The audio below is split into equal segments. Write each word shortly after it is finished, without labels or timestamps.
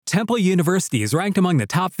Temple University is ranked among the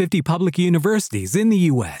top 50 public universities in the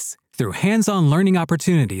U.S. Through hands-on learning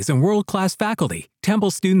opportunities and world-class faculty,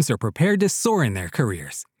 Temple students are prepared to soar in their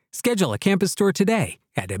careers. Schedule a campus tour today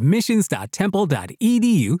at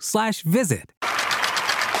admissions.temple.edu/visit.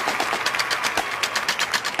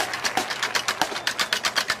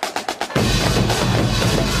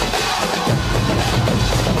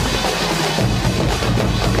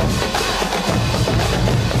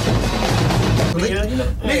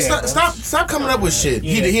 Stop coming up with shit.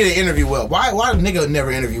 Yeah. He didn't interview well. Why the nigga never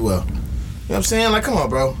interview well? You know what I'm saying? Like, come on,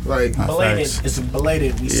 bro. Like, belated. It's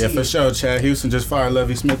belated. Yeah, for sure. Chad Houston just fired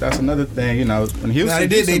Lovie Smith. That's another thing. You know, when Houston,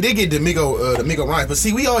 they did get D'Amico Ryans, but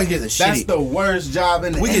see, we always get the shitty. That's the worst job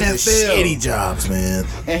in the NFL. We get the shitty jobs, man.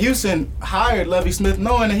 And Houston hired Lovie Smith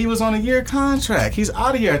knowing that he was on a year contract. He's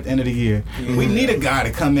out of here at the end of the year. Yeah. We need a guy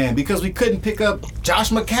to come in because we couldn't pick up Josh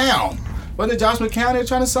McCown. Wasn't it Josh McCown they were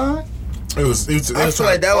trying to sign? It was I feel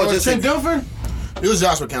like that was just Trent Dilfer. It was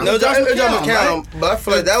Josh McCown. No, Josh McCown, right? but I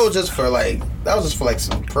feel like that was just for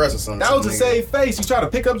some press or something. That was a save face. You try to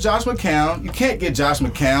pick up Josh McCown. You can't get Josh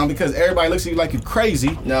McCown because everybody looks at you like you're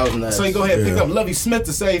crazy. No, it's not. So you go ahead and pick up Lovie Smith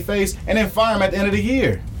to save face and then fire him at the end of the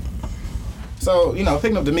year. So, you know,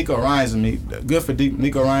 picking up D'Amico Ryans and me, good for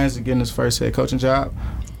D'Amico Ryans to getting his first head coaching job.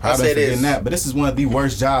 I say this. Getting that, but this is one of the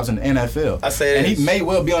worst jobs in the NFL. I say and this. he may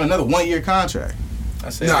well be on another 1-year contract.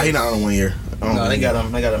 He's not on 1 year. No, they got him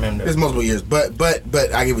in there. It's multiple years, but I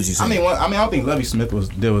get what you're saying. I don't think Lovie Smith was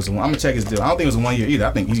one. I'm gonna check his deal. I don't think it was 1 year either.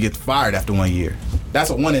 I think he gets fired after 1 year. That's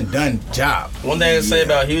a one and done job. One thing to say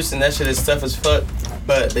about Houston, that shit is tough as fuck,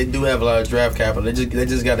 but they do have a lot of draft capital. They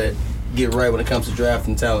just gotta get right when it comes to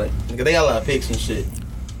drafting talent. They got a lot of picks and shit.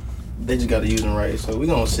 They just got to use them right. So we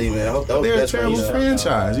gonna see, man. I hope they're a terrible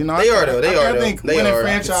franchise. You know, they are though. I think winning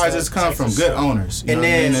franchises come from good owners. You know what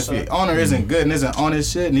I mean? If the owner isn't good and isn't on his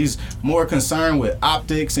shit, and he's more concerned with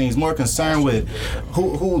optics and he's more concerned with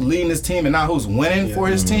who leading his team and not who's winning for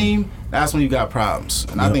his team, that's when you got problems.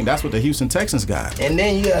 And I think that's what the Houston Texans got. And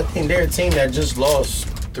then you got to think they're a team that just lost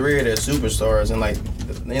 3 of their superstars, and like,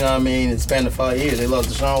 you know what I mean, in the span of 5 years, they lost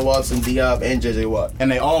Deshaun Watson, Diop, and J.J. Watt. And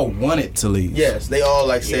they all wanted to leave. Yes, they all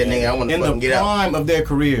said, nigga, I want to fucking get out. In the prime of their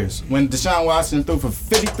careers, when Deshaun Watson threw for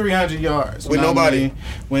 5,300 yards. With nobody.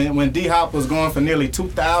 When D-Hop was going for nearly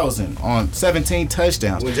 2,000 on 17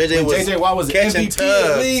 touchdowns. When J.J. Watt was catching MVP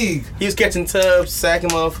of the league. He was catching tubs, sacking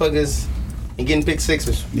motherfuckers, and getting pick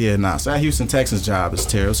sixes. Yeah, so that Houston Texans job is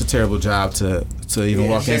terrible. It's a terrible job to even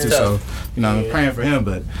walk into. So, you know, I'm praying for him,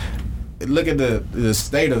 but look at the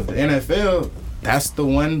state of the NFL. That's the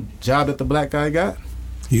one job that the black guy got.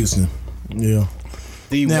 Houston. Yeah.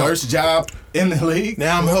 The worst job in the league.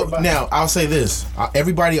 Now I'll say this: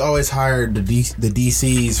 everybody always hired the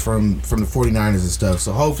DCs from the 49ers and stuff.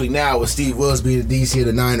 So hopefully now with Steve Wills being the DC of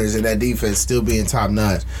the Niners and that defense still being top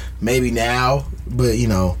notch, maybe now. But you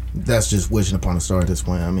know, that's just wishing upon a star at this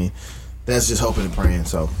point. I mean, that's just hoping and praying.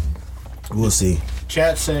 So we'll see.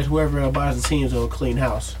 Chat said whoever buys the teams will clean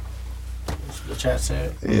house. The chat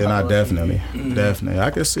said. Yeah, definitely.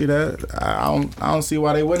 I can see that. I don't see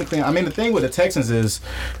why they wouldn't clean. I mean, the thing with the Texans is,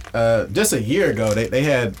 just a year ago they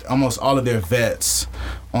had almost all of their vets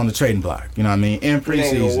on the trading block. You know what I mean? In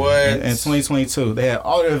preseason, in 2022, they had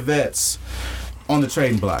all their vets on the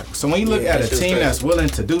trading block. So when you look at a team that's willing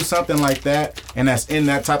to do something like that and that's in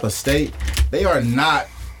that type of state, they are not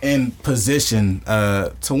in position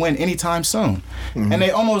to win anytime soon. Mm-hmm. And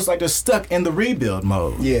they almost like they're stuck in the rebuild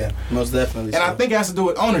mode. Yeah, most definitely. And I think it has to do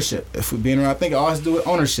with ownership. If we're being around, I think it all has to do with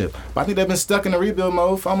ownership. But I think they've been stuck in the rebuild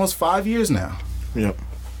mode for almost 5 years now. Yep.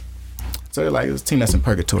 So they're like, it's a team that's in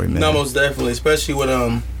purgatory, man. No, most definitely. Especially with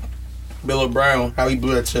Bill O'Brien, how he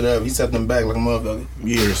blew that shit up. He set them back like a motherfucker.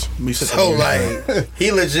 Years. So, like,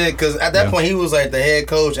 he legit, because at that point, he was like the head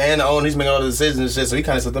coach and the owner. He's making all the decisions and shit, so he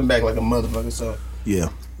kind of set them back like a motherfucker. So, yeah.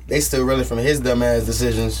 They still reeling from his dumbass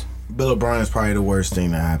decisions. Bill O'Brien's probably the worst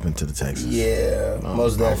thing that happened to the Texans. Yeah,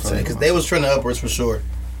 most definitely. Because they was trending upwards for sure.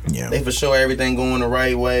 Yeah. They for sure everything going the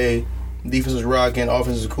right way. Defense was rocking.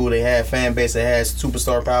 Offense was cool. They had fan base that had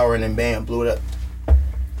superstar power, and then bam, blew it up.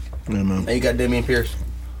 Yeah, man. Now you got Damian Pierce.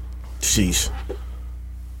 Sheesh.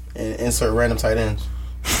 And insert random tight ends.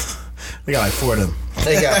 They got like 4 of them.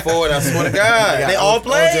 They got 4, and I swear to God, they all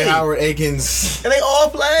play. O.J. Howard, Akins. And they all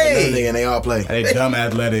play. And they all play. They dumb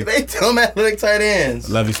athletic. They dumb athletic tight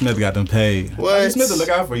ends. Lovie Smith got them paid. What? Lovie Smith will look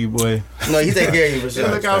out for you, boy. No, he take care of you for sure.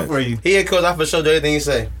 He'll look out for you. He had coach, I for sure do everything he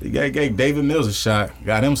say. He gave David Mills a shot.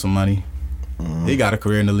 Got him some money. He got a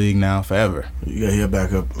career in the league now, forever. Yeah, he'll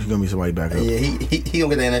back up. He's gonna be somebody back up. Yeah, he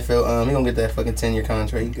gonna get the NFL. He gonna get that fucking 10-year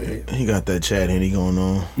contract. He good. He got that Chad Henne going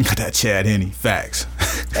on. Got that Chad Henne. Facts.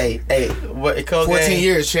 Hey, what? 14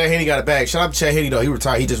 years, Chad Henne got it back. Shout out to Chad Henne, though. He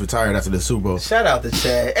retired. He just retired after the Super Bowl. Shout out to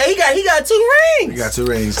Chad. Hey, he got 2 rings. He got 2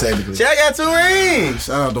 rings, technically. Chad got 2 rings.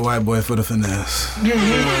 Shout out to white boy for the finesse.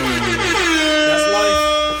 That's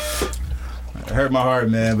life. It hurt my heart,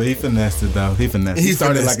 man, but he finessed it, though. He started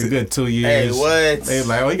finessed like a good 2 years. Hey, what? They was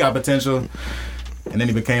like, oh, he got potential. And then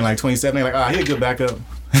he became like 27. They're like, oh, he a good backup.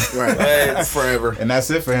 Right. Forever. And that's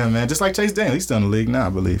it for him, man. Just like Chase Daniel. He's still in the league now, I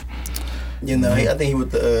believe. You know, I think he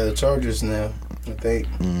with the Chargers now. I think.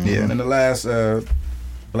 Yeah, and then the last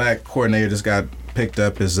black coordinator just got picked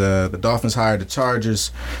up is the Dolphins hired the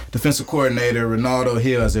Chargers defensive coordinator Ronaldo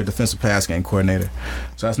Hill as their defensive pass game coordinator.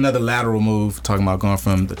 So that's another lateral move, talking about going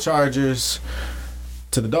from the Chargers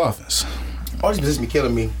to the Dolphins. All these positions be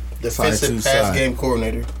killing me. Defensive pass game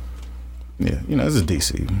coordinator. Yeah, you know, this is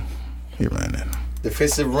DC. He ran that.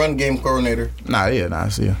 Defensive run game coordinator. I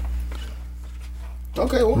see ya.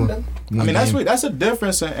 Okay, well then. I mean, that's a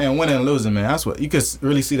difference in winning and losing, man. That's what you could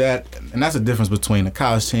really see that, and that's a difference between a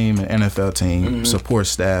college team and NFL team, support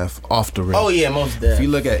staff, off the rip. Oh yeah, most definitely. If you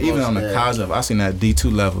look at even on the college level, I seen that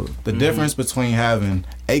D2 level. The difference between having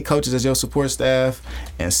 8 coaches as your support staff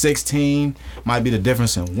and 16 might be the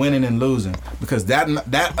difference in winning and losing, because that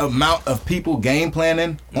amount of people game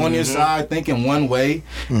planning on your side, thinking one way,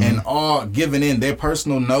 and all giving in their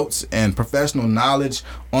personal notes and professional knowledge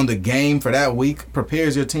on the game for that week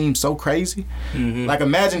prepares your team so crazy. Like,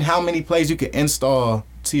 imagine how many plays you could install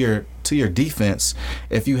to your defense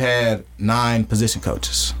if you had 9 position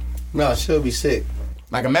coaches. No, she'll be sick.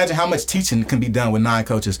 Like, imagine how much teaching can be done with 9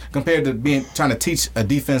 coaches compared to trying to teach a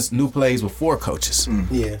defense new plays with 4 coaches.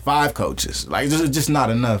 Yeah. 5 coaches. Like, it's just not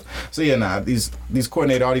enough. So, yeah, these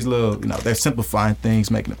coordinators, all these little, they're simplifying things,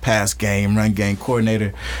 making a pass game, run game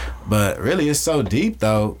coordinator. But really, it's so deep,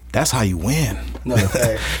 though. That's how you win. No,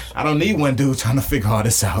 okay. I don't need one dude trying to figure all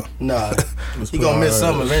this out. Nah. He gonna miss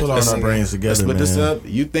something eventually. Put all our brains together, Let's split this man. up.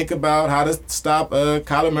 You think about how to stop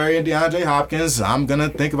Kyler Murray and DeAndre Hopkins. I'm going to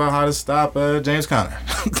think about how to stop James Conner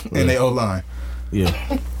in the O-line.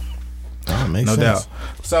 Yeah. Oh, makes No sense.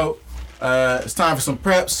 doubt. So, it's time for some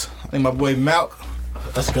preps. I think my boy Malk.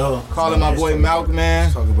 Let's go. Calling my boy Malk,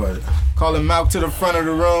 man. Talk about it. Calling Malk to the front of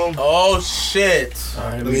the room. Oh shit. All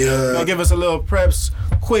right, Gonna give us a little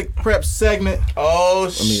quick prep segment. Oh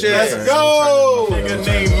shit. Let's go. Nigga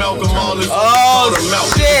named Malcolm Hollis. Oh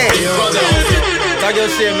shit. Talk your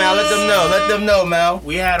shit, Mal. Let them know, Mal.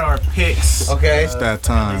 we had our picks. Okay. It's that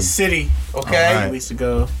time. City. Okay. All right. Weeks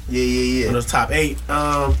ago. Yeah. It was top 8.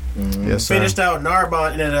 Yes, sir. Finished out.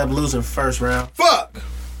 Narbonne ended up losing first round. Fuck.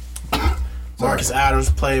 Marcus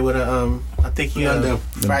Adams played with a I think he Them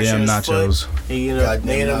fractured damn his foot. nachos. They ended up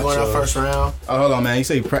going out nachos. first round. Oh, hold on, man. You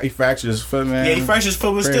say he fractured his foot, man? Yeah, he fractured his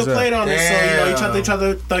foot, but still Prayers played up. on it. So Damn. they tried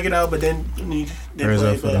to thug it out, but then he didn't Prayers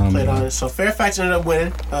play, up for but the homie, played on man. it. So Fairfax ended up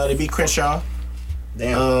winning. They beat Crenshaw.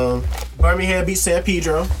 Damn. Birmingham beat San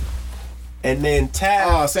Pedro. And then Tab.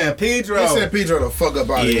 Oh, San Pedro. He said Pedro the fuck up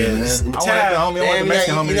out of here, man. and I wanted the Tab. homie. I wanted the Damn,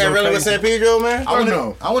 Mexican homie you to not go really with crazy. San Pedro, man?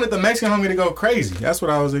 I wanted the Mexican homie to go crazy. That's what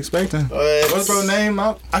I was expecting. What's bro name,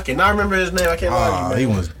 Malk? I cannot remember his name. I can't lie to you,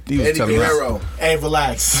 man. He was Eddie telling us. Guerrero. Hey,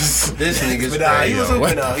 relax. This nigga's But nah, he was crazy.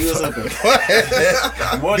 hooping though. He was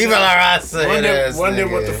hooping. One Viva la raza. One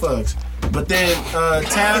them what the fucks. But then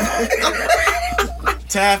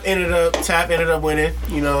Taft ended up winning,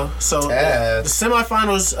 So Taft. the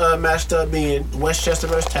semifinals matched up being Westchester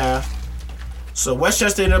versus Taft. So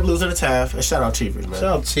Westchester ended up losing to Taft. And shout out Chiefers, man. Shout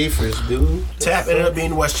out Chiefers, dude. Taft ended up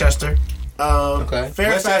being Westchester. Okay.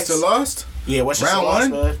 Fairfax Westchester lost? Yeah, Westchester Round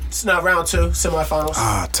lost, one? man. It's not round 2, semifinals.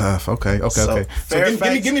 Ah, tough. Okay. So, So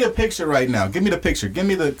Fairfax- give me the picture right now. Give me the picture. Give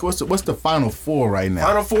me the what's the final 4 right now?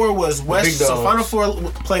 Final 4 was West. big So dogs. Final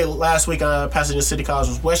 4 played last week on Pasadena City College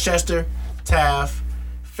was Westchester, Taft,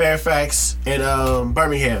 Fairfax, and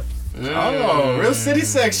Birmingham. Oh, real city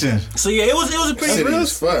section. So yeah, it was a pretty City good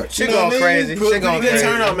as fuck. Shit You know going what I mean? crazy. Shit going crazy.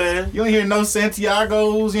 turnout, man. You don't hear no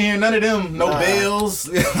Santiago's. You hear none of them. No Bills.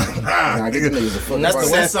 Nah, get the niggas the fuck That's up the out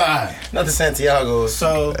of West here. Side. Not the Santiago.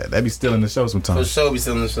 So They be still in the show For sometimes. sure be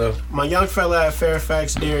still in the show. my young fella at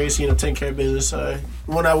Fairfax, Darius, taking care of business.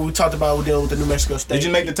 One that we talked about, we're dealing with the New Mexico State. Did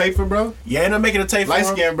you make the tape for bro? Yeah, ended up making a tape for Light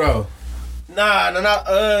him. skin, bro. Nah,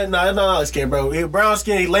 not light skin, bro. He brown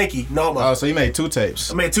skin, he lanky, no more. Oh, so you made 2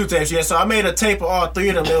 tapes. I made 2 tapes, yeah. So I made a tape of all 3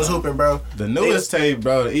 of them. They was hooping, bro. The newest tape,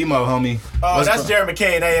 bro, the emo homie. Oh, What's that's the- Jerry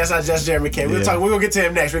McCain. Hey, that's not just Jerry McCain. We're gonna get to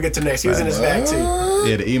him next. We'll get to next. He was in his bag too,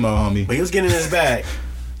 Yeah, the emo homie. but he was getting in his bag.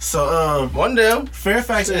 So One damn.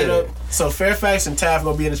 Fairfax Shit. ended up. So Fairfax and Taft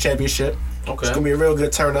gonna be in the championship. Okay. It's gonna be a real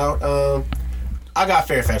good turnout. I got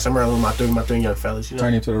Fairfax. I'm running with my three young fellas.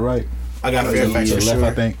 Turn you to the right. I got To Fairfax the for left, sure.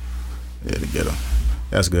 I think. Yeah, to get him.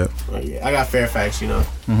 That's good. Yeah, I got Fairfax. You know,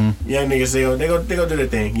 young niggas they go do their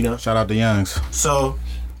thing. You know. Shout out to Youngs. So.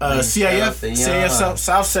 CIF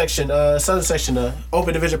South section, Southern section,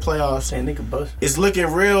 Open Division playoffs. Hey, nigga, bust. It's looking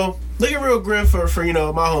real grim for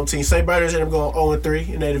my home team. St. Bernard's ended up going 0-3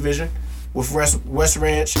 in their division with West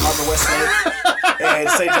Ranch, Harbor Westlake, and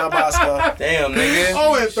St. John Bosco. Damn, nigga.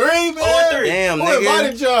 0-3, man. 0-3. Damn, Who nigga.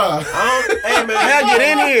 invited y'all? Hey man, How'd get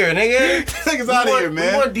in here, nigga? Niggas out of here,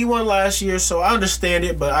 man. We won D1 last year, so I understand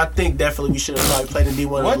it, but I think definitely we should have probably played in D1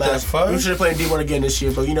 What the last. fuck? We should have played in D1 again this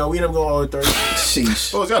year, but we ended up going 0-3.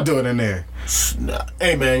 Sheesh. What was y'all doing in there? Nah,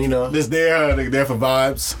 hey man, Just there for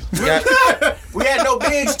vibes. we had no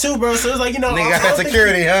bigs too, bro. So it's like Nigga I got don't that think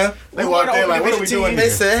security, huh? They walked in like, what are we doing They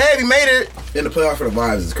here? said, hey, we made it. In the playoff for the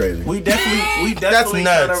vibes is crazy. We definitely kind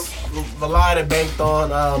nuts. of relied and banked on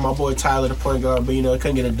my boy Tyler, the point guard, but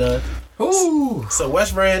couldn't get it done. Ooh. So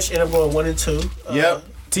West Branch ended up going 1-2. Yep.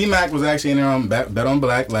 T-Mac was actually in there on Bet on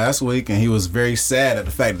Black last week, and he was very sad at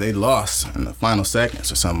the fact that they lost in the final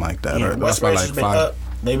seconds or something like that. Yeah, Or West by Branch like has been 5. up.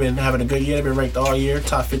 They've been having a good year. They've been ranked all year,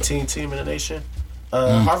 top 15 team in the nation.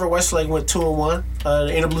 Harvard Westlake went 2-1. They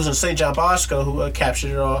ended up losing St. John Bosco, who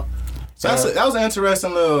captured it all. So that was an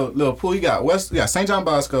interesting little pool. You got St. John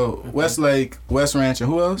Bosco, Westlake, West Ranch, and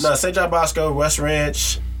who else? No, St. John Bosco, West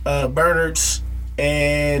Ranch, Bernards,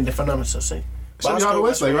 and if I'm not mistaken, Should be Harvard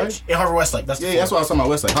Westlake, right? Yeah, Harvard Westlake. That's Yeah, that's what I was talking about.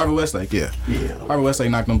 Westlake, Harvard Westlake, yeah. Harvard Westlake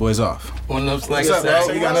knocked them boys off. One of them What's up, bro? snacks.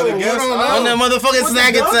 You got another guest? One of them motherfucking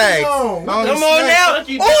snack attacks. Come on now.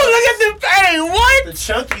 Chunky Oh, look at the. Hey, what? The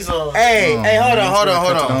Chunky's on. Hey, hold on.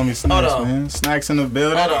 Hold Hold on. Man. Snacks in the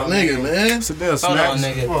building. Hold on. Nigga, man. What's the deal, Hold on,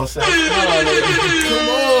 Snacks? nigga. Come on, Sam.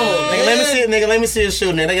 Nigga, let me see it, nigga. Let me see his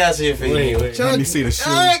shoe, nigga. They gotta see it for you. Let me see the shoe.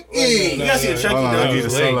 You gotta see the Chunky Hold on, I'll dog. get the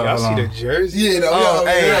solo. Y'all Hold see on. the jersey? Yeah, no, Oh,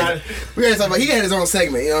 hey. we gotta talk about. He had his own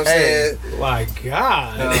segment. You know what I'm saying? My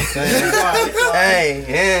God. Hey,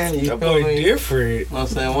 yeah, you That feel boy me? different. You know what I'm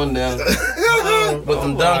saying? One down. With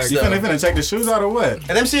them my dunks, You though. finna check the shoes out or what?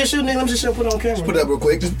 Hey, let me see your shoe, nigga. Let me see your put it on camera. Put it up real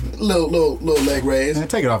quick. Just little leg raise. Man,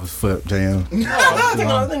 take it off his foot, JM.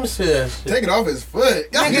 Let me see that shit. Take it off his foot.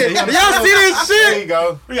 Y'all see this There shit? you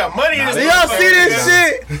go. We got money in this. Do y'all see this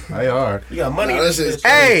shit? They hard. We got money in Nah, this. that shit's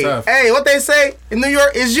Hey, tough. hey, what they say in New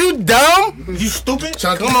York? Is you dumb? You stupid?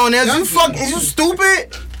 Chunky. Come on, now. Is you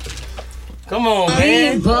stupid? Come on,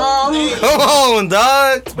 man. Come on,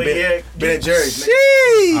 dog. But yeah, Been at Jerry's.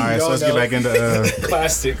 Jeez. All right, so let's get back into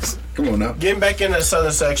Classics. Come on now. getting back in the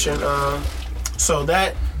southern section. So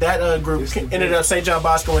that group ended up St. John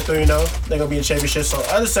Bosco went 3-0. They're gonna be in championship. So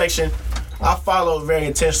other section, I followed very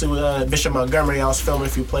intensely with Bishop Montgomery. I was filming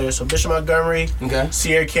a few players. So Bishop Montgomery, Okay.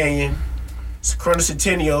 Sierra Canyon, Corona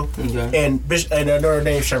Centennial, Okay. and Notre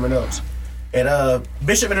Dame Sherman Oaks. And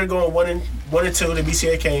Bishop ended up going 1-2 to beat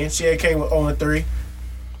Sierra Canyon. Sierra Canyon went 0-3.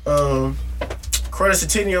 Corona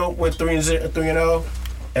Centennial went 3-0,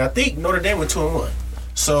 and I think Notre Dame went 2-1.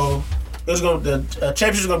 So it was the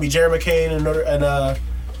championship was gonna be Jerry McCain and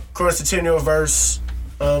Corona Centennial versus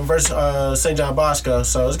St. John Bosco.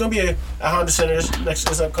 So it's gonna be at Honda Center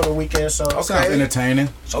this upcoming weekend. So Sounds entertaining.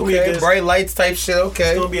 it's gonna be a Okay, good, bright lights type shit. Okay.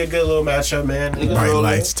 it's gonna be a good little matchup, man. Bright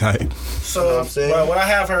lights type. So I'm saying? what I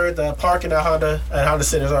have heard, the parking at Honda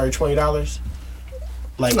Center is already $20.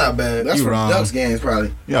 Like It's not bad. That's You for wrong. Ducks games,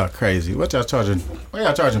 probably. Y'all crazy. What y'all charging? Why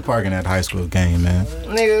y'all charging parking at high school game, man?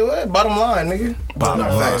 Nigga, what? Bottom line, nigga. Bottom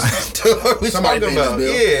line. What we Somebody talking pay this about?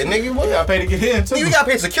 bill. Yeah, nigga. What? Y'all pay to get in too. Nigga, we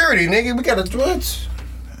gotta pay security, nigga. We gotta what?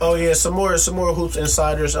 Oh yeah, some more hoops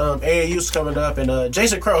insiders. AAU's coming up, and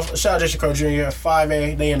Jason Crow, shout out Jason Crow Jr.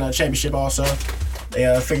 5A. They in a championship also.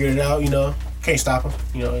 They figured it out. Can't stop him.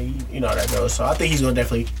 You know how that goes. So I think he's gonna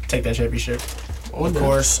definitely take that championship. Of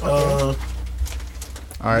course.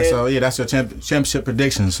 All right, so yeah, that's your championship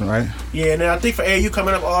predictions, right? Yeah, and then I think for AAU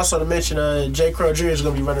coming up also to mention, Jay Crow Jr. is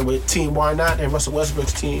gonna be running with Team Why Not and Russell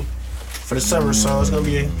Westbrook's team for the summer. So it's gonna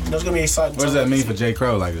be exciting. What does that mean for J.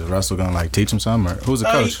 Crow? Like, is Russell gonna teach him something, or who's the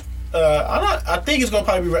coach? I think it's gonna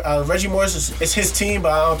probably be Reggie Morris. It's his team,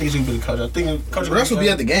 but I don't think he's gonna be the coach. I think Coach Russ will be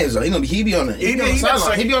at the games though. He be on the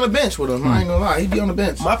sideline. He be on the bench with him. I ain't gonna lie. He be on the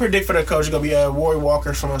bench. My predict for the coach is gonna be Rory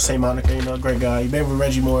Walker from St. Monica. Great guy. He been with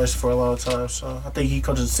Reggie Morris for a long time, so I think he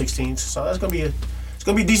coaches the 16s. So that's gonna be it's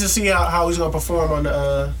gonna be decent to see how he's gonna perform on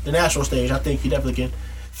the national stage. I think he definitely can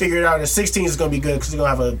figure it out. And 16s is gonna be good because he's gonna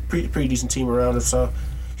have a pretty decent team around him. So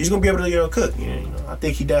he's gonna be able to cook. I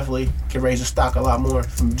think he definitely can raise his stock a lot more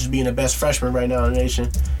from just being the best freshman right now in the nation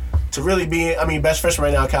to really being best freshman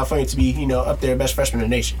right now in California to be up there best freshman in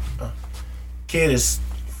the nation. Kid is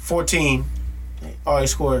 14, already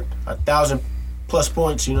scored 1,000+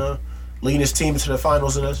 points. Leading his team to the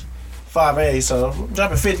finals in this 5A. So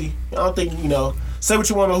dropping 50. I don't think say what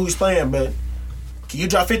you want about who he's playing, but can you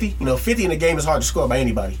drop 50? 50 in the game is hard to score by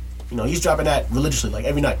anybody. He's dropping that religiously, like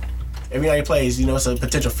every night. Every night he plays, it's a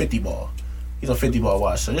potential 50 ball. He's on 50 ball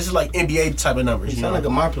watch. So this is like NBA type of numbers. He sound like a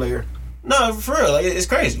my player. No, for real, like it's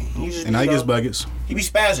crazy. And he gets buckets. He be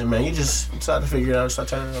spazzing, man. You just start to figure it out, start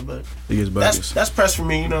turning it up. But he gets buckets. That's press for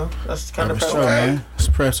me, That's kind of press. Sure, man. It's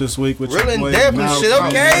press this week with real your in depth and shit.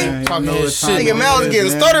 Okay, nigga, Mal's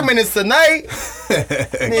getting starter minutes tonight.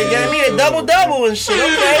 Nigga, gave me a double and shit.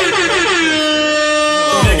 Okay.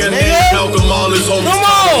 Nigga. Come on.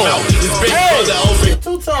 Hey.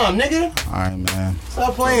 2-time, nigga. All right, man.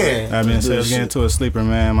 Stop playing. That being said, let's get into a sleeper,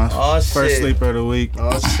 man. My first sleeper of the week.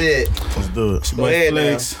 Oh, shit. Let's do it. Go ahead,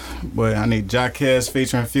 Flex. Boy, I need Jacquez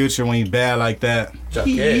featuring Future when he bad like that.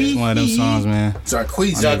 Jacquez. One of them songs, man.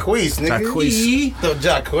 Jacquez, nigga. No,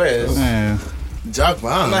 Jacquez. Man. Jock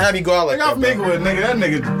Bomb. I'm not happy go out like that. Nigga with nigga. That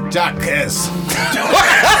nigga Jacquez.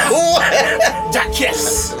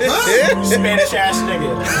 Jacquez. Spanish ass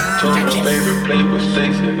nigga. Favorite play was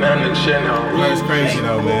 6 and 9 and 10. That's crazy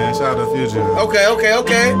though, man. Shout out to Future. Okay.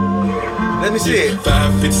 Let me see it.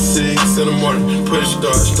 5:56 in the morning. Push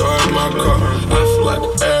start my car. I feel like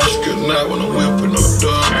the astronaut when I'm whipping up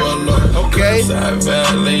double. Okay.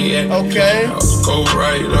 Okay. Go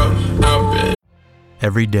right up. I've been.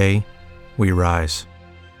 Every day, we rise,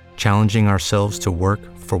 challenging ourselves to work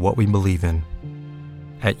for what we believe in.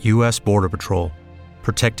 At U.S. Border Patrol,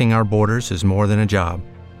 protecting our borders is more than a job.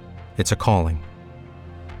 It's a calling.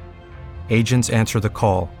 Agents answer the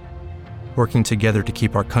call, working together to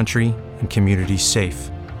keep our country and communities safe.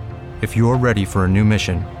 If you're ready for a new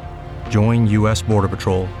mission, join U.S. Border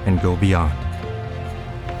Patrol and go beyond.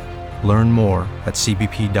 Learn more at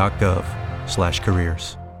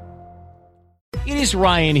cbp.gov/careers. It is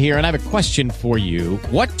Ryan here, and I have a question for you.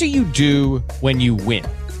 What do you do when you win?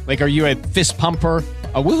 Like, are you a fist pumper,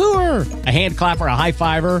 a woohooer, a hand clapper, a high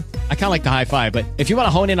fiver? I kind of like the high five, but if you want to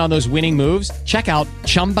hone in on those winning moves, check out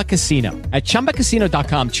Chumba Casino. At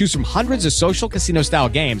ChumbaCasino.com, choose from hundreds of social casino-style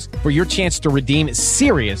games for your chance to redeem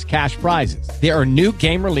serious cash prizes. There are new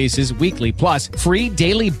game releases weekly, plus free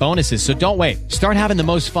daily bonuses, so don't wait. Start having the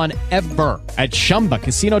most fun ever at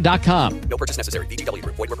ChumbaCasino.com. No purchase necessary. VGW.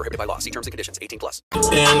 Void where prohibited by law. See terms and conditions. 18+. In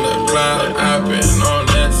the cloud, I've been on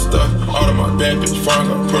that stuff. All of my bad bitch friends,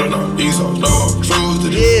 I'm putting on these on no truth to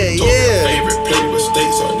this. Yeah. Favorite play with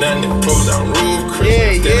stakes on that nigga close down roof.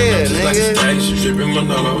 Yeah, just like a stack, she dripping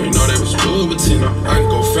Manolo. You know they was blue, but I can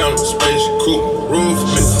go found a space, cool, roof,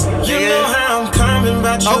 miss. You know how I'm coming,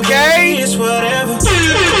 but you it's whatever.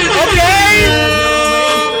 Okay.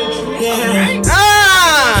 Yeah.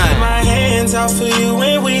 My hands out for you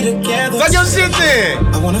when we together. Fuck your shit then.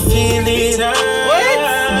 I wanna feel it out. What?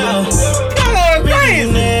 You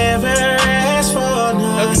never ask for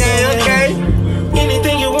nothing. Okay.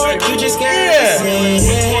 Anything you want, you just gotta say.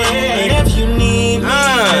 If you need me,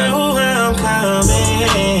 know I'm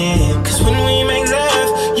coming. Cause when we make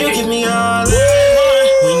love, you give me all I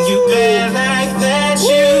want. When you bad like that,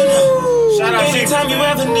 you know. Shout out anytime you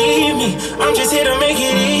ever need me, I'm just here to make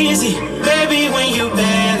it easy. Baby, when you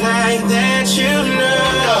bad like that, you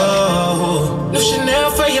know. No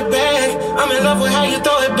Chanel for your bag. I'm in love with how you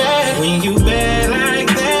throw it back. When you bad like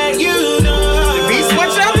that, you know. The beat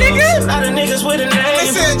switch up, nigga? A lot of niggas with a name. They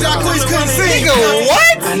said Jacquez couldn't sing. Nigga,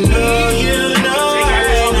 what? I know you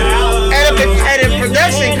know. And the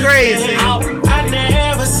production crazy. I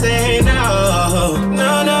never say no.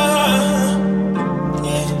 No, no.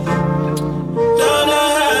 Yeah. No.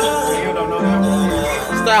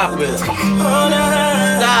 Stop it. Oh, no.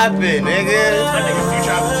 Stop it, nigga.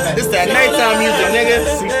 This that nighttime music, nigga.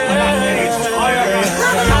 I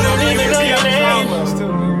don't even know your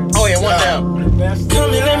name. Oh yeah, one down.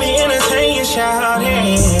 Come and let me entertain you, shout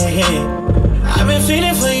it. I've been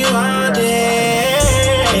feeling for you all day.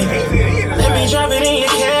 Let me drop it in your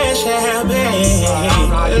cash app, babe.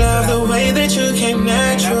 Love the way that you came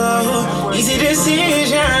natural. Easy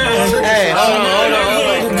decision. Hey, hold on.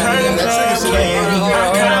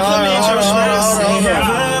 Compliment your smile, say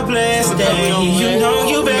have a blessed day. You know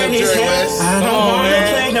you better as hell. I don't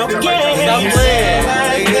wanna play no game. Stop playing.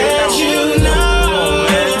 Like that, you know.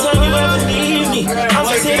 Anytime you ever need me, I'm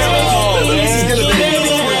just here to make it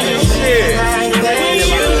easy. Shit. Like that,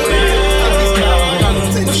 you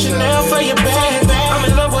know. No Chanel for your bag. I'm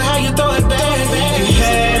in love with how you throw it back. You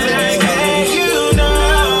had like that, you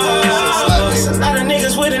know. A lot of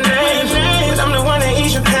niggas with a name.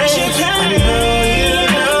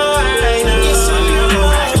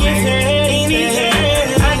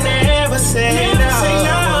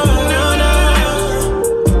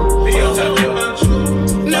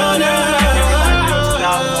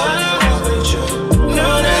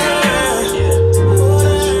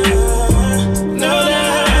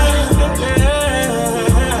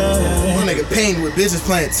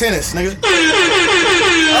 playing tennis, nigga.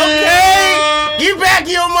 Okay. You back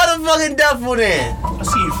your motherfucking duffel then. I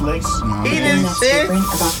see you, Flex. He didn't sit.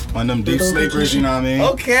 One of them deep sleepers, you know what I mean?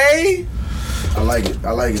 Okay. I like it,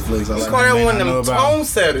 Flex. I Let's like call it. that Man, one I of know them about- tone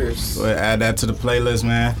setters. Go ahead, add that to the playlist,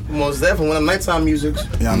 man. Most definitely one of them nighttime musics.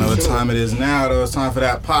 Y'all know what time it is now, though. It's time for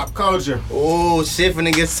that pop culture. Oh, shit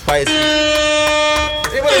finna get spicy.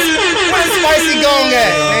 Hey, where's spicy going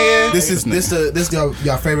at, nigga? This is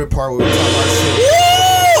y'all favorite part where we talk about shit.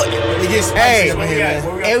 Woo! It gets spicy Hey, up in here,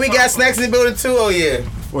 man. and we got snacks in the building too. Oh yeah.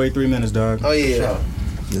 43 minutes, dog. Oh yeah.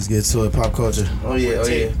 Let's get to it. Pop culture. Oh yeah. Oh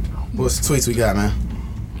yeah. What's the tweets we got, man?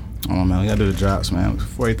 Oh, man, we gotta do the drops, man.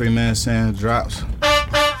 43 minutes in, drops.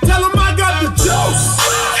 Tell him I got the juice.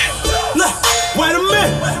 Look, wait a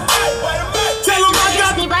minute. Tell him I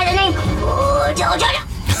got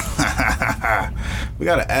We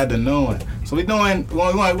gotta add the new one. So we gonna go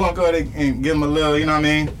ahead and give him a little, you know what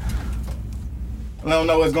I mean? Let them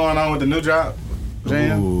know what's going on with the new drop.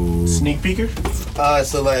 Jam. Sneak peeker.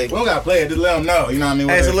 So like. We don't gotta play it, just let them know, you know what I mean?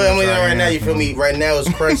 Hey, so let me know right right now. You feel me? Right now it's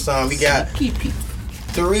crunch time. We got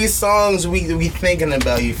 3 songs we thinking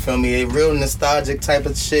about. You feel me? Real nostalgic type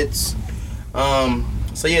of shits.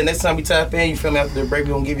 So yeah, next time we tap in, you feel me? After the break,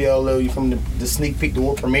 we gonna give y'all a little. You feel me? The sneak peek, the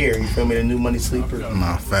world premiere. You feel me? The new Money Sleeper.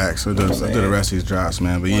 Nah, facts. We'll do the rest of these drops,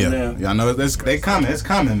 man. But yeah, y'all know they coming. It's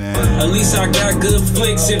coming, man. At least I got good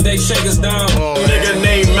flicks if they shake us down. Nigga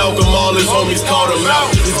named Malcolm, all his homies called him out.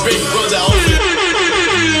 His big brother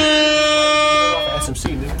over.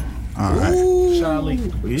 SMC, nigga. All right. Charlie.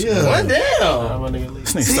 Yeah. What damn? My nigga Lee.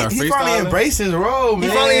 This nigga See, start he finally freestyling. embraced his role, man.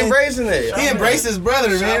 He finally embracing it. He embraced his brother,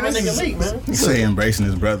 man. My This nigga is- Lee, man. He say embracing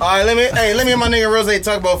his brother. All right, let me hear my nigga Rose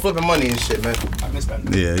talk about flipping money and shit, man. I missed that.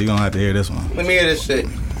 Yeah, you gonna have to hear this one. Let me hear this shit.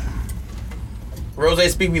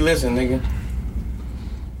 Rose, speak, we listen, nigga.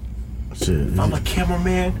 Shit. I'm a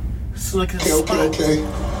cameraman. Slick as Okay.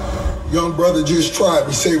 Young brother just tried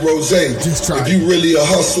me. Say Rose. Just tried. If you really a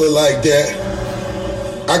hustler like that,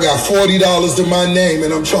 I got $40 to my name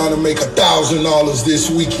and I'm trying to make $1,000 this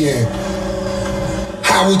weekend.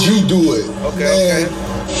 How would you do it? Okay.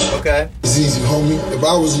 It's easy, homie. If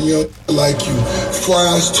I was a young like you,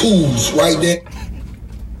 fries, tools, right there.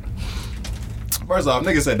 First off,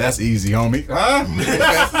 nigga said that's easy, homie. Huh?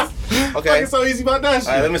 Okay. It's so easy about that shit.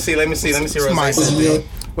 All right, let me see, Rose. mindset thing.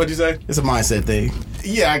 What'd you say? It's a mindset thing.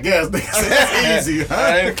 Yeah, I guess. Nigga said that's easy. Huh? All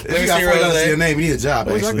right, let If me you got see, $40 to your Rose. name, you need a job,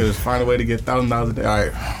 I wish I could actually. just find a way to get $1,000 a day. All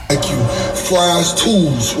right. Like you, fries,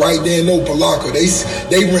 tools, right there in Opalaka.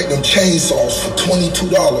 They rent them chainsaws for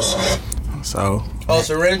 $22. So Oh,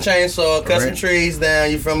 so rent a chainsaw, cut some Rent. trees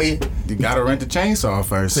down. You feel me? you gotta rent the chainsaw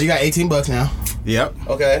first. So you got $18 now. Yep.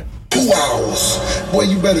 Okay. 2 hours. Boy,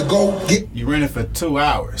 you better go get You rent it for 2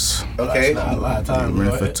 hours. Okay. Not a lot of time, You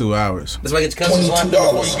rent bro. it for 2 hours. That's why I get your customs locked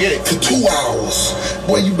up before you get $22 it. for 2 hours.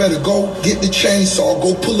 Boy, you better go get the chainsaw.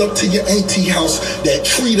 Go pull up to your auntie house. That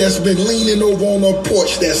tree that's been leaning over on her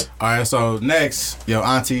porch. That's All right. So next, your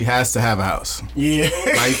auntie has to have a house. Yeah.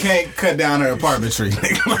 Like you can't cut down her apartment tree.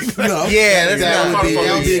 Nigga, like that. No. Yeah, that's That not would be,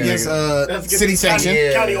 that would be against That's city sanction.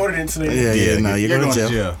 Yeah. County ordinance, nigga. Yeah, no, you're going to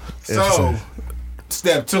jail. So,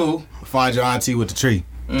 step 2, find your auntie with the tree.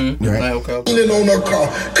 Mm-hmm. Right. Okay. leaning on her car.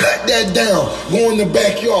 Cut that down. Go in the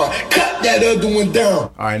backyard. Cut that other one down.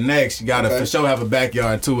 All right, next, you gotta for sure have a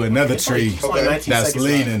backyard too, another tree like 19 that's seconds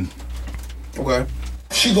leaning. Okay.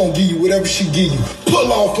 She gonna give you whatever she give you.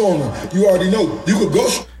 Pull off on her. You already know. You could go.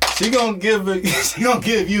 She gonna give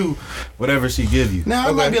you whatever she give you. Now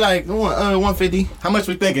it might be like 150. How much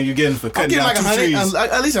we thinking you getting for I'm cutting getting down like 2 100. trees?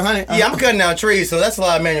 At least 100. Yeah, I'm cutting down trees, so that's a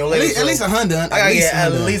lot of manual labor. At least 100 done. I gotta get at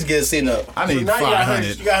 100 least get a sitting up. I need Now you got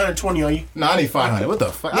 500. You got 120 on you. No, I need 500. What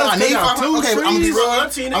the fuck? No, I need 500. Okay, I'm gonna be real.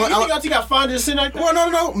 Auntie, nigga, you think Auntie got 500 sitting like that?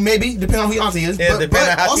 Well, no. Maybe depending on who your auntie is. Yeah,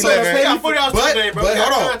 depending on how she also, live, right? maybe- I got $40 today, bro. But We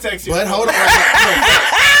got hold on. context here. But hold on.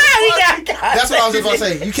 That's what I was just about to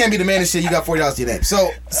say. You can't be the man and shit. You got $40 to your name.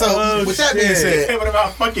 So with that being said, Hey, what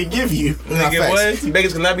about fucking give you? nah, Nigga, facts. what?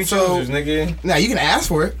 Beggars cannot be choosers, nigga. Now you can ask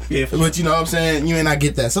for it, Yeah. but you know what I'm saying. You may not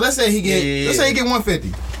get that. So let's say he get. Yeah. Let's say he get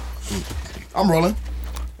 150. I'm rolling.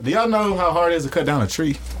 Do y'all know how hard it is to cut down a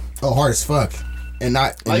tree? Oh, hard as fuck, and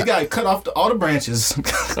not. Like you gotta cut off all the branches.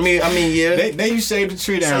 I mean, yeah. Then you shave the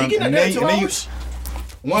tree So down, you getting and that then, in 2 and then you. hours?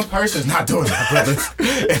 One person's not doing that, brother.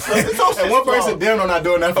 And one person damn no not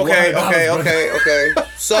doing that for Okay, $100, brother. okay.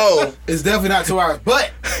 So It's definitely not 2 hours,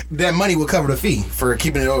 but that money will cover the fee for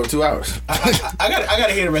keeping it over 2 hours. I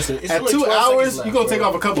gotta hear the rest of it. It's At only 2 12 hours, seconds left, you gonna bro. take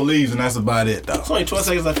off a couple leaves, and that's about it, though. It's only 12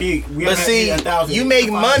 seconds left. We but see, 1,000. you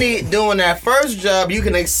make money doing that first job, you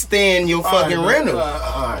can extend your fucking rental.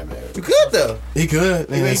 All right, man. You could though. He could.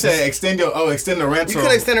 He said extend the rental. You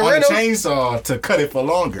could extend the on rental. the chainsaw to cut it for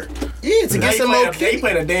longer. Yeah, to get some more. He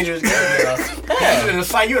playing a dangerous game. You in a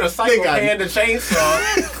psycho paying the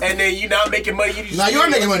chainsaw, and then you not making money. You Nah, you are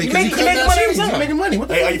making money. You making money every time. You making money. What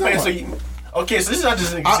the Hey, fuck are you paying? So you. Okay, so this is not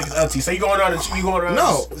just auntie. So you going around?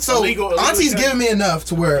 No, so illegal Auntie's giving me enough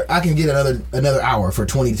to where I can get another hour for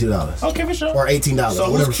 $22. Okay, for sure. Or $18.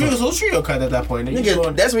 So whatever. who's trio cut at that point?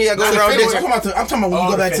 Nigga, that's when you go around. I'm talking about when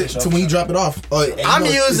you go back to when you drop it off.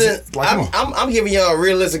 I'm giving y'all a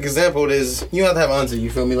realistic example. Is you don't have to have auntie. You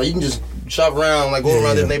feel me? Like you can just shop around, like go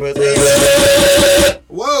around this neighborhood.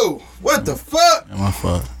 Whoa! What the fuck? My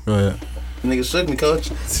fault. Go ahead. Nigga shook me, coach.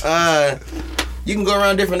 You can go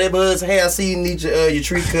around different neighborhoods. Hey, I see you need your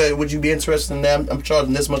tree cut. Would you be interested in that? I'm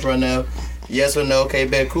charging this much right now. Yes or no? Okay,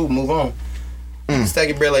 bet, cool. Move on. Stack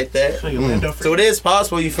your bread like that. So it is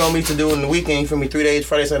possible, you feel me, to do in the weekend. You feel me, 3 days,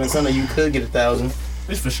 Friday, Saturday, and Sunday. You could get 1,000.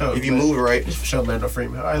 It's for sure. If you move it right. It's for sure, Lando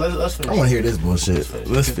Freeman. All right, let's finish. I want to hear this bullshit.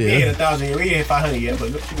 Let's feel. We ain't 1,000 yet. We ain't 500 yet,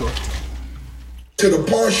 but keep going. To the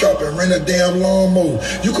pawn shop and rent a damn lawnmower.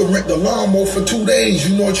 You can rent the lawnmower for 2 days.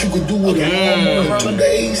 You know what you could do with a lawnmower in 2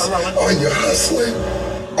 days? Are you hustling?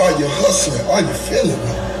 Are you hustling? Are you feeling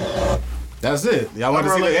it? That's it. Y'all want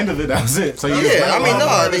to see the end of it. That was it. So you You got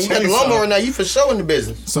the lawnmower now. You for sure in the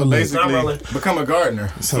business. So basically, become a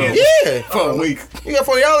gardener. So for a week. You got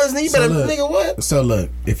 $40, then you better nigga what? So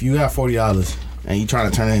look, if you got $40 and you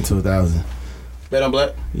trying to turn it into 1,000, Bet on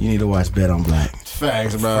Black. you need to watch Bet on Black.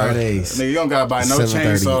 Facts, bro. Fridays. Nigga, you don't gotta buy no 7:30.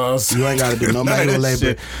 chainsaws. You ain't gotta do no manual labor.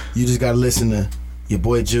 Shit. You just gotta listen to your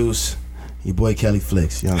boy Juice, your boy Kelly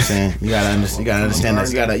Flicks. You know what I'm saying? You gotta understand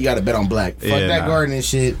that. You gotta bet on Black. Fuck that gardening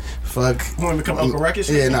shit. Fuck. You want to become Uncle Ruckus?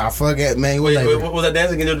 Yeah, nah. Fuck it, man. Wait, what was that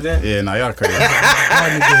dancing can do to that? Yeah, nah, y'all crazy.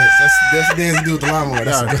 That's the dance to do with the lawnmower.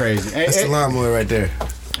 Y'all crazy. That's the lawnmower right there.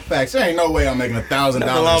 Facts. There ain't no way I'm making $1,000.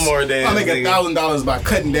 Not the lawnmower dance, I'm making nigga. $1,000 by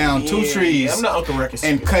cutting down 2 trees. I'm not Uncle Ruckus.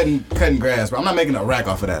 And cutting grass, bro. I'm not making a rack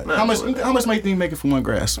off of that. How much money do you think you making for one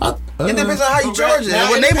grass? It depends on how you charge it. And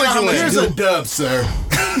what neighborhood you in. Here's a dub, sir.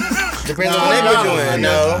 Depends on what neighborhood you in.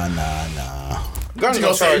 Nah. Gardeners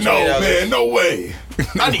gonna charge no, $20. man, no way.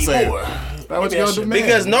 I need more. What you gonna do, man?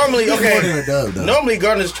 Because normally, More than a dub, though. normally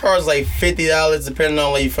gardeners charge like $50, depending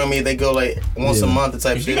on like you feel me. They go like once a month, the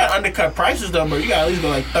type If shit. you got undercut prices though, bro, you got at least go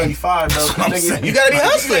like 35, bro. Nigga, You gotta be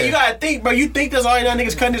hustling. You gotta think, bro. You think there's already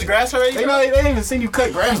niggas cutting this grass already? They ain't even seen you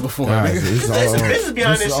cut grass before. Guys, Nigga. this is There's all, some business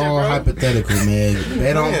behind this is this shit, all bro. hypothetical, man.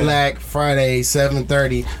 Bet on Black Friday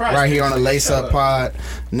 7:30 right here on the Lace Up Pod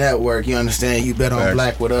Network. You understand? You bet on Facts.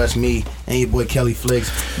 Black with us, me, and your boy Kelly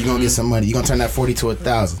Flicks. You gonna get some money. You gonna turn that 40 to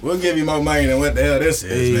 1,000. We'll give you more money than what the hell this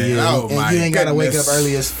is, man. Oh, and my you ain't gotta wake up goodness.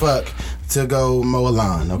 early as fuck to go mow a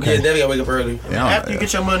lawn. Yeah, Okay. definitely gotta wake up early. Yeah, After you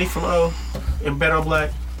get your money from and bet on Black,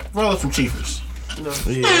 roll up some Chiefers. You know?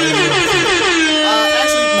 Actually,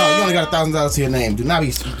 no. You only got $1,000 to your name. Do not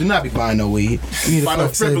be buying no weed. You need to Buy no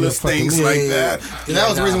fuck save your frivolous fucking- things like that. That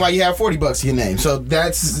was the reason why you have $40 to your name. So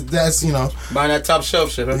that's you know. Buying that top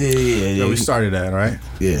shelf shit, huh? Yeah. So we started that, right?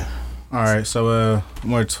 Yeah. All right, so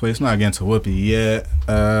more tweets. Not getting to Whoopi yet.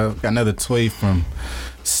 Got another tweet from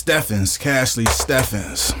Steffens, Cashley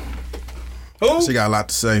Steffens. Who? She got a lot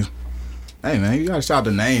to say. Hey man, you gotta shout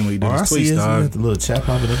the name when you do I this see tweet, is dog. the little chat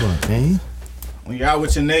popping up on the thing. When you're out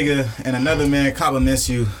with your nigga and another man compliments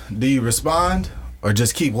you, do you respond or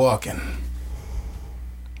just keep walking?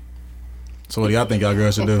 So what do y'all think y'all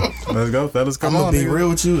girls should do? Let's go, fellas. Come I'm on. gonna be nigga. real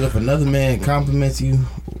with you. If another man compliments you,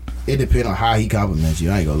 it depends on how he compliments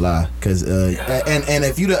you. I ain't gonna lie, cause and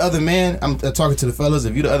if you the other man, I'm talking to the fellas.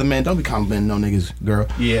 If you the other man, don't be complimenting no niggas, girl.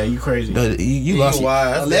 Yeah, you crazy. You lost.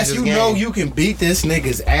 That's Unless dangerous you game. know you can beat this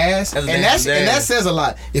nigga's ass, That's and dangerous that game. says a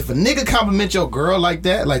lot. If a nigga compliment your girl like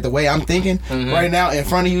that, like the way I'm thinking right now in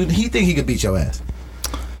front of you, he think he could beat your ass.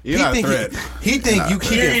 You're not a think threat. He think you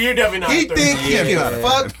can. You're definitely not He a threat. think he can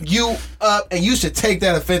fuck you up, and you should take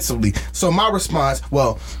that offensively. So my response,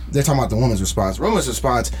 well, they're talking about the woman's response. Woman's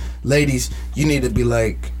response, ladies, you need to be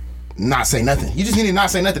like, not say nothing. You just need to not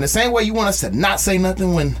say nothing. The same way you want us to not say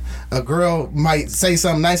nothing when a girl might say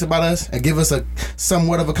something nice about us and give us a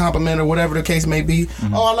somewhat of a compliment or whatever the case may be.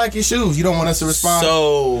 Oh, I like your shoes. You don't want us to respond.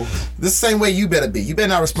 So the same way you better be. You better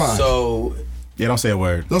not respond. So Yeah, don't say a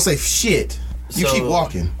word. Don't say shit. You So- keep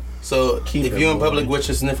walking. So if you're in public with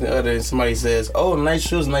your significant other and somebody says, "Oh, nice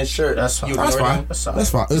shoes, nice shirt," That's you That's ignore fine. them? That's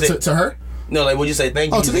fine. To her? No, like would you say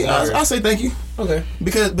thank you? Oh, to me, Ignore her. I say thank you. Okay.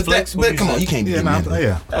 Because, but Flex, that, what but you come say? on, you can't be Yeah, mad.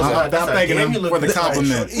 yeah. I'm thanking game. him for the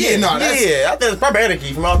compliment. Yeah, no, that's Yeah, I think it's proper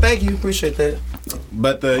etiquette. From all, thank you, appreciate that.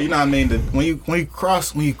 But you know what I mean. When you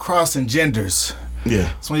crossing genders, yeah.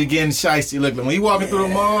 it's when you getting shiesty. Look, when you walking through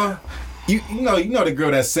the mall, You know the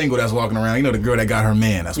girl that's single that's walking around. You know the girl that got her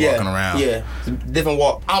man that's walking around. Yeah, it's a different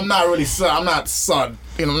walk. I'm not really looking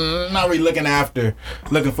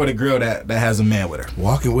for the girl that has a man with her.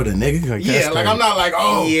 Walking with a nigga? Like, yeah, like I'm not like,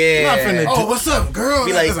 oh, yeah. I'm not finna what's up, girl?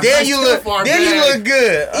 Be like, damn, you look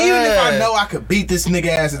good. Even if I know I could beat this nigga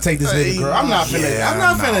ass and take this nigga girl, I'm not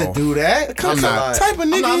finna do that. Type of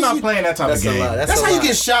nigga. I'm not playing that type of game. That's how you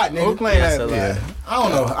get shot, nigga. We're playing that. Yeah. I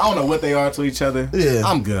don't know what they are to each other. Yeah.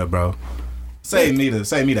 I'm good, bro. Save me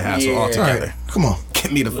the hassle altogether. Right. Come on.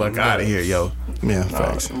 Get me the fuck out of here, yo. Yeah,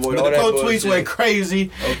 facts. But the quote tweets went crazy.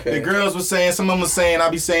 Okay. The girls were saying, some of them was saying, I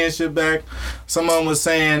be saying shit back. Some of them was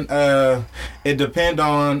saying, it depend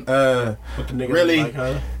on, what the nigga really, like,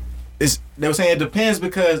 huh? They were saying it depends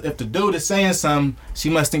because if the dude is saying something, she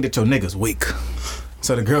must think that your nigga's weak.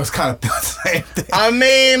 So the girls kind of thought the same thing. I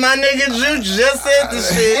mean, my nigga Juke just said the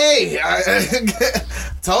shit. Hey, I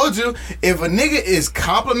told you, if a nigga is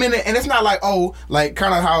complimented, and it's not like, oh, like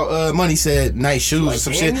kind of how Money said, nice shoes or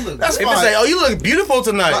some shit. That's if fine. It's like, oh, you look beautiful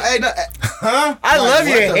tonight. Hey, huh? I love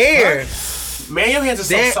your hair. Man, your hands are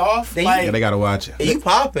so soft. Yeah, they gotta watch it. You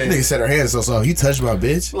popping. Nigga said her hands are so soft. You touched my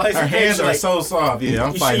bitch. Like, her hands are so soft. Yeah,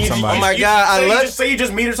 I'm fighting somebody. Oh my God, I love. Say you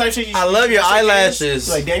just meet her type shit. I love your eyelashes.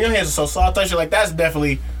 Like, damn, your hands are so soft. Type shit. Like, that's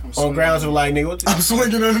definitely on grounds of like, nigga, what I'm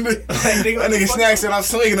swinging on the nigga. That nigga Snack said I'm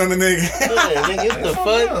swinging on the nigga. Yeah, nigga, what the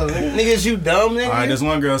fuck? Niggas, you dumb, nigga. All right, this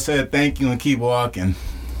one girl said thank you and keep walking.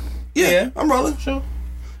 Yeah, I'm rolling. Sure.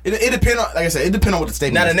 It depends on, like I said, it depends on what the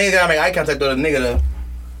statement now is. the nigga gotta make eye contact with the nigga though.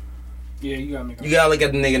 Yeah, you gotta make. You gotta look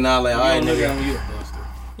at the nigga now, like, all right, nigga.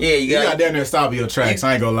 Yeah, you got damn near stop your tracks.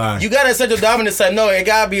 I ain't gonna lie. You gotta set your dominance. Say no, it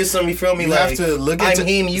gotta be something. You feel me? You like, have to look at so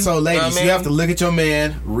ladies, you have to look at your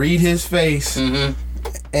man, read his face, and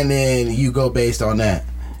then you go based on that.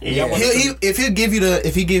 Yeah. If he give you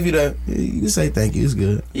the, you can say thank you. It's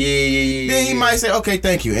good. Yeah. Then he might say okay,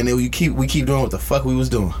 thank you, and then we keep doing what the fuck we was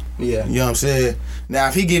doing. Yeah. You know what I'm saying? Now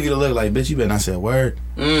if he give you the look like, bitch, you better not say a word.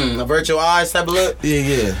 A virtual eyes type of look.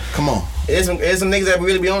 Yeah. Come on. There's some niggas that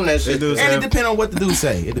really be on that shit. And it depends on what the dude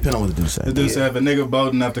say. The dude said if a nigga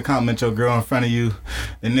bold enough to compliment your girl in front of you,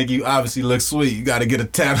 then nigga, you obviously look sweet. You gotta get a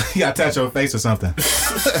tap. You gotta touch your face or something.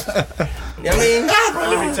 I mean,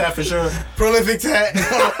 prolific tat for sure. Prolific tat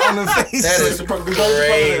on the face. That is crazy. Go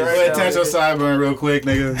ahead, touch your sideburn real quick,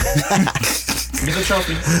 nigga. Get the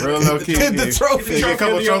trophy. Real low key. Get the trophy. Get a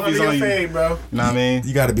couple trophies on you. Fade, bro. Know what I mean?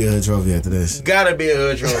 You gotta be a hood trophy after this. Gotta be a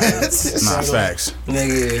hood trophy. Nah, facts.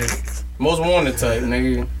 Nigga. Most wanted type,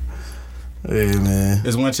 nigga. Hey, man.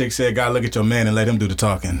 This one chick said, gotta look at your man and let him do the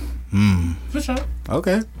talking. For sure.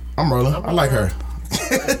 Okay. I'm rolling. I like her.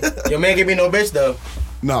 Your man can be no bitch, though.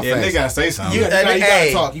 No, yeah, they gotta say something. You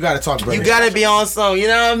gotta talk. You gotta talk, brother. You gotta be on something, you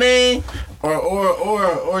know what I mean?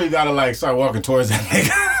 Or you gotta like start walking towards that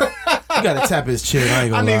nigga. You gotta tap his chin. I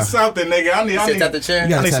ain't gonna lie. I need something, nigga. I need tap the chin. You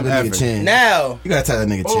gotta tap that nigga chin. Now. You gotta tap that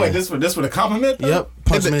nigga chin. Oh wait, this for the compliment? Though? Yep.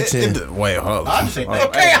 Punch him in the chin. Wait, hold on. Okay,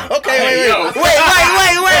 wait.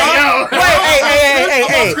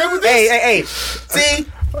 Hey. See?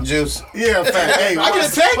 Juice. Yeah, fact. Hey, I get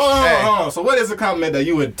a text. Hold on. So what is a compliment that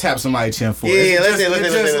you would tap somebody's chin for? Yeah, let's hear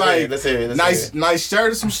it. Nice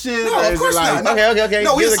shirt or some shit? No, of course not. Okay.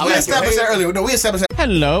 No, we established that earlier.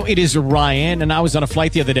 Hello, it is Ryan, and I was on a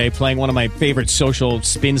flight the other day playing one of my favorite social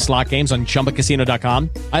spin slot games on ChumbaCasino.com.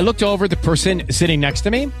 I looked over at the person sitting next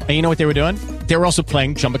to me, and you know what they were doing? They were also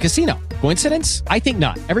playing Chumba Casino. Coincidence? I think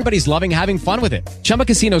not. Everybody's loving having fun with it. Chumba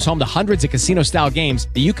Casino is home to hundreds of casino-style games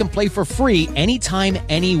that you can play for free anytime,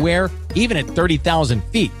 anywhere, even at 30,000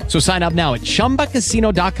 feet. So sign up now at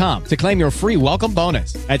ChumbaCasino.com to claim your free welcome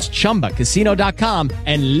bonus. That's ChumbaCasino.com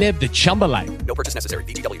and live the Chumba life. No purchase necessary.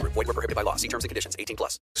 VGW. Void where prohibited by law. See terms and conditions.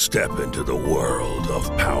 18+. Step into the world of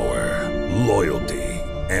power, loyalty,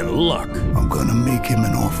 and luck. I'm gonna make him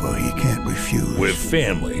an offer he can't refuse. With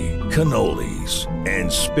family, cannolis,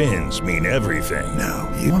 and spins mean everything. Now,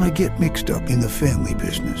 you wanna get mixed up in the family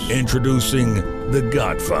business. Introducing The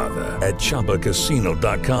Godfather at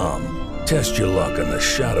ChumbaCasino.com. Test your luck in the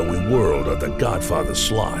shadowy world of The Godfather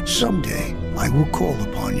slot. Someday, I will call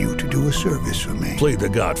upon you to do a service for me. Play The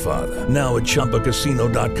Godfather, now at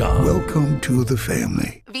ChumbaCasino.com. Welcome to the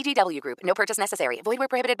family. VGW Group. No purchase necessary. Void where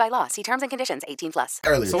prohibited by law. See terms and conditions. 18+.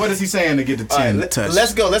 Earlier. So what is he saying to get the chin touch?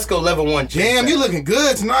 Let's go level one. Damn, you looking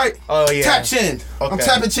good tonight. Oh, yeah. Tap chin. Okay. I'm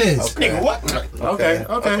tapping chins. Okay. Nigga, what? Okay.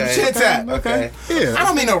 Chin tap. Okay. Yeah. I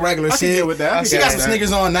don't mean no regular I shit. can get with that. She got some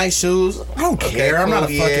sneakers on, nice shoes. I don't care. I'm not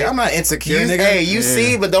I'm not insecure, nigga. Hey, you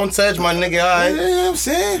see, but don't touch my nigga. All right? You know what I'm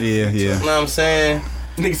saying? Yeah. You know what I'm saying?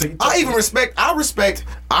 I respect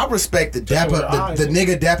the dap up the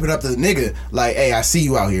nigga dapping up the nigga. Like, hey, I see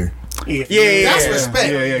you out here. Yeah. That's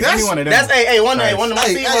respect. Yeah. That's Give me one of them. That's one of my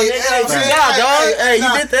feet, nigga. Good job, dog. Hey, you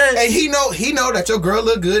did that. Hey, he know that your girl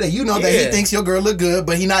look good, and you know that he thinks your girl look good,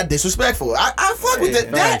 but he not disrespectful. I fuck with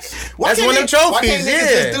that. That's one of them trophies. Why can't niggas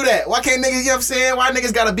just do that? Why can't niggas? You know what I'm saying? Why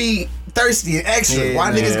niggas gotta be thirsty and extra?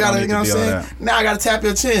 Why niggas gotta? You know what I'm saying? Now I gotta tap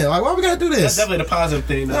your chin. Like, why we gotta do this? That's definitely the positive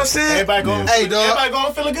thing. You know what I'm saying? Everybody going, everybody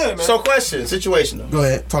going feeling good, man. So, question, situational. Go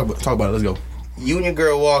ahead, talk about it. Let's go. You and your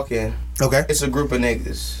girl walking. Okay. It's a group of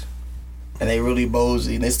niggas, and they really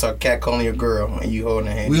bosy, and they start catcalling your girl, and you holding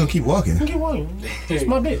her hand. We gonna keep walking. Keep walking. It's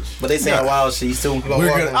my bitch. But they saying wild shit. You still keep on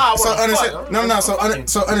walking. So understand.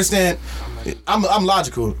 So understand. I'm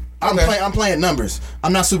logical. I'm playing numbers.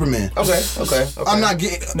 I'm not Superman. Okay. I'm not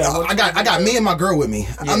getting. I got me and my girl with me.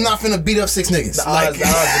 Yeah. I'm not finna beat up 6 niggas. The odds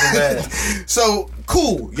getting bad. So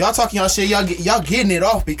cool. Y'all talking y'all shit. Y'all getting it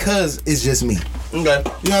off because it's just me. Okay. You know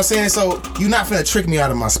what I'm saying? So you're not finna trick me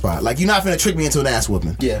out of my spot. Like, you're not finna trick me into an ass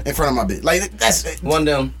whooping. Yeah. In front of my bitch. Like, that's one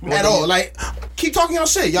them at all. Like, keep talking y'all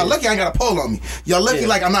shit. Y'all lucky I ain't got a pole on me. Y'all lucky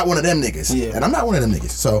like I'm not one of them niggas. Yeah. And I'm not one of them niggas.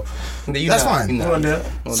 So that's fine.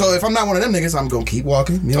 So if I'm not one of them niggas, I'm gonna keep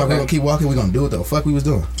walking. You know, we're gonna keep walking. We're gonna do what the fuck we was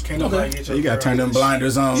doing. Can't nobody get your You gotta turn them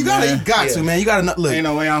blinders on. You got to, man. You gotta look. Ain't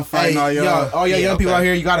no way I'm fighting all y'all. All y'all young people out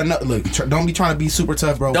here, you gotta look. Don't be trying to be super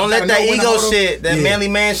tough, bro. Don't let that ego shit, that manly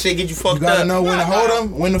man shit get you fucked up. You gotta know when to hold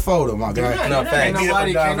them, when to fold them, my guy. No, Can't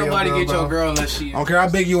nobody get your girl unless she. I don't care how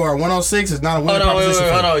big you are. 106 is not a winning Hold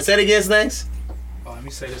proposition. on. Say it again, Snacks. Oh, let me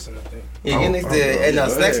say this in the thing. Yeah, get next to it. No,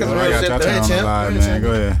 Snacks is real shit. Go ahead, champ. Man,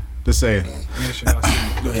 go ahead. Just say it.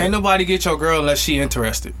 Can't nobody get your girl unless she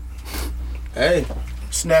interested. Hey.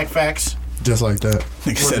 Snack facts. Just like that.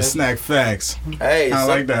 Nigga said snack facts. Hey, I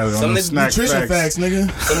like that. Some niggas nutrition facts, nigga.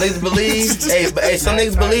 Some niggas believe. hey, some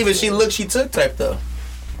niggas believe if she looked, she took type though.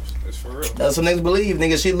 It's for real. That's what niggas believe,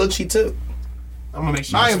 nigga. She looked, she took. I'm gonna make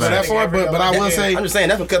sure. I ain't go that far, but I will say. I'm just saying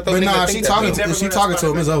that's what cut those But niggas nah, think if she talking to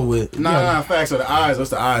him, it's over with. Nah, facts are the eyes. What's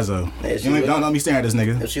the eyes though? Don't be staring at this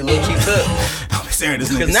nigga. If she looked, she took. Don't be staring at this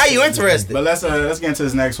nigga. Because now you interested. But let's get into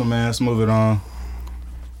this next one, man. Let's move it on.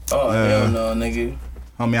 Oh hell no, nigga.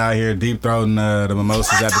 Homie out here deep throating the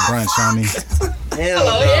mimosas at the brunch, homie. Hell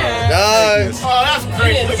no, dog. Oh, that's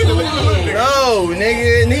crazy. Look at the No,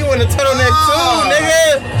 nigga. And he want a turtleneck too,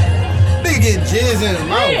 nigga. Nigga get jizz in his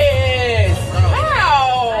mouth. Yes.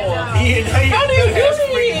 How? Even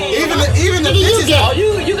the bitches.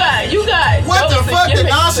 You got. What the fuck? The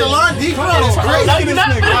nonchalant deep throat is crazy. No, you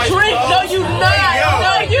not gonna drink. No, you not.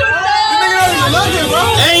 No, you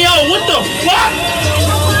not. Hey, yo, what the fuck?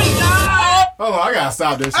 Hold on, I gotta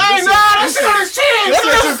stop this. Hey, this shit on his chin. What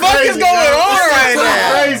the fuck is going on right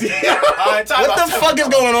now? Crazy. What the fuck is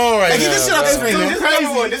going on right now? Get this shit off the screen, man.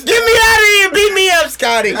 Get me out of here. Beat me up,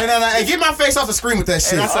 Scotty. Hey, get my face off the screen with that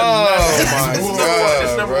shit. Oh, my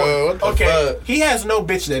God, bro. What the fuck? He has no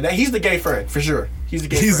bitch there. He's the gay friend, for sure. He's the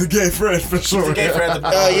gay friend for sure. He's the gay friend.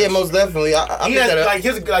 Yeah, most definitely. He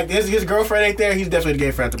has, his girlfriend ain't there. He's definitely the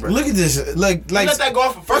gay friend. Look at this. Like let that go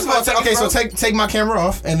off. First of all, take my camera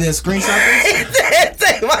off and then screenshot this.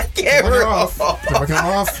 Take my camera off. Take my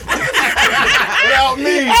camera off. Without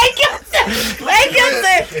me. Hey,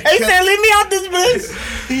 said, leave me out this bitch.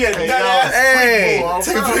 He had Hey,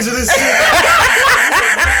 take a picture of this shit.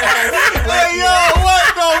 Hey, yo, what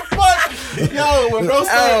the fuck? Yo, when bro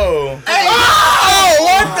started,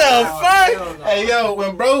 what the fuck? Hey, yo,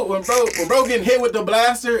 when bro getting hit with the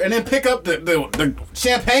blaster and then pick up the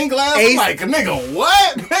champagne glass, I'm like, nigga,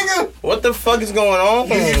 what? Nigga, what the fuck is going on?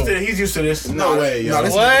 He's used to this. No way, yo.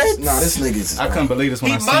 This nigga's. I couldn't believe this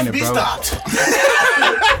when I seen it, bro. He must be stopped.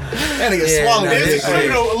 That nigga swallowed this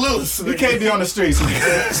it. loose. He can't be on the streets.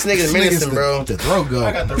 This nigga's menacing, bro. The throat go.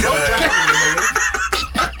 I got the road traffic.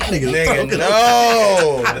 Nigga,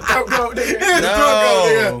 no.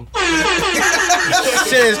 No.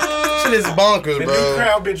 Shit is bonkers, bro. The new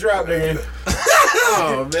crowd been dropped, nigga.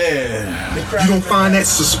 Oh, man. You don't find that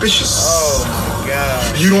suspicious. Oh, my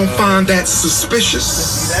God. You don't find that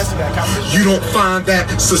suspicious. You don't find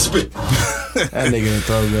that suspicious. That nigga in the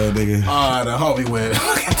throat go, nigga. The homie went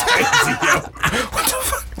crazy, yo. What the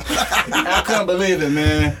fuck? I couldn't believe it,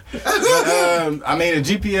 man. But, I mean,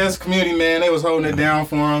 the GPS community, man, they was holding it down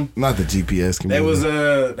for him. Not the GPS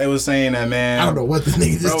community. They was saying that, man. I don't know what the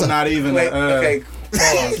nigga just bro, not even. Okay,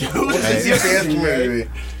 pause. What's the GPS community?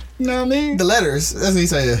 You know what I mean? The letters. That's what he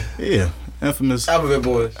said. Yeah. Infamous Alphabet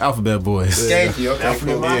Boys. Thank you. Okay,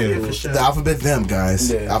 Alphabet Mafia, for sure. The alphabet them,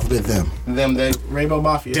 guys. Yeah. Alphabet them. They. Rainbow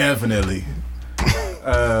Mafia. Definitely.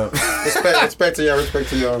 Respect to y'all.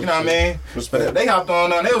 You know what I mean? Respect. They hopped on.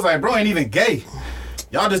 They was like, bro ain't even gay.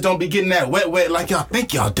 Y'all just don't be getting that wet like y'all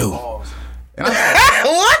think y'all do. And I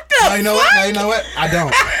what the? No, you know what? I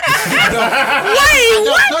don't. No.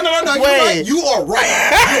 You're right. You are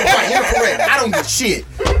right. You're correct. I don't get shit.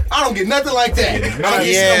 I don't get nothing like that. I don't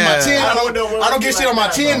get shit on my chin. I don't get shit on my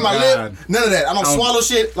chin, my lip. None of that. I don't swallow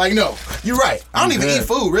shit. Like, no. You're right. I don't even eat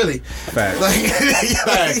food, really. Facts.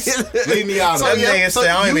 Facts. Leave me out of it.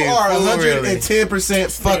 You are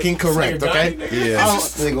 110% fucking correct, okay? Yeah.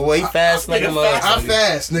 Nigga, wait fast like a motherfucker. I'm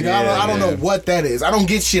fast, nigga. I don't know what that is. I don't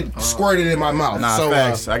get shit squirted in my mouth. Nah,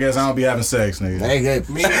 facts. I guess I don't be having sex, nigga. Hey.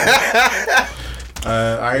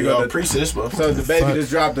 I go to this, bro. So the baby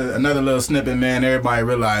just dropped another little snippet, man. Everybody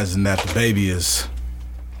realizing that the baby is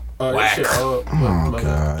whack. Oh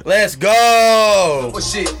God. Let's go. Oh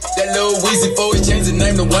shit, that little Weezy for he changed the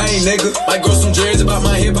name to Wayne, nigga. Might grow some dreads about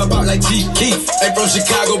my hip hop out like Chief Keef. Ain't from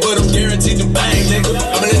Chicago, but I'm guaranteed to bang, nigga.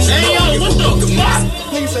 I'ma let you know. What the fuck?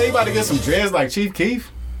 Nigga say he about to get some dreads like Chief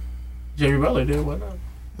Keef. Jerry Butler did. What not?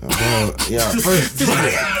 First,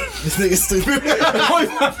 this nigga stupid.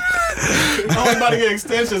 I'm about to get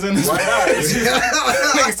extensions in this. Why not?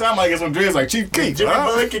 Niggas sound like it's some dreads like Chief Keef. Jimmy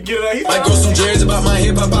Butler can get it out. Might grow some dreads about my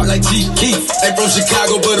hip hop out like Chief Keef. Ain't from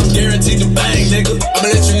Chicago, but I'm guaranteed to bang, nigga. I'ma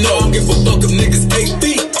let you know. I don't give a fuck if niggas 8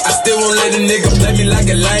 feet. I still won't let a nigga play me like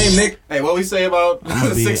a lame nigga. Hey, what we say about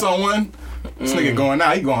 6-on-1? This nigga going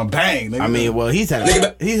out, he going bang, nigga. I mean, well, he's had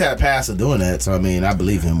a past of doing that, so I mean, I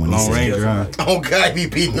believe him when he Lone Ranger, huh? Oh God, he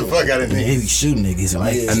beating the fuck out of niggas. He be shooting niggas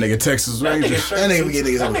like that nigga Texas Ranger. That nigga get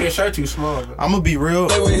niggas. That nigga shirt too small. Bro. I'm gonna be real.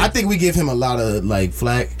 I think we give him a lot of like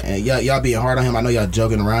flack, and y'all being hard on him. I know y'all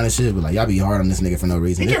joking around and shit, but like y'all be hard on this nigga for no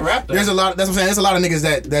reason. He can rap though. There's a lot. That's what I'm saying. There's a lot of niggas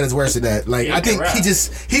that is worse than that. Like I think he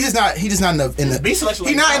just not in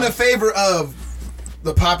the favor of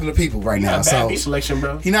the popular people right now. So beat selection,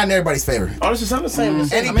 bro. He not in everybody's favor. Honestly, it's not the same.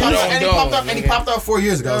 And he popped off 4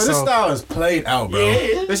 years ago. Yo, this style is played out, bro.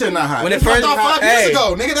 Yeah. This shit not hot. When it Popped first off 5 years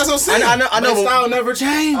ago, nigga. That's what I'm saying. I know. This style never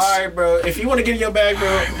changed. All right, bro. If you want to get in your bag, bro,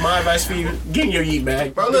 my advice for you: get in your yeet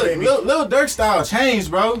bag, bro. Look, Lil Durk style changed,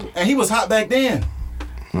 bro, and he was hot back then.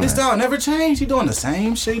 His style never changed. He doing the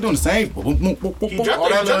same shit. He doing the same. He dropped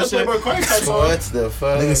the Playboy Cardi type song. What the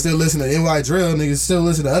fuck? Niggas still listen to NY Drill. Niggas still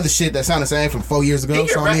listen to other shit that sound the same from 4 years ago.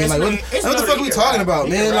 So I mean, like, what the fuck we talking about,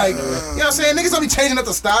 man? Like, you know what I'm saying? Niggas don't be changing up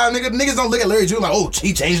the style. Niggas don't look at Larry June like, oh,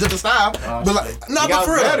 he changed up the style. But like, no, but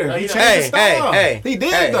for real. He changed the style. He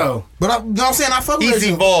did though. But you know what I'm saying? I fuck with He's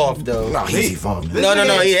evolved though. No, he's evolved. No,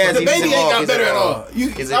 he has. The baby ain't got better at all.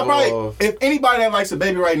 I probably, if anybody that likes the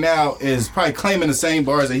baby right now is probably claiming the same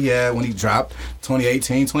bars that he had when he dropped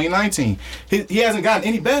 2018, 2019. He hasn't gotten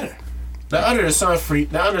any better. The Under the Sun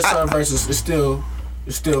versus is still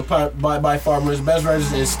by far his best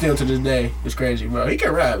version is still to this day. It's crazy, bro. He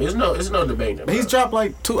can rap. It's no debate. Bro. He's dropped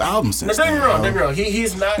like 2 albums since. Don't get me wrong.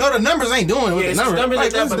 He's not. No, the numbers ain't doing it with the numbers.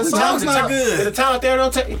 Like that, but the talent's not good. The talent there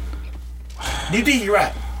don't take. Do you think he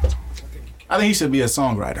rap? I think he should be a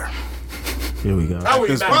songwriter. Here we go.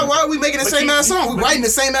 Why are we making the same ass song? We writing the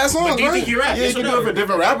same ass song, right? Do you think he rap? Yeah, you can do it for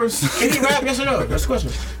different rappers. Can he rap? Yes or no? That's the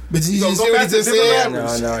question. But you just see what he just said?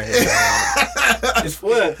 No. It's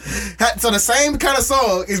what? So the same kind of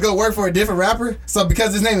song is gonna work for a different rapper. So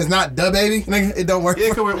because his name is not Da Baby, nigga, it don't work. Yeah,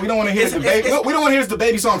 we don't want to hear the baby. We don't want to hear the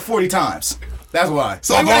baby song 40 times. That's why.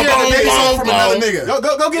 So we want to hear the baby song from another nigga.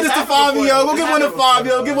 Go get us to 5 yo. Go get one to 5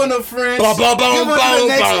 yo. Get one to French. Get one to the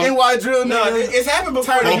next NY Drill nigga. It's happened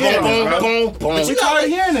before. But you tired of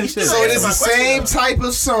hearing this shit. So it's the same type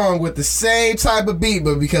of song with the same type of beat,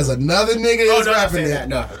 but because another nigga is rapping it.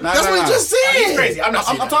 No. That's what he just said. He's crazy. I'm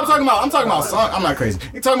talking about song. I'm not crazy.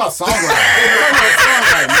 You're talking about songwriting.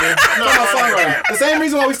 Songwriting. The same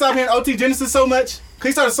reason why we stopped hearing OT Genesis so much.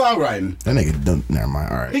 He started songwriting. That nigga don't. Never mind.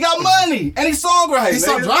 All right. He got money and he's songwriting. He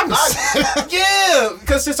started dropping. Yeah,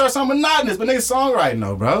 because shit starts sounding monotonous, but niggas songwriting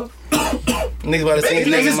though, bro. Niggas about to sing.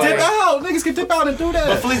 Niggas dip out. Niggas can dip out and do that.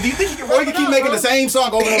 But Felice, do you think he can or you can keep making the same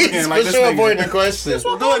song over and over again? Like for this sure nigga. avoiding the question. Hey,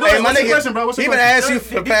 my nigga, he been asked you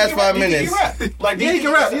for the past 5 minutes. Like, yeah, he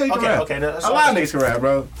can rap. Yeah, he can rap. Okay, a lot of niggas can rap,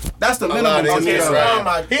 bro. That's the minimum to me.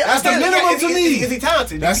 That's the minimum to me. Is he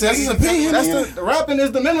talented? That's his opinion. That's the rapping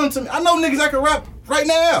is the minimum to me. I know niggas that can rap right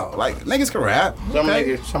now. Like niggas can rap. Some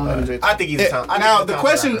niggas. I think he's talented. Now the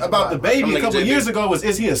question about the baby a couple of years ago was,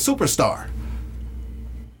 is he a superstar?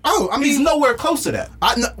 Oh, I mean, he's nowhere close to that.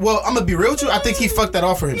 Well, I'm gonna be real with you. I think he fucked that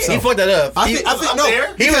off for himself. He fucked that up. I think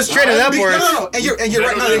no. He was trending upwards. No. And you're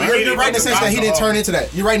right. No, you're right in the sense that he didn't turn into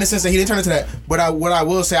that. You're right in the sense that he didn't turn into that. But what I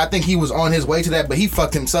will say, I think he was on his way to that. But he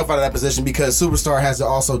fucked himself out of that position because superstar has to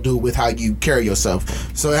also do with how you carry yourself.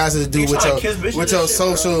 So it has to do with your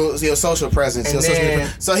social presence. Your social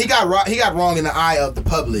media. So he got wrong in the eye of the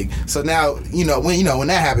public. So now when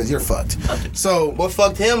that happens, you're fucked. So what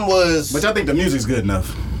fucked him was. But I think the music's good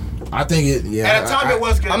enough. I think it. Yeah. At the time, it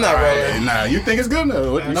was good. I'm not rolling. Nah, you think it's good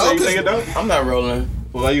enough? What you say? You think it dope? I'm not rolling.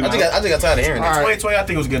 Well, you I think I got tired of hearing it. 2020, I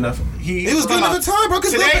think it was good enough. It was good enough at the time, bro.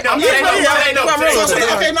 Cause Today, Lil no.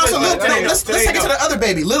 Okay, no. So let's take it to the other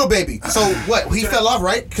baby, Lil Baby. So what? He fell off,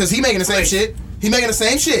 right? Because he making the same shit. He making the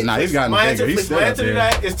same shit. Nah, he's gotten bigger. He's still up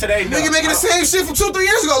there. Is today. Nigga making the same shit from 2-3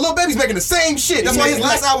 years ago. Lil Baby's making the same shit. That's why his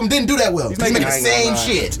last album didn't do that well. He's making the same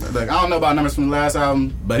shit. Look, I don't know about numbers from the last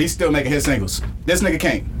album, but he's still making hit singles. This nigga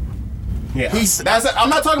can't. Yeah. I'm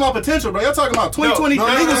not talking about potential, bro. You're talking about 2020. He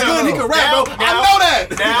was good. He could rap, bro. I know that.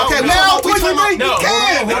 Okay, now 2023, he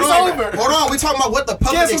can. It's over. Hold on. We talking about what the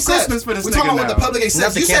public accepts. We talking about what the public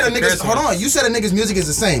accepts. You said a nigga's. Hold on. You said a nigga's music is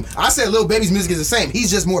the same. I said Lil Baby's music is the same. He's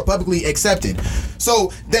just more publicly accepted.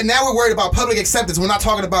 So that now we're worried about public acceptance. We're not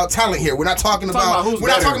talking about talent here. We're not talking about. We're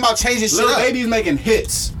not talking about changing shit up. Lil Baby's making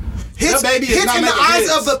hits. Hits in the eyes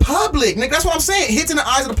of the public, nigga. That's what I'm saying. Hits in the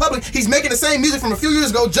eyes of the public. He's making the same music from a few years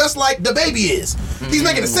ago, just like the Baby is. He's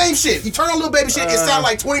making the same shit. You turn on Lil Baby shit, it sound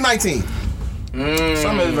like 2019.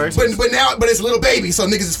 Some of the but it's Lil Baby, so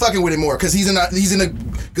niggas is fucking with it more because he's in the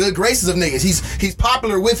good graces of niggas. He's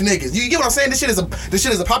popular with niggas. You get what I'm saying? This shit is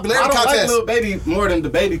a popularity contest. I don't like Lil Baby more than the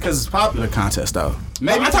Baby because it's a popular contest though.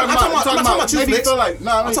 Maybe I'm talking about you, maybe Flicks. you feel like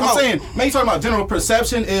I'm saying maybe you talking about general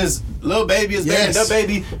perception is Lil Baby is better than the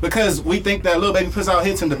Baby because we think that Lil Baby puts out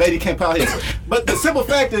hits and the Baby can't put out hits. But the simple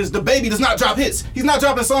fact is the Baby does not drop hits. He's not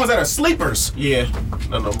dropping songs that are sleepers. Yeah,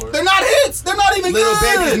 no more. They're not hits. They're not even Lil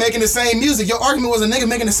good. Baby is making the same music. Your argument was a nigga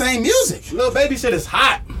making the same music. Lil Baby shit is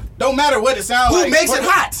hot. Don't matter what it sounds like. Who makes it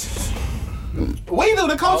hot? We do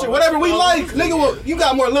the culture, whatever we like. Nigga, well, you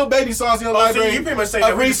got more Lil Baby songs in your library. You pretty much say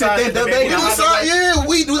of recent than the Baby.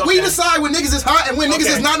 We decide when niggas is hot and when niggas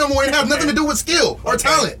is not no more. It has nothing to do with skill or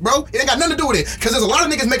talent, bro. It ain't got nothing to do with it. Because there's a lot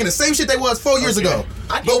of niggas making the same shit they was 4 years ago.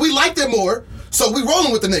 But we like them more. So we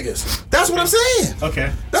rolling with the niggas. That's what I'm saying. Okay.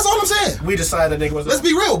 That's all I'm saying. We decide that nigga was. Let's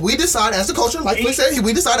be real. We decide as a culture, like we said,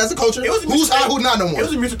 we decide as a culture who's hot, who's not no more. It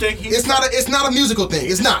was a music thing. It's not a musical thing.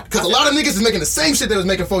 It's not. Because a lot of niggas is making the same shit they was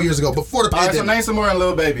making 4 years ago before the pandemic. Alright, so name some more on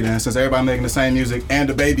Lil Baby then, since everybody making the same music and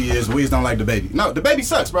the Baby is, we just don't like the Baby. No, the Baby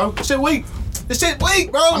sucks, bro. This shit weak. This shit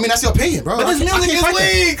weak, bro. I mean, that's your opinion, bro. But this music is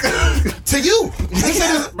weak. To you.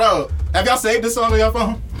 Bro, have y'all saved this song on your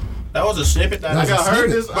phone? That was a snippet. I got heard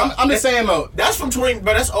this. I'm just saying, though. That's from 20,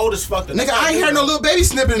 but that's old as fuck. Nigga, I ain't heard no Lil Baby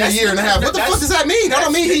snippet in a year and a half. What the fuck does that mean? That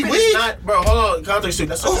don't mean he weak. Bro, hold on. Context suit.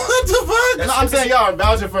 What the fuck? No, I'm saying y'all are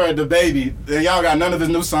vouching for the Baby. And y'all got none of his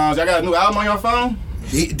new songs. Y'all got a new album on your phone?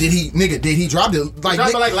 Did he drop it? He dropped it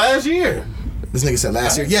like last year. This nigga said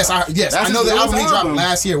last year. Yes, I know the album he dropped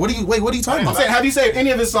last year. What are you talking about? I'm saying, have you saved any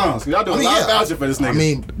of his songs? Y'all doing a lot of vouching for this nigga. I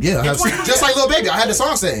mean, yeah, just like Lil Baby, I had the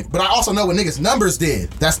song saved, but I also know what niggas' numbers did.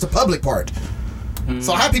 That's the public part.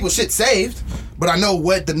 So I have people shit saved, but I know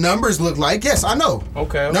what the numbers look like. Yes, I know.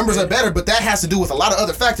 Okay. Numbers are better, but that has to do with a lot of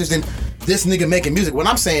other factors than this nigga making music. What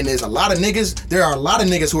I'm saying is there are a lot of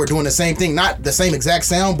niggas who are doing the same thing, not the same exact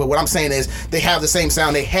sound, but what I'm saying is they have the same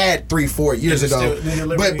sound they had 3-4 years ago.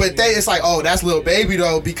 But it's like, oh, that's Lil Baby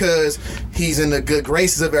though, because he's in the good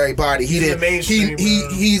graces of everybody. He's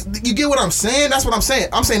you get what I'm saying? That's what I'm saying.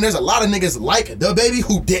 I'm saying there's a lot of niggas like the Baby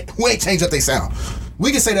who ain't changed up their sound.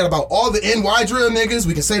 We can say that about all the NY drill niggas.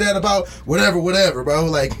 We can say that about whatever, bro.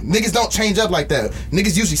 Like, niggas don't change up like that.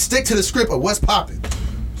 Niggas usually stick to the script of what's popping.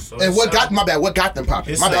 And what got them popping? What got them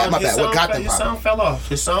popping? What got them popping? His sound fell off.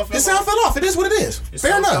 His sound fell off. It is what it is.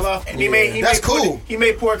 Fair enough. And that's cool. He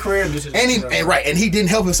made poor career decisions. And he didn't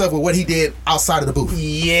help himself with what he did outside of the booth.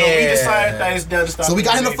 Yeah. So we decided that it's done to stop. So we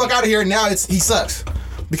got him the fuck out of here, and now he sucks.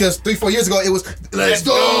 Because 3-4 years ago it was let's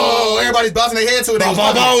go. Everybody's bouncing their head to it. Boom.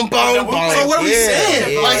 So what are we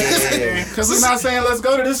saying? Because we're not saying let's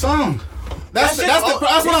go to this song. That's what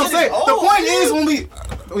I'm saying. The point is when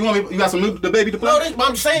you got some new the Baby to play. No,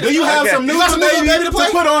 I'm saying. Do you have some new Baby to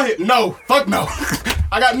put on here? No, fuck no.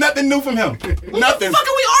 I got nothing new from him. Nothing. What the fuck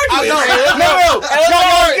are we arguing?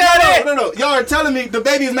 No. Y'all are telling me the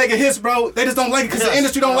Baby is making hits, bro. They just don't like it because the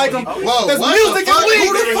industry don't like him. Whoa, this music is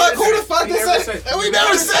weak. Who the fuck is that? We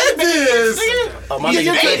never said this.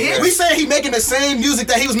 We saying he making the same music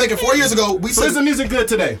that he was making 4 years ago. So is the music good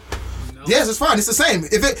today? Yes, it's fine. It's the same.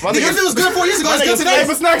 If it was good 4 years ago, it's good today.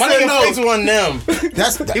 Flicks won them.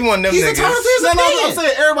 He won them. He's entitled to his opinion. I'm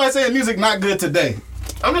saying everybody saying music not good today.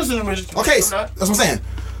 I'm just in the okay, that's what I'm saying.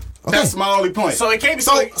 Okay. That's my only point. So it can't be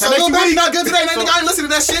so Lil Baby not good today. Nigga ain't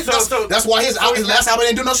listening to that shit. That's why his last album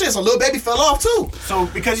didn't do no shit. So Lil Baby fell off too. So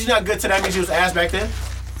because he's not good today, that means he was ass back then.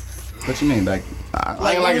 What you mean back?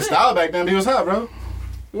 I ain't like his style back then. But he was hot, bro.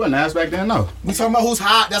 You wasn't asked back then, no. We talking about who's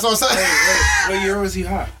hot. That's what I'm saying. What year was he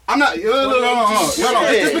hot? I'm not. No.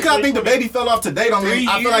 Just because I think the baby fell off to date on me,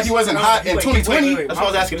 I feel like he wasn't hot in 2020. That's what I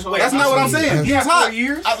was asking. That's not what I'm saying. He was hot.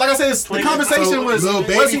 Like I said, the conversation was. Lil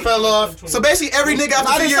Baby fell off. So basically, every nigga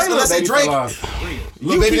after 2 years, unless they Drake.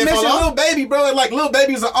 You keep mentioning Lil Baby, bro. Like Lil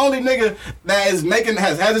Baby's the only nigga that is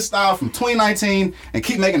has his style from 2019 and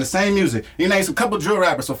keep making the same music. You name some couple drill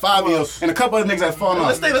rappers for 5 years and a couple of niggas that fallen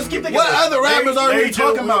off. Let's keep thinking. What other rappers are we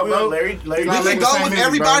talking about, bro? Larry We can go with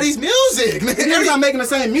everybody's music. He's not making the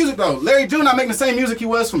same music though. Larry June not making the same music he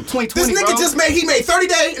was from 2020. This nigga just made 30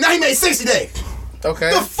 Day, and now he made 60 Day.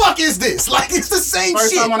 Okay. The fuck is this? Like, it's the same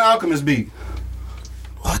First shit. time on the Alchemist beat.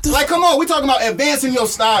 What the like, come on, we talking about advancing your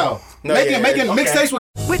style. Making mixtapes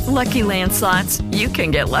With Lucky Land Slots, you can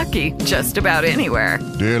get lucky just about anywhere.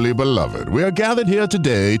 Dearly beloved, we are gathered here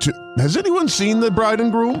today to... Has anyone seen the bride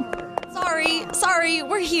and groom? Sorry,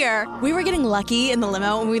 we're here. We were getting lucky in the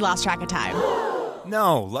limo and we lost track of time.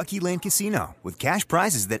 No, Lucky Land Casino, with cash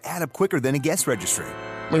prizes that add up quicker than a guest registry.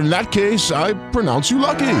 In that case, I pronounce you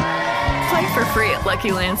lucky. Play for free at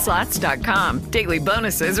LuckyLandSlots.com. Daily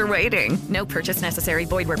bonuses are waiting. No purchase necessary.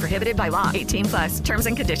 Void where prohibited by law. 18+. Terms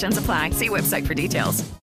and conditions apply. See website for details.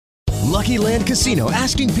 Lucky Land Casino,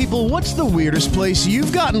 asking people, what's the weirdest place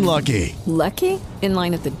you've gotten lucky? Lucky? In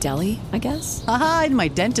line at the deli, I guess? Aha, in my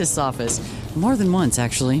dentist's office. More than once,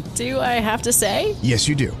 actually. Do I have to say? Yes,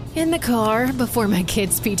 you do. In the car before my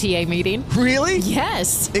kids' PTA meeting. Really?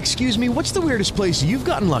 Yes. Excuse me, what's the weirdest place you've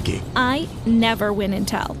gotten lucky? I never win and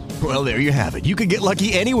tell. Well, there you have it. You can get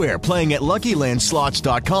lucky anywhere, playing at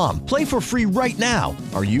LuckyLandSlots.com. Play for free right now.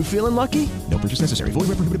 Are you feeling lucky? No purchase necessary. Void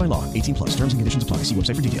where prohibited by law. 18+. Terms and conditions apply. See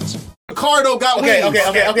website for details. Ricardo got wait. Wait. He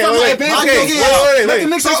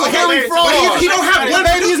don't have one.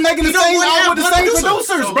 Baby's making the same album with the same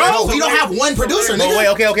producers, bro. He don't have one producer, nigga. Wait,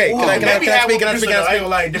 okay. Can I speak?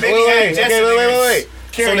 Wait.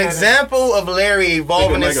 So an example of Larry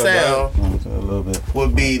evolving his sound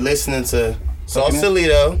would be listening to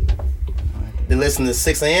Sausalito, then listening to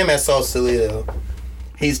 6 a.m. at Sausalito.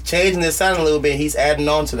 He's changing his sound a little bit. He's adding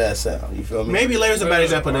on to that sound. You feel me? Maybe Larry's a bad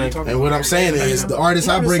example. And what I'm saying is, the artists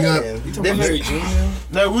I bring up,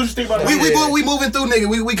 no, we just think about we moving through, nigga.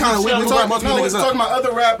 We kind of we're talking about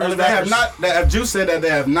other rappers that have Juice said that they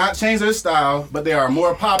have not changed their style, but they are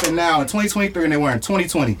more popping now in 2023 than they were in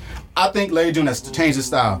 2020. I think Larry June has changed his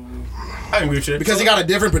style. I agree with you. Because he got a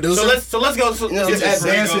different producer. So let's go. It's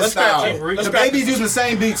advanced his style. The Baby's using the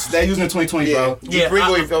same beats they're using in 2020, bro. Yeah,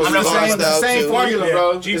 the same formula,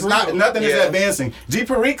 bro. It's not nothing is advancing. G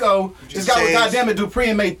Perico just got with Goddamn It Dupree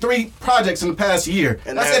and made 3 projects in the past year.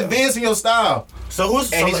 That's advancing your style. So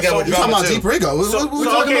who's he's talking about G Perico?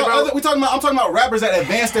 I'm talking about rappers that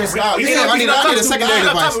advance their style. I need a secondary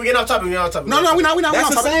device. We get off topic. No, we're not.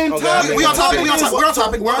 That's the same topic. We're on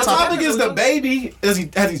topic. The topic is the Baby. Has he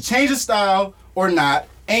changed his style or not?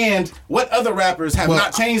 And what other rappers have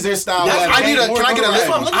not changed their style? I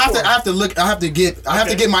have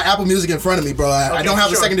to get my Apple Music in front of me, bro. I don't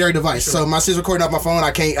have a secondary device, so my shit's recording off my phone.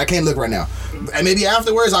 I can't look right now. And maybe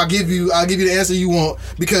afterwards I'll give you the answer you want,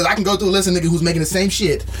 because I can go through a list of niggas who's making the same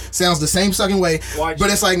shit, sounds the same fucking way, but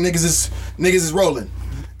it's like niggas is rolling.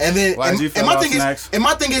 And then my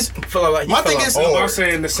thing is I'm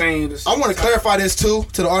saying the same. I want to clarify this too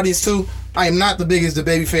to the audience too. I am not the biggest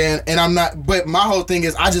DaBaby fan, and I'm not. But my whole thing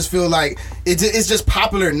is, I just feel like it's just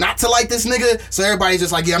popular not to like this nigga. So everybody's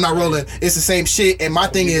just like, yeah, I'm not rolling. It's the same shit. And my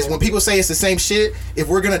thing is, when people say it's the same shit, if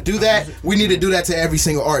we're gonna do that, we need to do that to every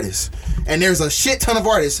single artist. And there's a shit ton of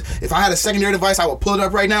artists. If I had a secondary device, I would pull it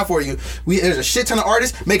up right now for you. There's a shit ton of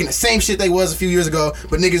artists making the same shit they was a few years ago,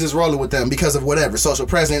 but niggas is rolling with them because of whatever social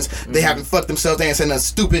presence. They haven't fucked themselves. They ain't saying nothing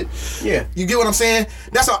stupid. Yeah, you get what I'm saying?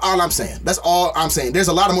 That's all I'm saying. That's all I'm saying. There's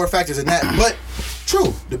a lot of more factors in that, but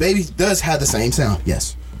true, DaBaby does have the same sound.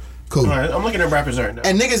 Yes, cool. All right, I'm looking at rappers right now.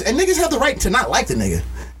 And niggas have the right to not like the nigga.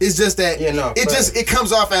 It's just that it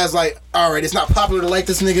comes off as like, all right, it's not popular to like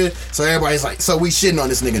this nigga, so everybody's like, so we shitting on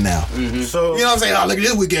this nigga now. Mm-hmm. So you know what I'm saying? Oh, look at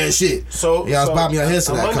this weak ass shit. So I was bobbing your head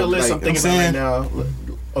to that. I'm on the list. I'm thinking about right now.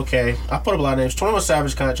 Okay, I put up a lot of names. 21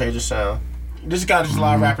 Savage kind of changed his sound. This guy just a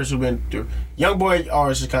lot of rappers who've been through. Young Boy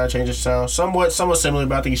artists has kind of changed his sound. Somewhat similar,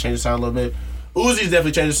 but I think he changed his sound a little bit. Uzi's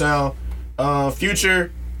definitely changed his sound.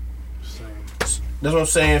 Future. That's what I'm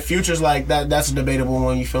saying. Future's like that. That's a debatable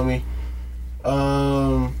one. You feel me?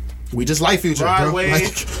 We just like Future, bro.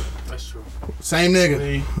 That's true. Same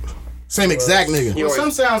nigga. Same exact nigga. Well,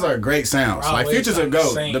 some sounds are great sounds. Like Future's a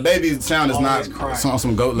goat. DaBaby's sound is not on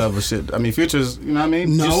some goat level shit. I mean, Future's, you know what I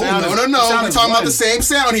mean? No. We're talking about the same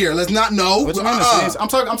sound here. Let's not know. I'm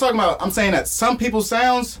talking about. I'm saying that some people's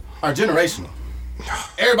sounds are generational.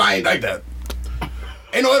 Everybody ain't like that.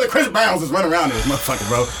 Ain't no other Chris Browns that's running around this motherfucker,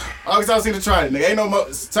 bro. August Alsina tried it, nigga. Ain't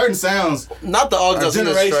no certain sounds. Not the August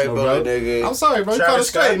Alsina straight, bro. Nigga. I'm sorry, bro. You called it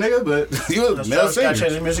straight, nigga, but you was Mel Travis Scott Singer.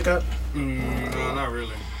 changing music up? No, not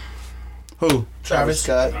really. Who? Travis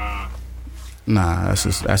Scott. Nah, that's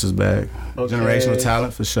his bag. Okay. Generational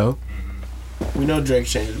talent for sure. We know Drake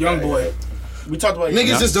changed. Young boy. We talked about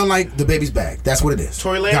Niggas just don't like the baby's bag. That's what it is.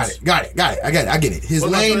 Tory Lanez? Got it. I get it. His What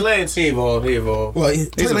about lane. Tory Lanez? He evolved. Well, Tory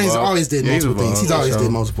Lanez evolved. always did Yeah, he's multiple things. evolved, He's always for did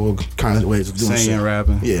sure. multiple kind of ways of doing Singing, shit.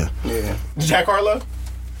 rapping. Yeah. Jack Harlow?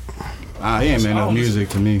 He ain't made no music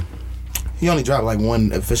to me. He only dropped like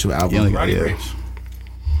one official album. He only got Roddy yeah. Ricch.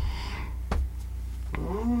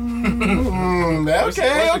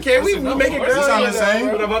 Okay. We make it Does it sound the same?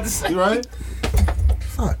 What I'm about to say. You right?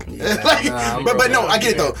 Fuck. But no, I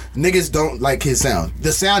get it though. Niggas don't like his sound.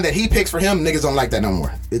 The sound that he picks for him, niggas don't like that no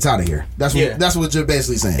more. It's out of here. That's what you're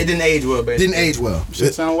basically saying. It didn't age well, basically. Didn't age well.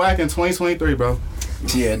 Shit sound whack in 2023, bro.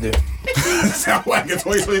 Yeah, it do. Sound whack in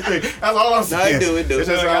 2023. That's all I'm saying. No, it do. It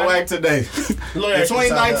just sound whack today. In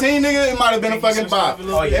 2019, nigga, it might have been a fucking bop.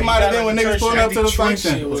 It might have been when niggas pulling up to the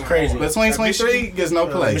function. It was crazy. But 2023 gets no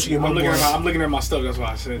play. I'm looking at my stuff. That's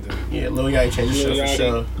why I said that. Yeah, Lil Yachty changed his shit for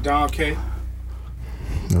sure. Don K.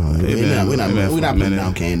 We're not putting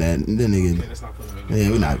down Kane that. Then nigga. Yeah,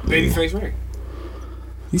 we're not. Babyface Ray.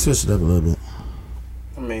 He switched it up a little bit.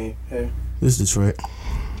 I mean, hey. This is Detroit.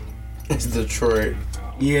 It's Detroit.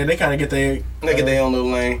 Yeah, they kind of get their own little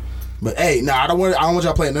lane. But hey, I don't want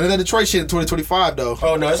y'all playing none of that Detroit shit in 2025 though.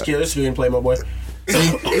 Oh no, it's getting played, my boy.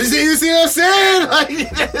 You see what I'm saying?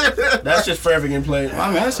 Like, that's just forever getting played. I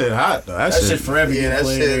mean, that shit hot though. That shit forever getting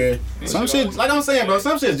played. Some shit, like I'm saying, bro.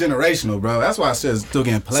 Some shit's generational, bro. That's why shit's still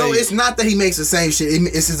getting played. So it's not that he makes the same shit.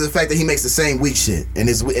 It's just the fact that he makes the same weak shit, and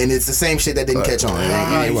it's the same shit that didn't catch on.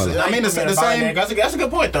 I mean, the same. That's a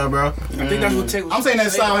good point, though, bro. I think that's what Tate was I'm saying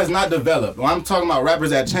that style has not developed. When I'm talking about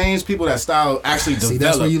rappers that change, people that style actually develop. See,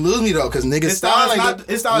 that's where you lose me though, because niggas style ain't a lot of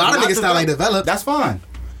niggas style ain't developed. That's fine.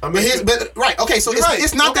 But right, okay, so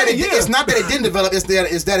it's not that it didn't develop. It's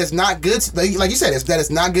that it's not good. Like you said, it's that it's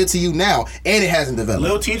not good to you now, and it hasn't developed.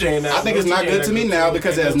 Lil TJ, I think it's not good to me now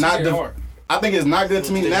because it has not. I think it's not good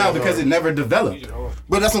to me now because it never developed.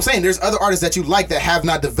 But that's what I'm saying. There's other artists that you like that have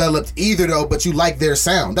not developed either, though. But you like their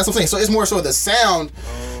sound. That's what I'm saying. So it's more so the sound.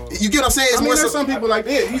 You get what I'm saying? It's more there's some people like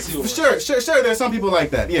that. Sure. There's some people like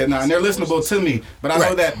that. Yeah, and they're listenable to me. But I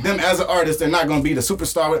know that them as an artist, they're not going to be the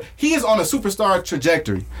superstar. He is on a superstar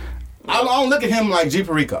trajectory. I don't look at him like G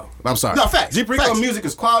Perico. I'm sorry. No, facts. G Perico music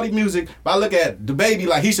is quality music, but I look at the baby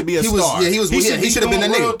like he should be a star. He should have been that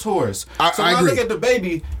nigga. Tours. So when I look at the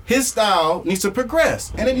baby, his style needs to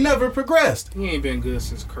progress, and it never progressed. He ain't been good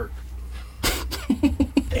since Kirk.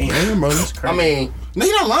 Damn, bro. I mean, no,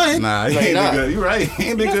 he not lying. Nah, he ain't been good. You're right. He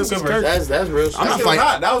ain't been good since Kirk. That's real. I'm not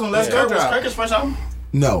fighting. That was when Les Kirk Was dropped. Kirk's first album?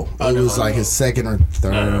 No, it was like his second or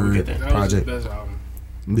third project. That was his best album.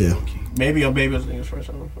 Yeah. Maybe on Baby was nigga's first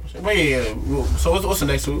album. But yeah. So what's the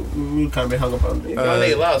next one? We kind of been hung up on. Y'all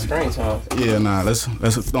need a lot of screen time. Yeah, nah. Let's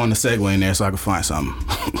throw in the segue in there so I can find something.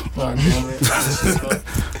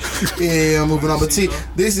 Yeah, I'm moving on. But see,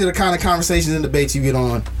 this is the kind of conversations and debates you get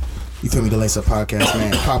on. You feel me? The Lace Up Podcast,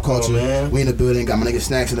 man. Pop culture. We in the building. Got my nigga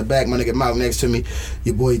Snacks in the back. My nigga Mouth next to me.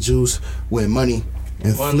 Your boy Juice with Money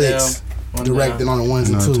and Flicks. Directing on the ones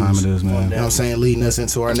and twos. Time it is, man. You know what I'm saying? Leading us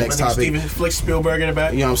into our next topic. Flick Spielberg in the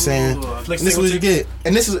back. You know what I'm saying? And this is what you get.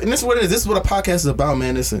 And this is what it is. This is what a podcast is about,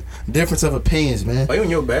 man. It's a difference of opinions, man. Why you in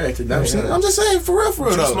your bag today? I'm just saying, for real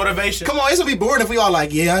Juice though. motivation. Come on, it's gonna be boring if we all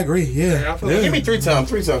like, yeah, I agree. Yeah. Give me three times.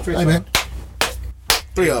 Hey, man.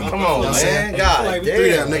 3 of them. Come on, man. God,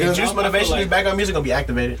 3 of them, nigga. Juice motivation, his background music gonna be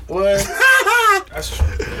activated. What? That's true.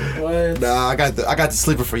 What? Nah, I got the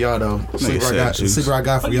sleeper for y'all though. Sleeper I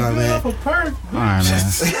got for y'all, man. All right,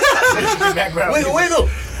 man. Wiggle.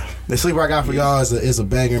 The sleeper I got for y'all is a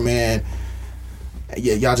banger, man.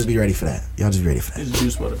 Yeah, y'all just be ready for that. It's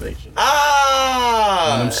Juice motivation.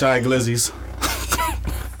 Ah! Them shy glizzies.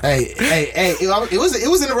 Hey! It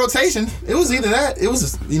was in the rotation. It was either that. It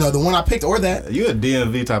was the one I picked or that. You a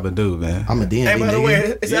DMV type of dude, man. I'm a DMV. Hey, by the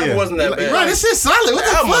way, his album wasn't that bad. Right, this shit's solid. What the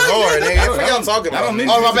fuck? Hard, nigga. What y'all talking about?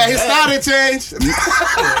 Oh my bad, his style didn't change. Shine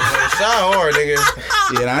hard, nigga.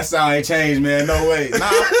 Yeah, that style ain't changed, man. No way. Nah,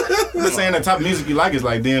 I'm just saying the type of music you like is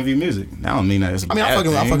like DMV music. I don't mean that. I'm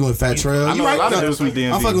fucking with Fat Trail. I know a lot of dudes from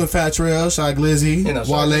DMV. I'm fucking with Fat Trail, Shy Glizzy, Wale.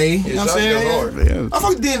 You know what I'm saying? I fuck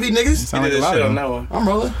with DMV niggas. Sound like a lot of them. I'm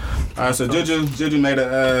rolling. All right, so Juju made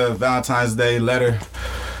a Valentine's Day letter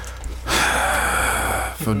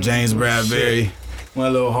for James Bradbury. Went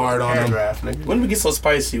a little hard on him. When did we get so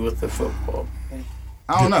spicy with the football?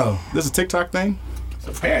 I don't know. This is a TikTok thing?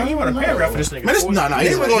 He want a paragraph for this nigga. Man, this, no,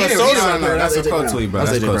 Niggas was going to socials. That's a quote tweet, bro.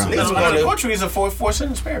 That's a quote tweet. Niggas was going to is a four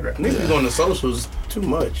sentence paragraph. Niggas going to socials too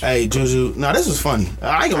much. Hey, Juju. No, this was funny.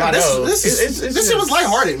 I ain't gonna lie. This shit was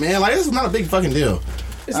lighthearted, man. Like, this is not a big fucking deal.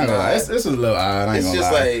 It's a little odd. I ain't gonna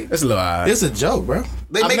lie. It's a little odd. It's a joke, bro.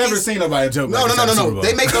 I've never seen nobody joke. No.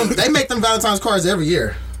 They make them Valentine's cards every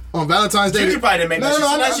year. On Valentine's Day. You probably didn't make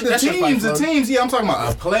that shit. The teams. Yeah, I'm talking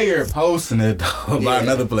about a player posting it about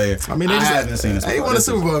another player. I mean, I haven't seen this. Hey, he won a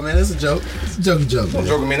Super Bowl, man. It's a joke. It's a jokey joke. Don't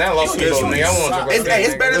joke, man. That lost Super Bowl, nigga. I want to talk about Hey,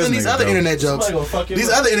 it's better than these other internet jokes. These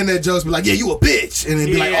other internet jokes be like, yeah, you a bitch. And then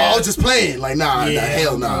be like, oh, just playing. Like, nah,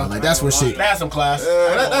 hell nah. Like, that's what shit. That's some class.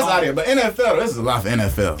 That's out here. But NFL, this is a lot for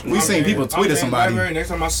NFL. We seen people tweet at somebody. Next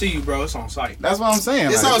time I see you, bro, it's on site. That's what I'm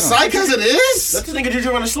saying. It's on site because it is? Let this nigga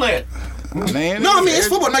Juju on the slant. Man, no, I mean, it's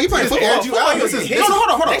football. Now you playing football. Hold on.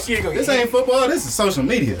 This ain't football. This is social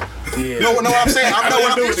media. Yeah. No, what I'm saying.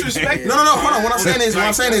 No, hold on. What I'm saying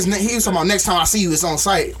is, he was talking about next time I see you, it's on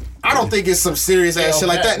site. I don't think it's some serious ass shit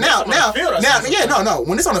like that. Now,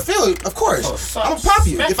 when it's on the field, of course, I'm gonna pop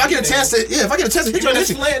you. If I get a chance to hit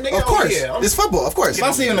you, of course, it's football, of course. If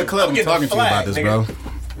I see you in the club, I'm talking to you about this, bro.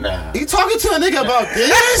 Nah. You talking to a nigga about this?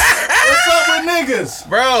 What's up with niggas?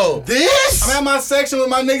 Bro. This? I'm at my section with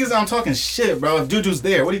my niggas and I'm talking shit, bro. If Juju's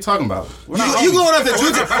there, what are you talking about? You going up to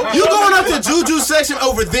Juju? You going up to Juju's section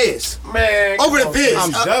over this? Man. Over this. I'm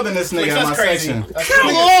dubbing this nigga at my section. Come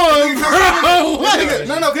on,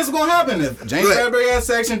 bro. No, this is gonna happen. If James Bradbury has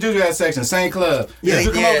section, Juju has section, same club. Yeah,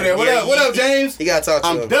 Juju come over there. What up, James? You gotta talk to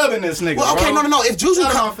him. I'm dubbing this nigga. Well, okay, no. If Juju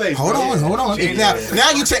come, hold on.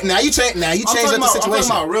 Now you change up the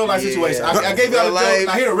situation. Real life situation. I gave y'all a joke.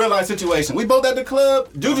 Now here a real life situation. We both at the club.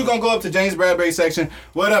 Juju gonna go up to James Bradbury section.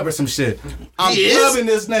 Whatever, some shit. I'm clubbing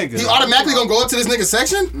this nigga. You automatically gonna go up to this nigga's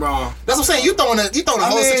section? Wrong. That's what I'm saying. You throwing the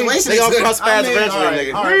whole situation. They gonna cross paths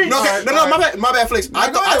eventually, nigga. No, my bad, Flix. I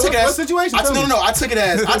took it as situation. I took it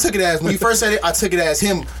as when you first said it. I took it as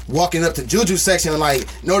him walking up to Juju's section and like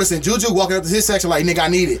noticing Juju walking up to his section like, nigga, I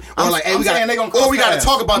need it. Or like, hey, we gotta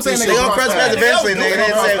talk about this shit. They gonna cross paths eventually,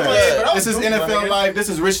 nigga. This is NFL life. This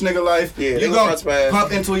is rich nigga life. Yeah, you gonna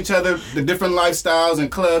pump into each other the different lifestyles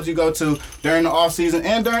and clubs you go to during the off season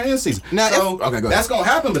and during in season. Now, that's gonna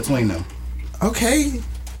happen between them. Okay.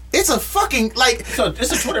 It's a fucking like. So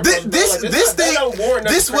it's a Twitter.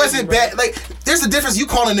 This wasn't bad. Like, there's a difference. You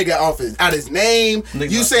calling a nigga out his name.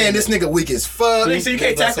 You saying this nigga weak as fuck. So you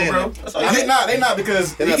can't tackle, bro. They not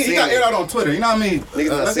because he got aired out on Twitter. You know what I mean?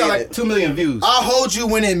 That's got like 2 million views. I'll hold you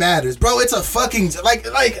when it matters, bro. It's a fucking like.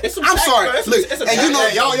 I'm sorry. Look, and you know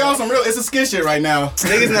y'all some real. It's a skit shit right now.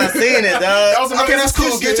 Niggas not seeing it, dog. Okay, that's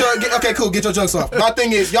cool. Get your jokes off. My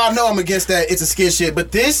thing is, y'all know I'm against that. It's a skit shit,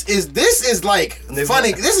 but this is like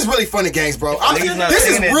funny. This is really funny games, bro. This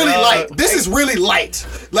is really light. This is really light.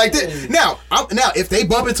 Like this. Now, if they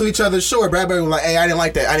bump into each other, sure, Bradbury was like, "Hey, I didn't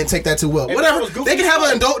like that. I didn't take that too well." Whatever. They can have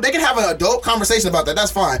an adult conversation about that.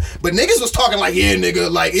 That's fine. But niggas was talking like, "Yeah, nigga,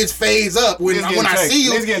 like it's phase up when I see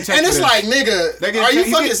you," and it's like, "Nigga, are you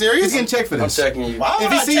fucking serious?" He's getting checked for this. I'm checking you.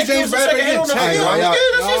 If he sees James Bradbury, he's getting checked.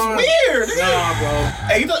 That's just weird. Nah, bro.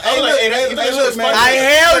 Hey, look, man. I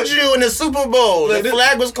held you in the Super Bowl. The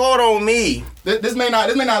flag was caught on me. This may not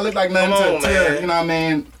look like nothing to you know what I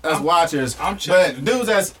mean, us watchers. But dudes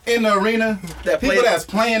that's in the arena, people that's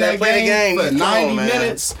playing that game for 90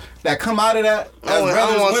 minutes, that come out of that as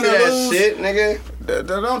brothers win or lose. Shit, nigga.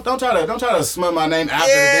 Don't try to smut my name after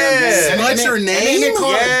the damn game. Smut your name?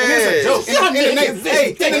 It's a joke.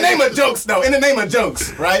 In the name of jokes, though. In the name of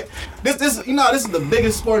jokes, right? This is the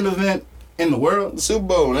biggest sporting event in the world. The Super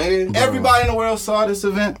Bowl, nigga. Everybody in the world saw this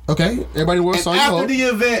event. Okay, everybody in the world saw it. After the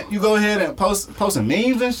event, you go ahead and posting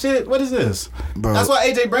memes and shit. What is this? Bro. That's why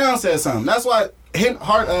AJ Brown said something. That's why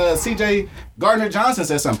CJ Gardner-Johnson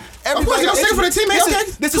said something. Of course, y'all say for the teammates.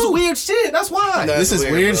 Okay, this is weird shit. That's why. This is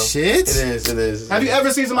weird shit. It is. Have you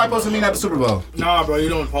ever seen somebody post a meme at the Super Bowl? Nah, bro, you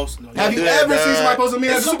don't post no. Have you ever seen somebody post a meme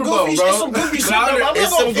at the Super Bowl, bro? It's some goofy shit.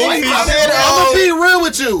 It's some goofy shit. I'm gonna be real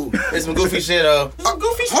with you. It's some goofy shit, though.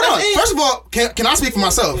 Hold on. First of all, can I speak for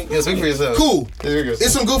myself? Yeah, speak for yourself. Cool.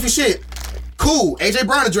 It's some goofy shit. Cool. AJ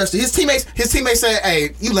Brown addressed it. His teammates said,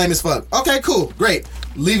 "Hey, you lame as fuck." Okay, cool, great.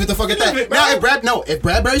 Leave it the fuck at that. Now, if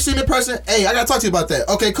Bradbury's seen in person, hey, I gotta talk to you about that.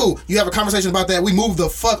 Okay, cool. You have a conversation about that. We move the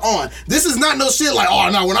fuck on. This is not no shit like, oh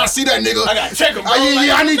no, when I see that nigga, I gotta check him. Bro.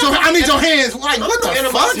 I need your hands. Like, what the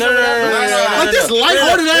fuck? No. Like this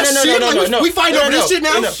lighthearted ass shit. Like we fighting over this shit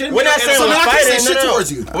now. We're not saying we're fighting.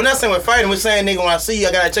 Towards you. We're not saying we're fighting. We're saying, nigga, when I see you,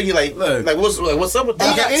 I gotta check you. Like what's up with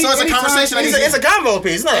that? Okay, so it's a conversation. It's a convo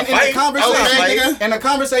piece. It's not a fight. In a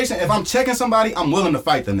conversation, if I'm checking somebody, I'm willing to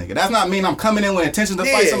fight the nigga. That's not mean I'm coming in with intentions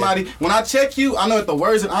to fight somebody. When I check you, I know that the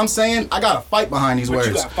words that I'm saying, I got to fight behind these words.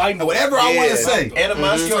 You got fighting whatever I want to say.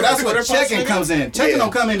 So that's where checking comes in. Checking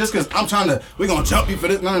don't come in just because I'm trying to, we're going to jump you for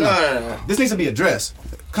this. No. This needs to be addressed.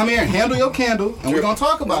 Come here and handle your candle, and we're gonna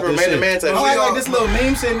talk about this shit. Don't act like this little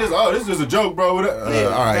meme saying this. Oh, this is a joke, bro. All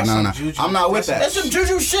right, no. I'm not with that. That's some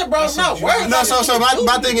juju shit, bro. No, so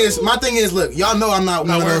my thing is, look, y'all know I'm not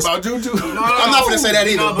one of those. About juju. I'm not gonna say that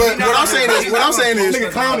either. But what I'm saying is,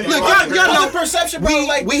 look, y'all know perception, bro.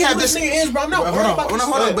 Like we have this. Hold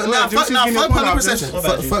on. But now, fuck public perception.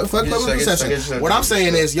 Fuck public perception. What I'm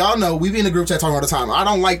saying is, y'all know we be in the group chat talking all the time. I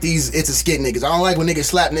don't like these. It's a skit niggas. I don't like when niggas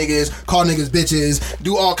slap niggas, call niggas bitches,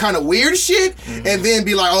 do all kind of weird shit, and then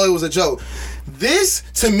be like, oh, it was a joke. This,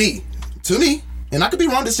 to me, and I could be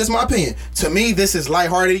wrong, this is just my opinion. To me, this is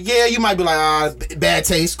lighthearted. Yeah, you might be like, bad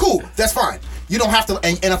taste. Cool, that's fine. You don't have to,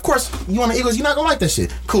 and of course, you on the Eagles, you're not gonna like that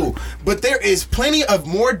shit. Cool. But there is plenty of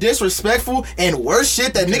more disrespectful and worse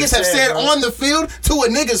shit that niggas have said on the field to a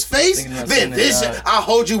nigga's face than this shit. I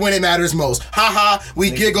hold you when it matters most. Haha,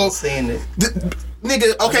 we giggle.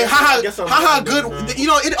 Nigga, okay, haha, good. You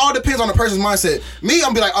know, it all depends on the person's mindset. Me,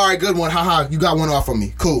 I'm be like, all right, good one, haha, you got one off on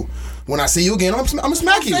me, cool. When I see you again, I'm gonna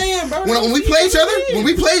smack you. When we play each other,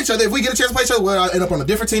 if we get a chance to play each other, whether I end up on a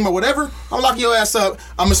different team or whatever, I'm locking your ass up.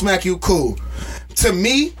 I'm gonna smack you, cool. To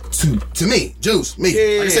me, Juice,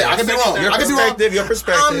 me. Like I said, I can be wrong. Your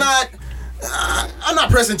perspective. I'm not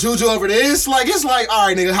pressing juju over this. Like it's like, all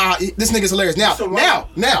right, nigga, this nigga's hilarious. Now,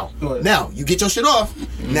 you get your shit off.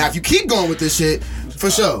 Now, if you keep going with this shit, for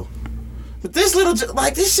sure. But this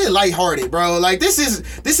this shit lighthearted, bro. Like this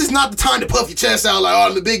is not the time to puff your chest out like, oh,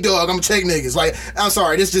 I'm the big dog, I'm gonna check niggas. Like, I'm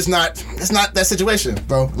sorry, it's not that situation,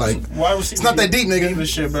 bro. Like, it's not that deep, nigga.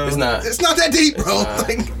 Shit, bro. It's not that deep, bro.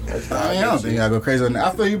 I don't think I go crazy on that.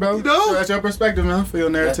 I feel you, bro. No? That's your perspective, man. I feel your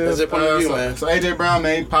narrative. That's your point of view, man. So AJ Brown,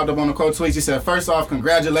 man, he popped up on the quote tweets. He said, first off,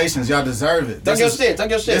 congratulations, y'all deserve it. Talk your shit.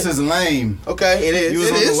 This is lame. Okay, it is. You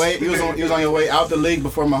was on your way out the league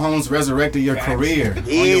before Mahomes resurrected your career.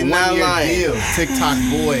 He not lying. Deal. TikTok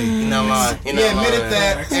boy. He not lying. He admitted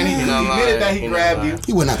that, and he admitted that he grabbed you.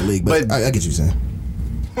 He went out the league, but I get what you're saying.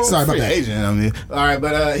 Sorry about that. Agent, I mean. All right,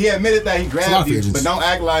 but he admitted that he grabbed you, but don't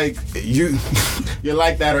act like you're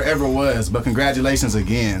like that or ever was. But congratulations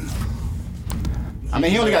again. I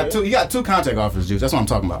mean, he only got two. He got two contract offers, Juice. That's what I'm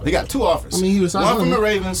talking about. He got two offers. I mean, he was one from the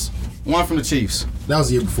Ravens, one from the Chiefs. That was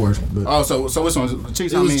the year before. But oh, so which one? The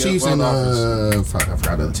Chiefs. It was Chiefs and I forgot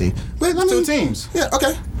the other team. But I mean, two teams. Yeah.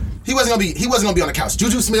 Okay. He wasn't gonna be on the couch.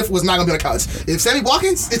 Juju Smith was not gonna be on the couch. If Sammy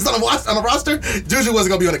Watkins is on the roster, Juju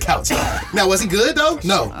wasn't gonna be on the couch. Now, was he good though?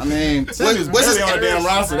 No. I mean, Sammy's barely on the damn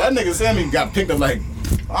roster. That nigga Sammy got picked up like,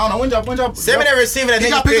 I don't know, when y'all Sammy never received that. He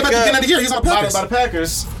got picked up at the beginning of the year. He's on the Packers. By the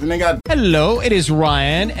Packers. And they got. Hello, it is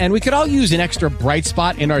Ryan, and we could all use an extra bright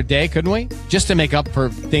spot in our day, couldn't we? Just to make up for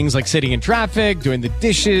things like sitting in traffic, doing the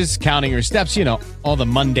dishes, counting your steps, all the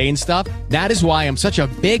mundane stuff. That is why I'm such a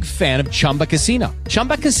big fan of Chumba Casino.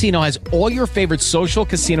 Chumba Casino has all your favorite social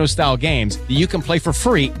casino-style games that you can play for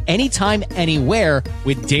free anytime, anywhere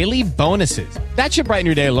with daily bonuses. That should brighten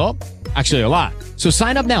your day a little. Actually, a lot. So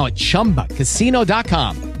sign up now at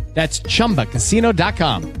ChumbaCasino.com. That's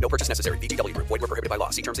ChumbaCasino.com. No purchase necessary. VGW Group. Void where prohibited by law.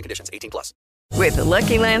 See terms and conditions. 18+. With the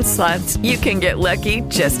Lucky Land Slots, you can get lucky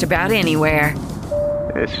just about anywhere.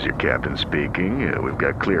 This is your captain speaking. We've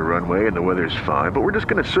got clear runway and the weather's fine, but we're just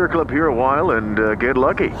going to circle up here a while and get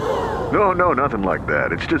lucky. No, nothing like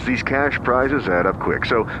that. It's just these cash prizes add up quick.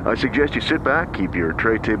 So I suggest you sit back, keep your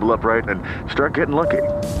tray table upright, and start getting lucky.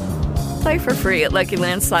 Play for free at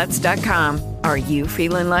LuckyLandSlots.com. Are you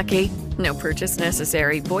feeling lucky? No purchase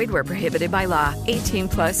necessary. Void where prohibited by law.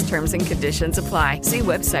 18+ terms and conditions apply. See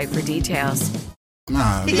website for details.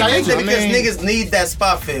 Nah, because niggas need that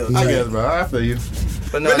spot filled. I guess, bro. I feel you.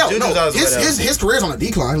 But no, his career's on a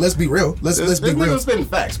decline. Let's be real. Let's be real. This spitting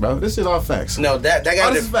facts, bro. This shit all facts. No, that guy.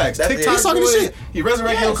 All this is facts. TikTok he's talking shit. He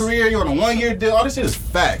resurrected your career. You on a 1-year deal. All this shit is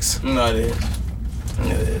facts. No, it is.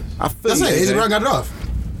 I feel that's it. AJ Brown got it off.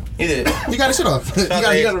 He did. He got his shit off. Just got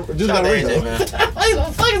to read it, man. What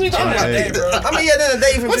the fuck is we talking about, bro? I mean, at the end of the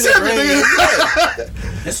day, from what's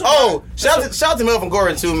nigga? Oh, shout out to Melvin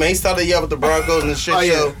Gordon too, man. He started yelling with the Broncos and the shit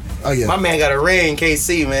show. Oh yeah. My man got a ring in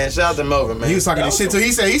KC, man. Shout out to Melvin, man. He was talking this shit too.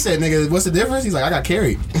 He said, nigga, what's the difference? He's like, I got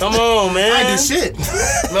carried. Come on, man. I ain't do shit.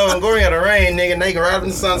 Melvin Gordon got a ring, nigga. Naked right in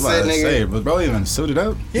the sunset, nigga. But bro, even suited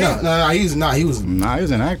up? Yeah. No. He was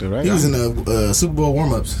an actor, right? He was in the Super Bowl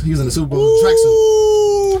warm-ups. He was in the Super Bowl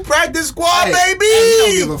tracksuit. Practice squad, baby. He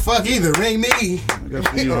don't give a fuck either. Ring me. Good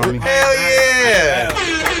for you, homie. Hell yeah.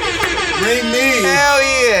 Bring me. Hell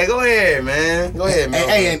yeah. Go ahead, man. Go ahead, man.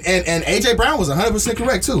 Hey, and AJ Brown was 100%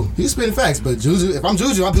 correct too. He's spitting facts, but Juju, if I'm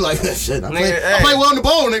Juju, I'll be like, shit. I play well in the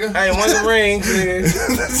bowl, nigga. Hey, won the rings,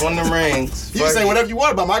 nigga. Won the rings. You can say whatever you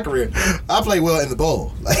want about my career. I play well in the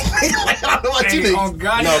bowl. Like, I don't know what you think. Oh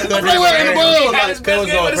God, I play well in the bowl. Cuz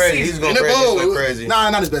was going crazy. He's going crazy. Nah,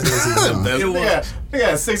 not his best game of the season. He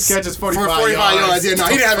had 6 catches, 45 yards. Yeah, no,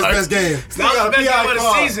 he didn't have his best game. That was the best game of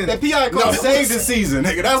the season. The PI call saved the season,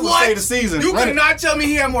 nigga. That's what saved the season. You could not tell me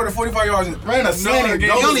he had more than 45 yards. Ran a slanting. He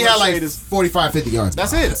only had like 45, 50 yards.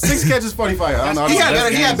 That's it. 6 catches, 45 yards. He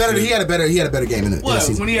had a better game in the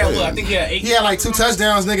season. When he had I think he had 8. He had like 2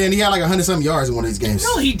 touchdowns, nigga, and he had like 100-something yards in one of these games.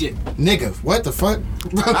 No, he did. Nigga, what the fuck?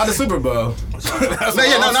 Not the Super Bowl. Not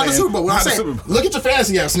the Super Bowl. What I'm saying, look at your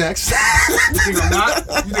fantasy app, Snacks. You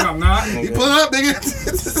think I'm not? You pull it up, nigga.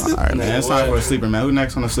 All right, man. It's time for a sleeper, man. Who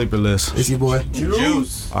next on the sleeper list? It's your boy.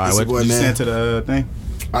 Juice. All right, what boy, you man. sent to the thing?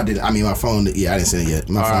 I did. I mean, my phone. Yeah, I didn't send it yet.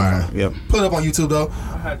 My phone. Right, yep. Put it up on YouTube though.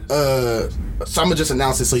 So I'm gonna just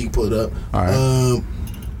announce it so you can pull it up. All right.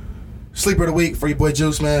 Sleeper of the week for your boy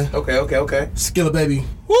Juice, man. Okay. Skilla Baby.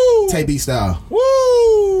 Woo. Tay B style. Woo.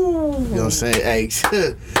 You know what I'm saying? Hey,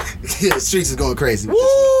 streets is going crazy. Woo.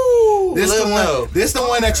 This the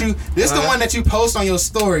one that you post on your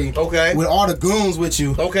story. Okay. With all the goons with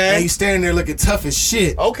you. Okay. And you standing there looking tough as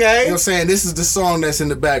shit. Okay. You know what I'm saying? This is the song that's in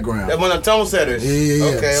the background. That one of the tone setters.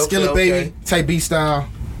 Yeah. Okay. Skilla Baby, Tay B style.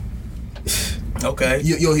 Okay.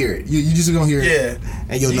 You'll hear it. You just gonna hear it. Yeah.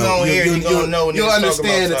 And you'll know. Gonna hear it, you gonna know when you'll niggas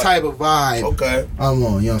understand the talk type of vibe. Okay. I'm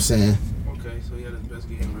on. You know what I'm saying? Okay, so he had his best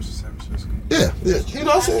game versus San Francisco. Yeah. You know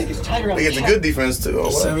what I'm saying? They get the good defense too. Oh,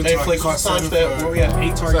 wow. Hey, Flick, caught where we at?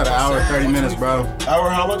 8 targets. It's at an hour, 30 minutes, bro. Hour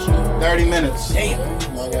how much? 30 minutes. Damn.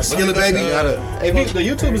 Skilla Baby. Hey, the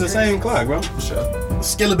YouTube is the same clock, bro. Sure.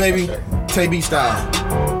 Skilla Baby, Tay B style.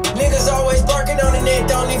 Niggas always barking on the net,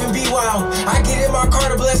 don't even be wild. I get in my car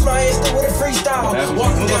to bless my instant with a freestyle.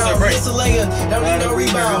 Walking down, miss a layer, don't need no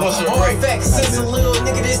rebound. All facts, since a little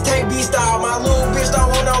nigga, this Tay B style. My little bitch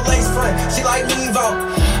don't want no lace front, she like leave out.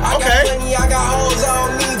 I got money, I got hoes, I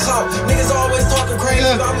don't need clout. Niggas always talking crazy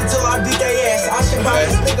about me till I beat their ass. I should buy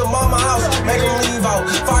this nigga mama house, make him leave out.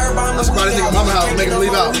 Firebomb the weed out. Mama house, make him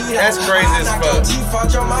leave out. That's crazy as fuck. I knock your teeth out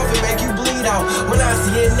your mouth and make you bleed out. When I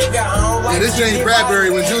see a nigga, I don't like this James Bradbury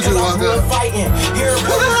when Juju walked up. Fighting, hear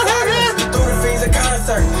through the fiends of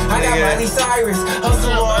concert. I got Miley Cyrus,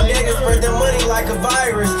 hustle on niggas, spread the money like a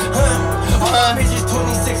virus. All my bitches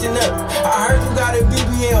 26 and up. I heard you got a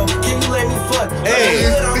BBL, can you let me fuck? Hey.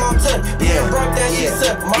 I'm on touch, damn broke that shit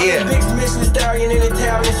suck. My bitch Michelin stallion in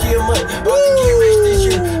Italian, she a mutt. About to get rich this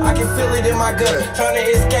year, I can feel it in my gut. Tryna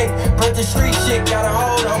escape, but the street shit got a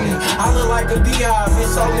hold on me. I look like a beehive,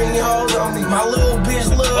 there's so many hoes on me. My little bitch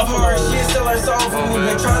love hard shit, sell her soul for me.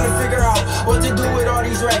 Been trying to figure out what to do with all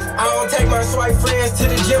these racks. I don't take my swipe friends to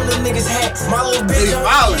the gym, them niggas hacks. My little bitch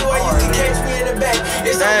on the way, you can catch me in the back.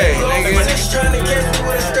 It's only niggas trying to catch me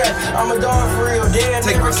with a strap. I'm a dog for real, damn.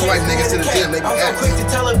 Take my swipe niggas to the gym, they be I'm so quick to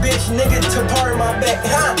tell a bitch nigga to part my back.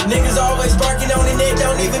 Niggas always barking on the net,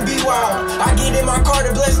 don't even be wild. I get in my car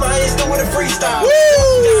to bless my Insta with a freestyle.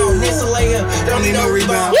 Down, this a layup, don't need no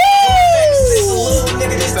rebound. This a little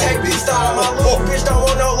nigga, this Tay B style. My little bitch don't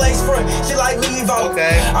want no lace front, she like leave out.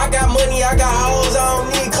 I got money, I got hoes, I don't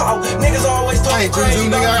need clout. Niggas always talking crazy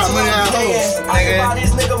about I got money, I got hoes. I can buy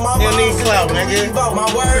this nigga mama house need clout, and nigga. leave out. My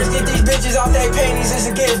words get these bitches out their panties, it's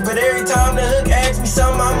a gift. But every time the hook asks me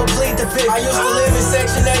something, I'ma plead the fifth. I used to live in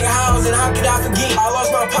Section 8 housing, how could I forget? I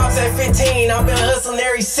lost my pops at 15, I've been hustling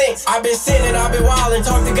ever since. I've been sinning, I've been wildin',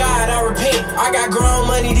 talk to God, I repent. I got grown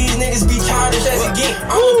money, these niggas be childish as it get.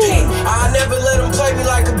 I'm a pimp, I never let them play me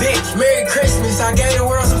like a bitch. Merry Christmas, I gave the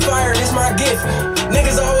world some fire, this my gift.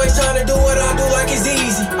 Niggas always trying to do what I do like it's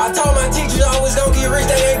easy. I told my teachers I was gon' get rich,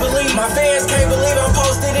 they ain't believe. My fans can't believe I'm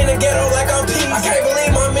posted in the ghetto like I'm P. I can't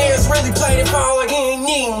believe my man's really played it foul like he ain't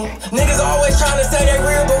need. Niggas always trying to say they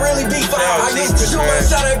real but really be foul. I used to shoot my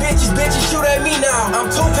shot at bitches shoot at me now. I'm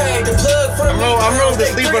too paid to plug from me. I'm rolling the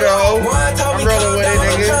sleeper though. I'm rolling with it,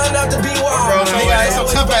 nigga. I'm trying not to be wild. That's some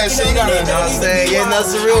tough ass shit you gotta. You know what I'm saying? Yeah,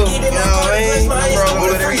 that's the real. You know what I mean? I'm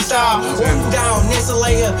rolling with it. Freestyle, down, this a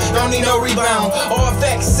layup, don't need no rebound. All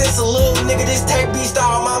facts, since a little nigga, this Tay B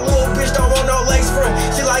style. My little bitch don't want no lace front,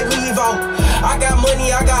 she like leave out. I got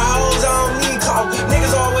money, I got hoes, I don't need clout.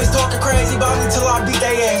 Niggas always talking crazy about me till I beat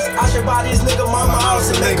their ass. I should buy this nigga mama house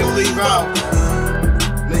and make him leave out.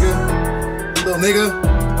 Nigga, little nigga.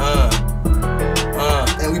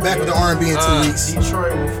 And we back with the R&B in 2 weeks.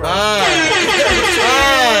 Detroit, we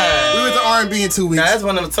with the R&B in 2 weeks. Nah, that's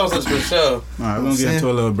one of the toasters for sure. All right, we're gonna get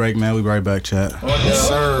into a little break, man. We right back, chat. Yes,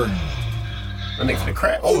 sir. That nigga for the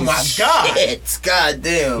crap. Oh my god. Shit. God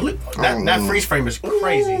damn. That freeze frame is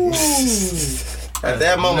crazy. At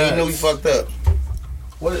that moment, you knew he fucked up.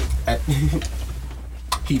 What?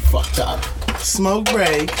 He fucked up. Smoke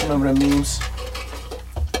break. Remember the memes?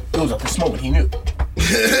 It was up to smoke, but he knew.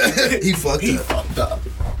 He fucked up.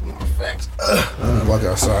 Facts. I'm gonna walk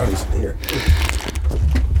outside. He's here.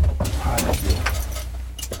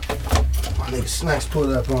 My nigga Snacks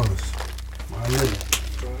pulled up on us. My nigga.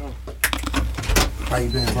 How you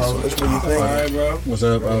been, bro? What you think? Alright, bro. What's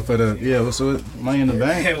up? What's up? Money in the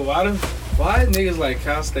bank. Hey, why niggas like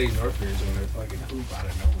Cal State Northridge on their fucking hoop out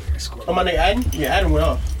of nowhere? Score. Oh, my nigga Adden? Yeah, Adden went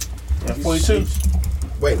off. Yeah, 42.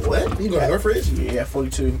 Wait, what? You going to Northridge? Yeah,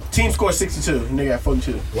 42. Team scored 62. Nigga got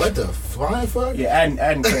 42. What the flying fuck? Yeah,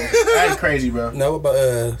 Adden crazy. Adden crazy, bro. No, but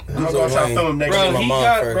I'm gonna try to film him next Bro, week. he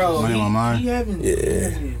got, bro. Money on my mind. He haven't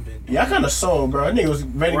been. Yeah, I kind of sold, bro. That nigga was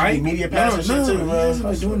ready to get media pass and shit too, He man. hasn't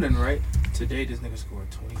been doing nothing right. Today, this nigga scored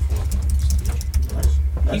 24 points.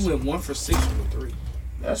 He went 1 for 6 from 3.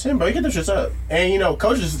 That's him, bro. He get them shits up. And, you know,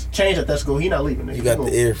 coaches changed at that school. He not leaving. Nigga. you got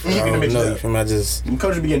the ear from. I don't know you from. I just. And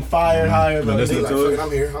coaches be getting fired, hired. Bro. I'm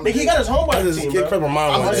here. Nigga, he got his homework I just team, get bro. my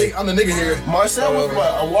mom. I'm the nigga here. Marcel was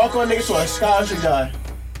what, a walk-on nigga to a scholarship guy.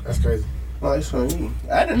 That's crazy. Like, so he,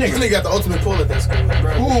 I had a This nigga. nigga got the ultimate pull at that school,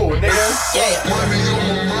 bro. Ooh, nigga.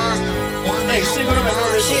 Hey, shit, go to my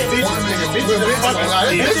this shit. Bitches and fucking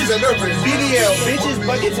BDL, bitches,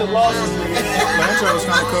 buckets, and losses. Metro was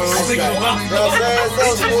kind of cool.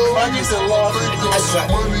 Bitches, buckets, and losses.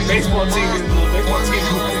 Baseball team is blue. Baseball team is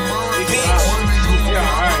blue. Yeah,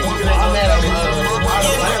 alright. I'm mad at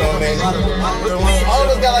All of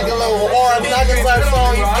us got like a little orange knocking type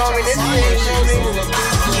song. You feel me? This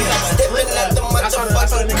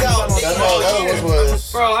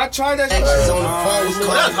Bro, I tried that shit.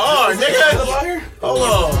 That's hard, nigga. Hold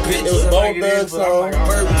on. It was Bone Thug song.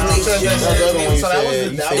 So that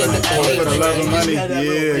was For the love of money. Yeah,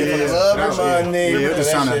 it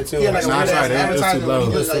just sounded. Nah, I tried it. It was too low.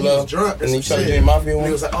 He was drunk. And you tried to do Mafia one?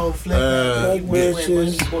 He was like, oh, flip.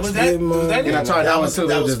 Was that? And I tried that one too.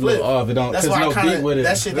 It was just a little off. It don't. That's There's why I no kinda, beat with it.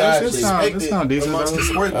 that shit got It sound decent amongst the though.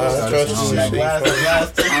 squirt. I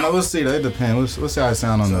don't know. We'll see though. It depends. We'll see how it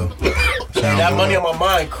sound on the. That money on my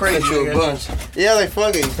mind, crazy. You a bunch. Yeah, like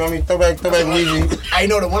fuck it. You feel me? Throwback music. I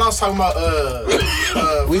know the one I was talking about.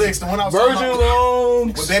 Flicks. The one I was talking Virgin about.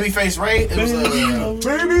 Longs. With Babyface Ray. It was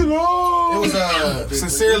Baby Long. It was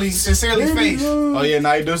sincerely Face. Oh yeah,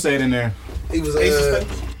 now you do say it in there. He was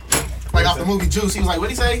like off the movie Juice. He was like, what'd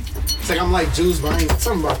he say? He's like, I'm like Juice, but I ain't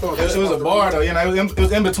something about that. It was a bar though. You know, it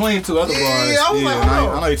was in between two other bars. Yeah, I was like, I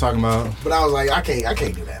know what you're talking about. But I was like, I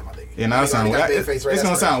can't do that, my nigga. Yeah, now it sounds weird. It's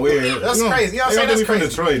gonna sound weird. That's crazy. You know what I'm saying? They That's from crazy.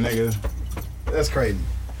 Detroit, nigga. That's crazy.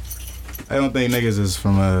 I don't think niggas is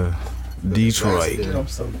from Detroit.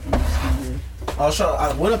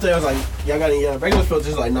 I went up there. I was like, "Y'all got any regular filters?"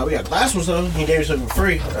 He's like, "No, we got glass ones though." He gave me something for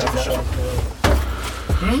free. For sure.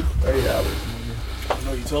 $30. I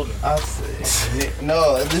know you told me. I said,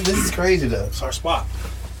 no, this is crazy though. It's our spot.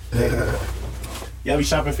 Y'all be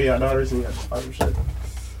shopping for y'all daughters and y'all just buy some shit.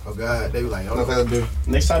 Oh God, they be like, Nothing to do.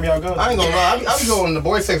 Next time y'all go, I ain't gonna lie. I be going in the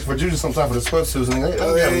boy section for Juju sometimes for the sweatsuits. Nigga.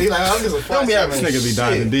 oh yeah, he like, I'm just a Don't be having This nigga be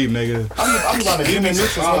diving deep, nigga. I'm about to give me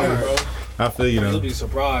this Bro. I feel you You'll though. be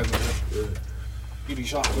surprised, man. You be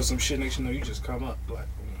shocked with some shit. Next you know, you just come up like.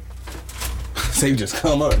 Say you just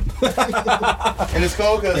come up. And it's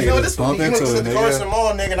cold because you know this bump you went into to it, the nigga. Carson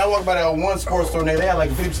Mall, nigga, and I walked by that one sports store, nigga. They had like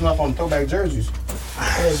 50% off on throwback jerseys.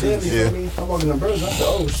 Yeah. I'm walking the birds. I said,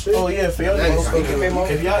 oh shit. oh yeah, for y'all.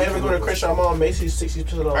 If y'all ever go to Crenshaw Mall, Macy's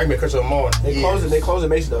 60% off. I ain't been Crenshaw Mall. They closing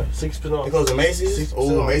Macy's though, 60% off. They closing Macy's. 60%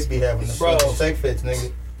 Oh, off. Macy's be having the Bro. tech fits,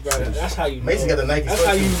 nigga. Bro, that's how you know. Macy's got the Nike That's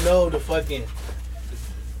how you sweatsuit. know the fucking.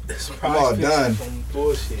 I'm all done. From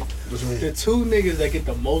bullshit. The two niggas that get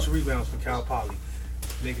the most rebounds from Cal Poly,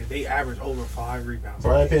 nigga, they average over 5 rebounds.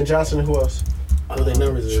 Brian Penn Johnson and who else? What their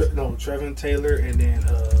numbers is? Trevin Taylor and then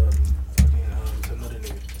another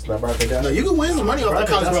nigga. It's not Brian Penn No, Johnson. you can win some money off that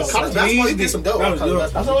college basketball. You get some dough. That was College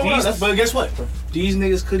good. basketball. But guess what? These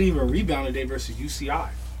niggas couldn't even rebound today versus UCI.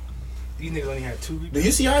 These niggas only had 2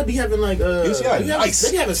 rebounds. The UCI be having like UCI nice.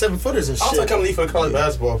 They be having 7-footers and I was shit. like, come leave for the college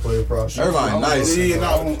basketball player, bro. Everybody nice. Yeah,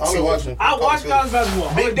 no, I'm be watching. I watch college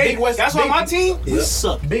basketball. Big West- That's why big- my team, we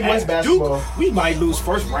suck. Big West At basketball. Duke, we might lose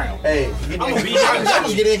first round. Hey, I'm gonna be Y'all honest.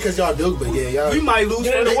 just get in because y'all Duke, but yeah, y'all. We might lose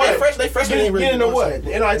Get into first what? round. They freshmen ain't really Get into doing what? shit.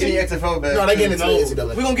 The Any NIT? XFL bag. No, they get into No, the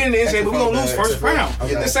NCAA. we gonna get in the NCAA, but we gonna lose first round.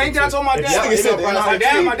 Okay. The same thing I told my If dad. y'all- if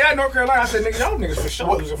y'all- My dad, North Carolina. I said, nigga, y'all niggas for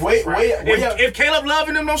sure losing first round. If Caleb Love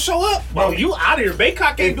and them don't show up, Bro, you out of here.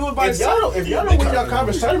 Baycott can't do it by himself. If y'all don't win y'all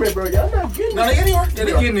conference tournament, bro, y'all not getting it. No, they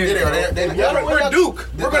getting there. They getting there. Y'all don't win Duke.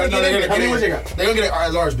 We're gonna get in there. How many wins they got? They gonna get it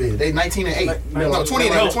at large bid. They 19 and 8. No, 20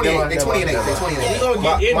 and 8. 28. They 20 and 8. They 20 and 8. We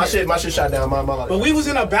gonna get in there. My shit shot down. My But we was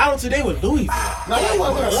in a battle today with Louisville. No,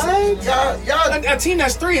 y'all A team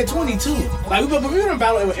that's 3-22. Like we were in a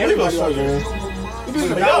battle with everybody. We been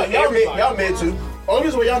in a battle with everybody. Y'all mid too. Only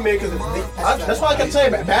reason why y'all mid because that's why I kept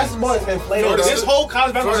saying basketball has been played. This whole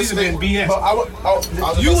college basketball season has been BS. I was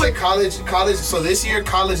gonna say college. So this year,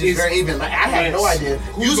 college is very even. Like, I had no idea.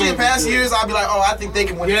 Usually in past years, I'll be like, oh, I think they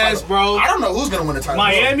can win. Yes, bro. I don't know who's gonna win the title.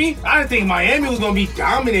 Miami. I didn't think Miami was gonna be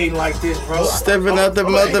dominating like this, bro. Stepping out the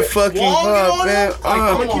motherfucking club, man. I'm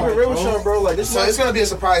gonna keep it real with y'all, bro. Like this. So it's gonna be a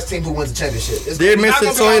surprise team who wins the championship. Dear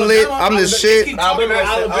Mr. Toilet, I'm the shit.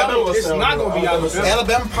 Alabama. It's not gonna be Alabama.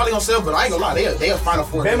 Alabama probably gonna sell, but I ain't gonna lie, they a Final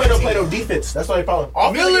Four. Bama don't play no defense. That's why they probably.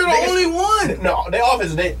 Miller the only one. No, they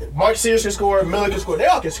offense. Mark Sears can score. Miller can score. They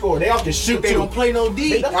all can score. They all can shoot. They don't play no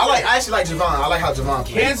D. I actually like Javon. I like how Javon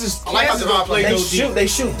plays. Kansas. I like how Javon plays. They shoot. They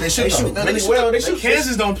shoot. They shoot.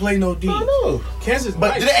 Kansas don't play no D. I know. Kansas.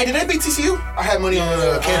 But did they beat TCU? I had money on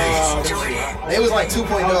Kansas. It was like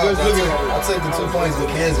 2-point dogs. I took the 2 points with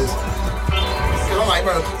Kansas. I'm like,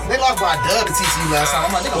 bro, they lost by a dub to TCU last time.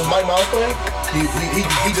 I'm like, was Mike Miles playing?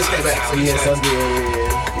 He just came back. So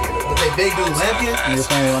But they big dude Lampion.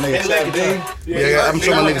 Yeah, I'm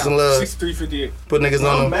showing my niggas some love. 6'3", Put niggas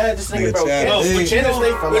on them. Man, this nigga, bro.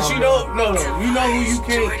 But you know, you know who you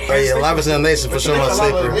can't. Oh yeah, Live in the Nation for sure my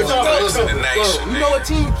secret. You know what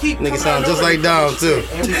team keep Niggas sound just like Dom too.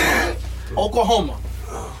 Oklahoma.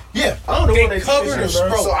 Yeah, I don't know they what they covered us,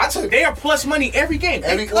 bro. So I took they are plus money every game.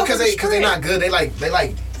 Because they not good. They like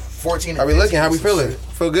 14. How we looking? How we feeling?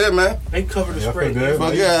 Feel good, man. They cover the spread. Feel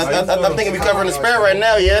good. I'm thinking we covering the spread right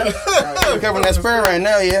now, yeah. We covering that spread right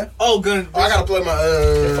now, yeah. Oh, I gotta play my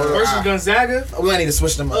versus Gonzaga. We might need to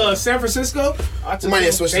switch them up. San Francisco. We might need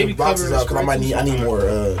to switch the boxes out because I need more.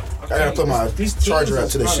 I gotta put my charger up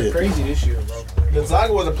to this shit. Crazy this year, bro.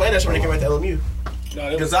 Gonzaga wasn't playing that shit when they came back to LMU.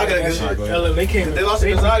 No, Gonzaga. They came. They lost to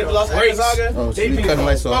Gonzaga. They lost to Gonzaga. Oh, so They you beat cutting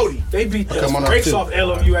lights off. They beat the Come on up, breaks too. off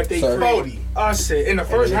LMU at their Sorry. crib. I said in the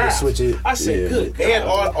first half. Switch it. I said good. They had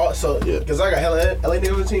all so Gonzaga hella LA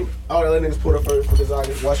niggas on the team. All the LA niggas pulled up for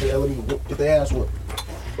Gonzaga, watching LMU get their ass whooped.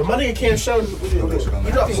 But my nigga Cam Sheldon,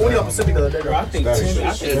 he dropped 40 on Pacific the other day. Bro, I think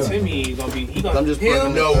Timmy is gonna be. He gonna I'm just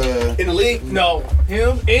him. No, in the league. No,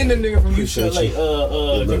 him and the nigga from UCLA.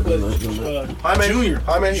 Hyman Junior.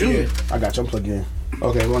 Hyman Junior. I got you. I'm plugged in.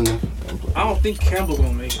 Okay, one now. I don't think Campbell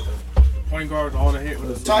gonna make it. Point guard, all the hit.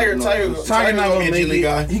 Tiger not gonna be a G League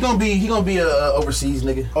guy. He gonna be a overseas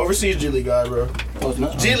nigga. Overseas G League guy, bro.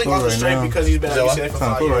 G League off the strength because he's been at UCLA for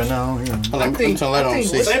 5 years. right now. I'm turning light on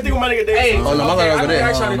 6. Same thing with my nigga Dave. Oh no, my light over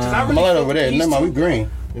there. My light over there. Never mind, we green.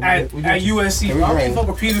 At USC, Yeah, we I green. really fuck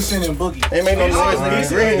with Peterson and Boogie. Ain't make no noise, nigga.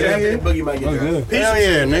 Green, nigga. Boogie might get there. Hell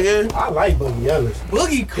yeah, nigga. I like Boogie Ellis.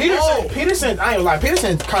 Boogie cool. Peterson, I ain't gonna lie.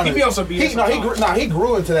 Peterson kind He of. be on some BS. He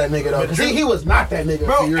grew into that nigga though. 'Cause he was not that nigga.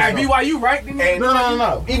 Bro, a few years at ago. BYU, right?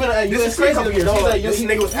 No. Even at This is USC crazy. a couple years. This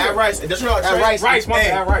nigga was at Rice. And just know At Rice. Rice, my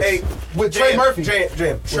bad, Rice. Hey, with Trey Murphy. Trey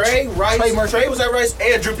Rice. Trey was at Rice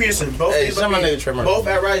and Drew Peterson. Both Hey, these shout my niggas- nigga Trey Murphy. Both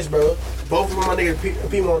at Rice, bro. Both of them my nigga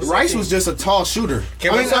Pimo. Rice was just a tall shooter.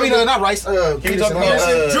 Can we talk not Rice.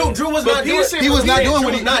 Peterson. Drew was not doing. He was not doing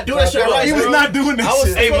what he not doing that shit. He was not doing that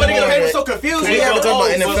shit. Hey, my nigga Payne was so confused. We haven't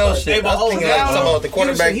talked about NFL shit. I was thinking talking about the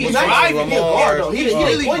quarterback. He's not even a guard though. He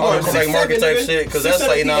didn't point guard. Like market type shit, because that's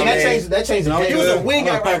like, you know what I mean? That changed the game. He was a wing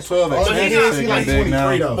at Rice. Pac-12 But he's like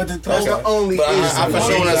 23 though. But That's the only But issue. I for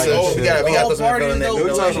sure want us to, we got to put some info in there. We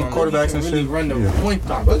talking some quarterbacks and Really shit. run the point.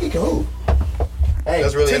 Boogie can hoop. Hey,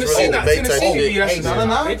 That's really Tennessee, debate type Tennessee, shit. that's Hey,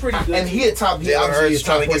 no. They pretty good. And he had top. He Jalen obviously Hurts is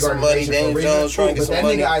trying to top get some point money. guard Daniel for a Jones reason. trying to get But some that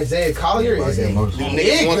money. nigga Isaiah Collier is a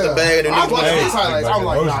Niggas want the bag. I watched his highlights. I'm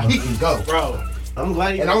like, nah, he can go. Bro, I'm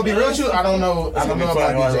glad. And I'm gonna be real with you. I don't know about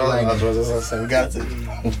DJ Lang. We got to.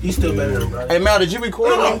 He's still better than Bryce. Hey, Mal, did you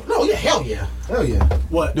record? No, yeah, hell yeah.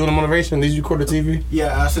 What? Doing the motivation? Did you record the TV?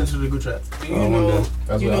 Yeah, I sent it to the group chat. you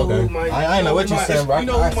know who might. I ain't know what you said, bro. You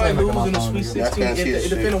know who might lose in the Sweet 16? It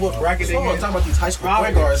depends on what bracket they I'm get. talking about these high school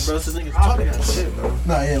point guards, bro. This nigga's talking that shit, bro.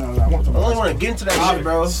 No. I I only want to get into that shit,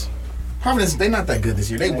 bro. Providence, they not that good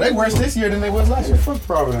this year. They worse this year than they was last year. Fuck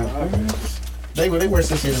Providence. They worse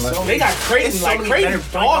this year than last year. They got crazy, like crazy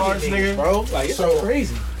dogs, nigga. bro. Like it's So-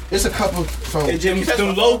 crazy. It's a couple. So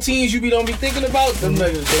Them low teams you don't be thinking about, them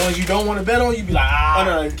niggas, the ones you don't want to bet on, you be like,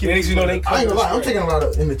 no, next you know they I ain't gonna lie. I'm cover. taking a lot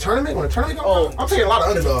of in the tournament. When the tournament comes, I'm taking a lot of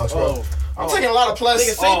underdogs, bro. I'm taking a lot of plus.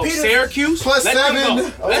 St. Peter, Syracuse, plus let 7.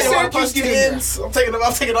 them go. Let Syracuse get in there.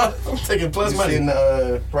 I'm taking plus money. In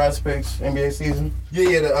the prize picks NBA season. Yeah,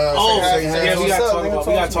 we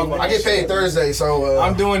gotta talk about. I get paid Thursday, so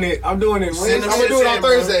I'm doing it. I'm doing it. I'm gonna do it on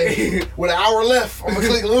Thursday with an hour left. I'm gonna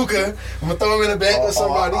click Luka. I'm gonna throw him in the back with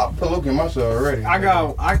somebody. I put Luka in my show already. I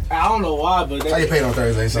don't know why, but I get paid on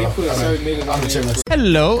Thursday, so they put certain niggas on there.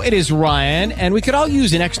 Hello, it is Ryan, and we could all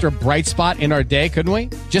use an extra bright spot in our day, couldn't we?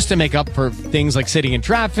 Just to make up for things like sitting in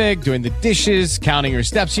traffic, doing the dishes, counting your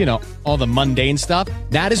steps, all the mundane stuff.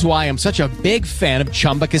 That is why I'm such a big fan of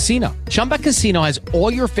Chumba Casino. Chumba Casino has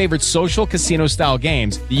all your favorite social casino-style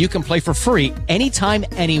games that you can play for free anytime,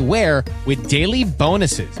 anywhere with daily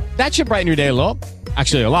bonuses. That should brighten your day a little.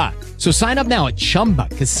 Actually, a lot. So sign up now at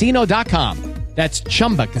ChumbaCasino.com. That's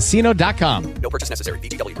ChumbaCasino.com. No purchase necessary.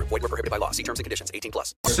 VGW Group. Void where prohibited by law. See terms and conditions.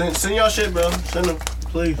 18+. Send y'all shit, bro. Send them,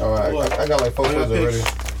 please. All right, I got like 4 picks already.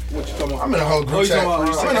 What you talking about? I'm in a whole group chat. I'm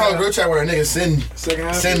in a whole group chat where a nigga send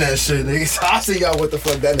that shit, nigga. So I see y'all what the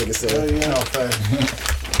fuck that nigga said.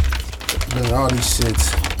 Doing all these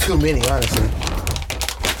shits. Too many, honestly.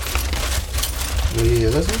 Yeah,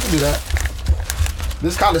 we can do that.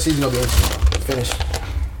 This college season gonna be interesting. Finish.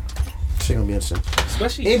 Shit gonna be interesting.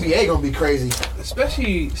 Especially NBA gonna be crazy.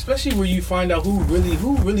 Especially where you find out who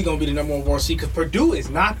really gonna be the number 1 varsity, because Purdue is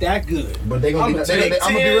not that good. But they gonna I'm be. I'm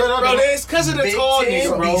gonna be real, bro. It's because of the tall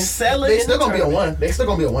niggas, bro. They still gonna be a 1. They still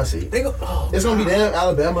gonna be a 1 seed. It's gonna be them,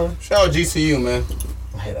 Alabama. Shout out GCU, man.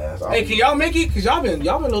 Hey, can y'all make it? Because y'all been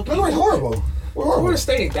low key. We're horrible. Florida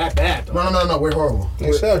State ain't that bad, though. No. We're horrible.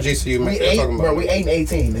 Shout out GCU, man. We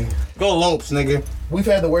 8-18, nigga. Go Lopes, nigga. We've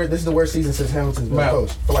had this is the worst season since Hamilton's been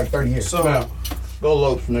coach for like 30 years. So, go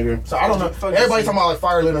Lopes, nigga. So I don't know. Everybody talking about like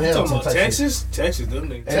fire Little Hamilton. Texas, them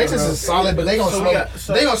niggas. Texas is solid, but they gonna smoke.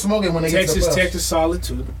 They gonna smoke it when they get to the playoffs. Texas solid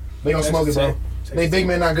too. They gonna smoke it, bro. They big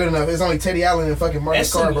men not good enough. It's only Teddy Allen and fucking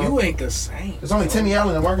Marcus Carr, bro. You ain't the same. It's only Teddy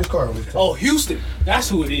Allen and Marcus Carr. Oh, Houston. That's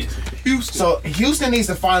who it is. Houston. So Houston needs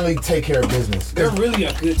to finally take care of business. They're really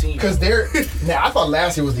a good team. Because now I thought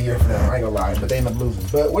last year was the year for them. I ain't gonna lie, but they ended up losing.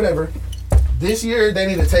 But whatever. This year they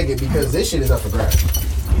need to take it because this shit is up for grabs.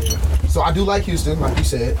 Yeah. So I do like Houston, like you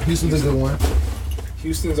said. Houston's a good one.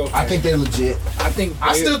 Houston's okay. I think they're legit. I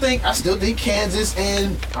still think Kansas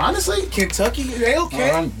and honestly Kentucky, they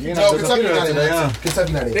okay. Kentucky not in there.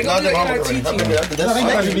 Kentucky not in there. They gonna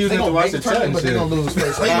but they gonna lose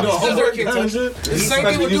first. I don't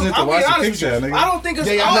think it's.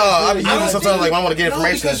 I be using sometimes like when I want to get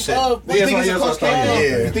information and shit. You think it's a coach?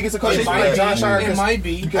 You think it's a coach? Like John Shire? It might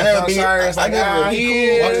be. I never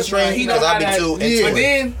watch the stream because I be too into it. But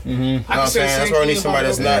then I can say that's where I need somebody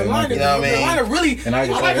that's not. You know what I mean? Really. And I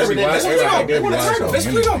just like every line. Let's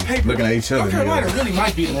put it on paper. Looking at each other. North Carolina really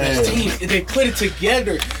might be the best team if they put it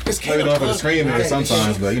together. Maybe not for the screen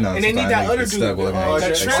sometimes, but and they need that other dude.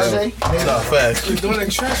 That Treasure. Fast. He's doing that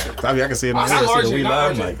Treasure. I can see it on the we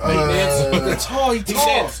live. Like, the tall, he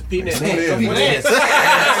tall.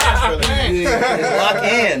 Lock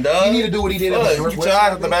in, dog. You need to do what he did at Northwest. You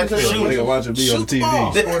tried at the back of the shoe. Nigga watching me on TV.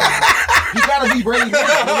 You gotta be Brady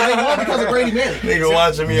Manning. They won because of Brady Manning. Nigga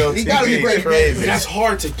watching me on TV. You gotta be Brady Manning. That's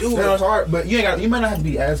hard to do. That's hard, but you might not have to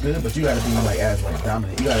be as good, but you gotta be like as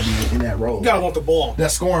dominant. You gotta be in that role. You gotta want the ball.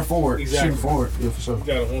 That's scoring forward, shooting forward. Yeah, for sure. You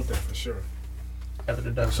gotta want that for sure. After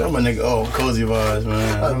the dunk. Show my nigga, cozy vibes,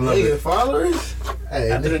 man. I love it. Followers.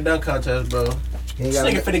 Hey, after the dunk contest, bro. This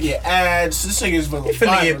nigga finna get ads. This nigga's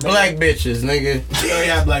finna get black bitches, nigga. You already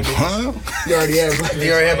had black bitches. Huh? You already had black bitches.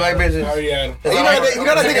 You already had black bitches? I already had them. You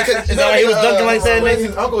know that nigga. Is that why he was dunking like that, nigga?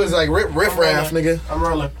 His uncle is like Riff Raff, nigga. I'm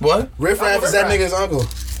rolling. What? Riff Raff is that nigga's uncle.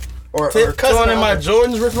 Or cousin in my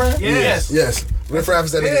Jordans, Riff Raff? Yes. Riff Raff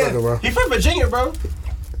is that nigga's uncle, bro. He from Virginia, bro.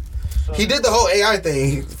 He did the whole AI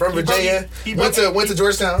thing from Virginia. He went to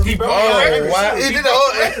Georgetown. He broke wow. He did the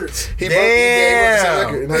whole records. He broke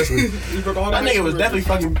the record. That nigga was definitely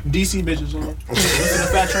fucking DC bitches. This is the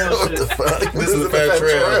Fat Trail shit. What the fuck? This is the Fat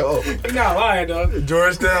Trail. You're not lying, dog.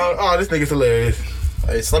 Georgetown. Oh, this nigga's hilarious.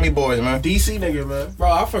 Hey, Slummy Boys, man. DC nigga, man.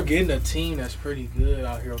 Bro, I'm forgetting a team that's pretty good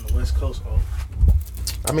out here on the West Coast, bro.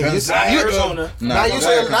 I mean, Arizona. Not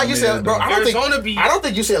UCLA, bro. I don't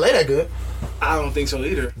think UCLA that good. I don't think so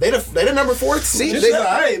either. They the number 4 seed. They the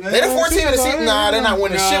 4th team in the season. Nah, they're not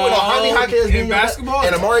winning shit with Jaime Jaquez in basketball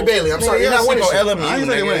and Amari Bailey. I'm sorry, you're not winning shit. I ain't think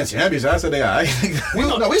they winning champions. I said they alright. We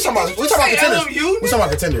talking about contenders. We talking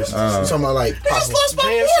about contenders. We talking about like possible.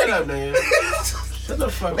 Shut up, nigga. Shut the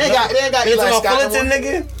fuck up. They ain't got Eli Scott.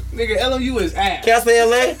 Nigga. Nigga, LMU is ass. Cal State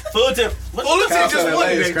LA? Fulton just won. LA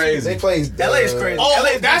is crazy. They play. LA is crazy.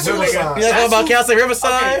 Oh, that's who nigga. You know about Cal State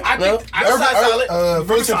Riverside? I think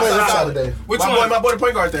Fulton played Riverside today. Which one? My boy the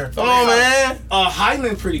point guard there. Come on, man.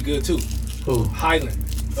 Highland pretty good too. Who? Highland.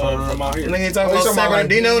 From out here. Nigga ain't talking about San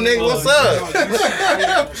Bernardino, nigga. What's up?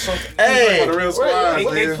 Hey, the real squad.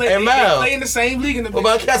 They Mal. play in the same league in the What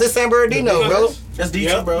about Cats at San Bernardino, bro? That's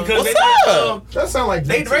D2, bro. What's up? That sound like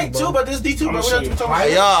They D2, ranked bro. too, but this D2, bro. What you talking about?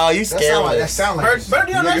 Y'all, you scandalous. That sound like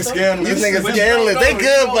Bernardino Niggas ranked. scandalous. These niggas scandalous. They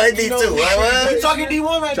good, but D2. What? You talking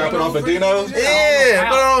D1 right now? Chopping off a Dino. Yeah,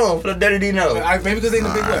 put on for the dirty Dino. Maybe because they in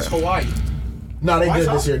the Big West, Hawaii. No, they good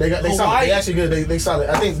this year. They solid. They actually good. They solid.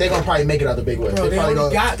 I think they gonna probably make it out the Big West. Bro, they probably they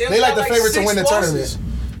they like the got favorite to 6 win the losses.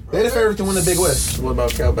 tournament. They the favorite to win the Big West. What about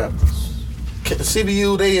Cal Baptist?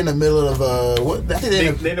 CBU, they in the middle of what? I think they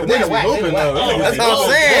in the whack. That's what I'm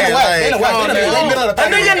saying. I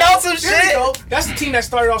know you know some shit. That's the team that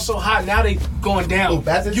started off so hot. Now they going down.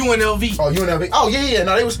 UNLV. Oh, UNLV. Oh, yeah.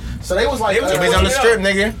 No, they was like They was on the strip,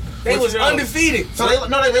 nigga. They was undefeated. So they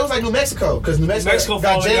was like New Mexico because New Mexico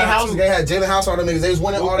got Jalen House. They had Jalen House, all them niggas. They was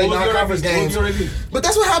winning all their non-conference games. But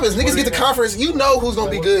that's what happens. Niggas get to conference. You know who's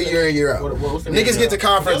gonna be good year in year out. Niggas get to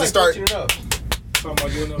conference and start.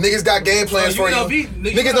 Niggas got game plans for you.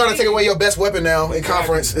 Niggas know how to take away your best weapon now in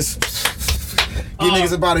conference. It's get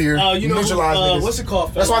niggas up out of here. Neutralize niggas. What's it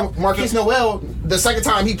called? That's why Marquise Noel, the second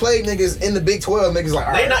time he played niggas in the Big 12, niggas like,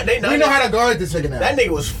 all right, we know how to guard this nigga now. That nigga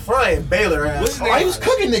was frying Baylor ass. He was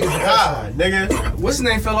cooking niggas. God, nigga. What's his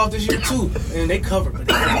name fell off this year too, and they covered, but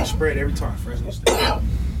they couldn't spread every time. Fresno State.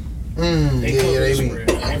 They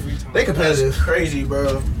competitive. That's crazy,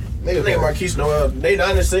 bro. Nigga Marquise Noel. They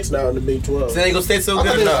 9-6 now in the Big 12. So they gonna stay so I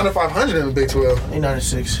thought good they was now. under 500 in the Big 12. They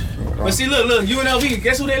 9-6. But see, look, UNLV.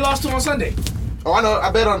 Guess who they lost to on Sunday? Oh, I know.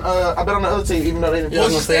 I bet on the other team, even though they didn't. Yeah, I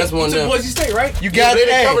was gonna say that's one of them. Boise State, right? You got They it.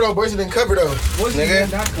 didn't cover though. Boise didn't cover though. Boise Nigga.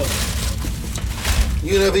 did not cover.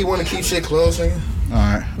 UNLV want to keep shit close, nigga. All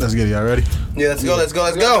right, let's get it. Y'all ready? Yeah, let's go.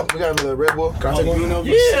 We got another Red Bull. Can I take one? UNLV.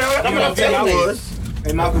 Yeah, I'm gonna tell you.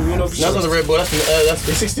 Hey, Malcolm, UNLV. That's on the Red Bull. That's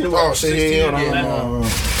the 16. Oh shit! Yeah.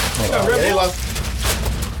 They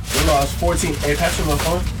lost 14. Hey, Patrick, my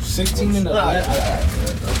phone. 16 and 11.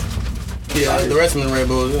 Yeah, the rest of the Red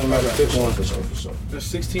Bulls. Pick one. For sure. They're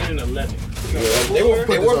 16 and 11. They won't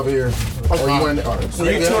put this over here. So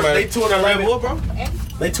they 2-11, bro.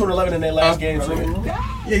 They 2-11 in their last game.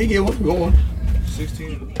 Yeah, he get one. Go on.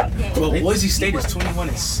 16. Well, Boise State is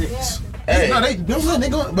 21-6. Hey, No, they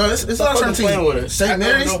going, but it's not a certain playing with team. us. St.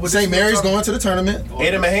 Mary's going to the tournament.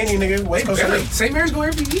 Aiden Mahaney, nigga. West Coast State. St. Mary's go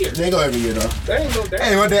every year. They go every year though. That ain't no doubt.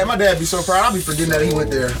 Hey, my dad be so proud. I'll be forgetting that he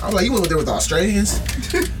went there. I'm like, you went there with the Australians.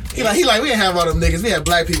 he like, we didn't have all them niggas. We had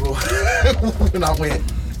black people when I went.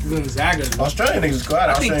 Gonzaga. Australian niggas go out.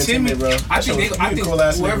 I think Timmy, bro. I think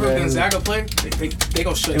whoever Gonzaga play, they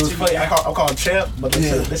gonna shut. It was Timmy funny. down. I call him Champ, but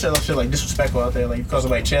they said shit like disrespectful out there, like because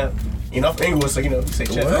of like Champ. You know, Inglewood, so you know, you say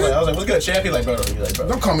Champ. I was like, what's good, Champ? He's like, bro.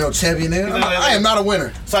 Don't call me no champion, nigga. I am not a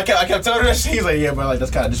winner. So I kept telling her that shit. He's like, yeah, bro, like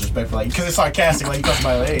that's kind of disrespectful, like because it's sarcastic, like you call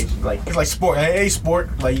somebody like, hey, like it's like sport, hey, sport,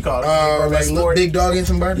 like you call it, like sport. Big dog in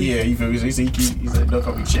somebody. Yeah, you feel me? He said, don't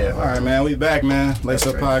call me Champ. All right, man. We back, man. Lace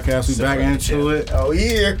Up Podcast. We back into it. Oh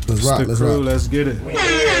yeah. Let's rock. The crew. Let's get it. Tell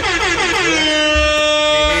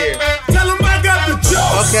him I got the juice.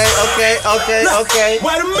 Okay.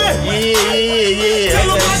 Wait a minute. Yeah. Tell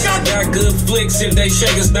him I got good flicks if they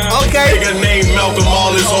shake us down. Okay. Nigga named Malcolm,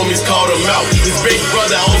 all his homies called him out. His big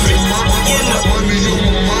brother on me.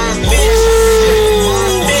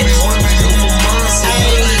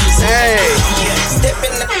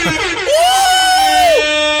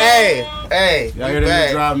 Hey. Y'all hear that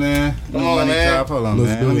new drop, man? Come on, man. Drop. Hold on,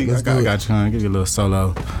 man. I got you on. Give you a little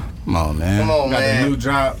solo. Come on, man. Come on, got man. the new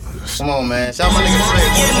drop. Come on, man. Shout my nigga Flick.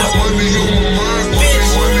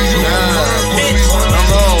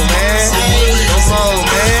 Come on, man.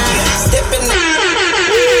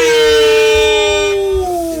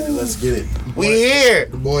 Let's get it. We here.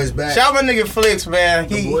 The boys back. Shout my nigga Flicks, man.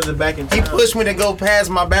 The boys are back in He town. pushed me to go past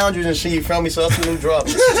my boundaries and shit, you feel me? So that's a new drop.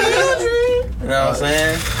 You know what I'm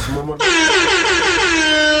saying?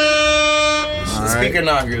 Speaker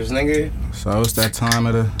knockers, nigga. So it's that time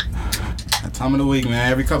of the week,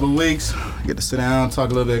 man. Every couple of weeks, I get to sit down,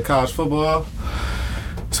 talk a little bit of college football.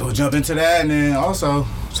 So we'll jump into that, and then also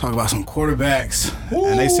talk about some quarterbacks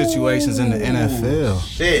and their situations in the NFL.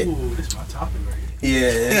 Shit. This is my topic right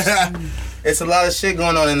here. Yeah, it's a lot of shit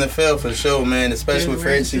going on in the NFL for sure, man. Especially with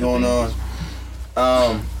free agency going on.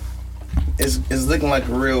 It's looking like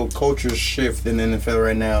a real culture shift in the NFL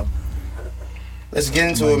right now. Let's get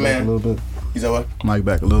into it, man. A little bit. You said what? Mic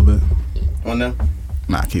back a little bit. On them?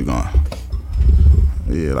 Nah, keep going.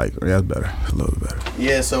 Yeah, that's better. A little bit better.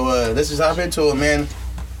 Yeah, so let's just hop into it, man.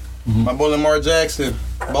 My boy Lamar Jackson,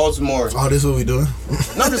 Baltimore. Oh, this what we doing?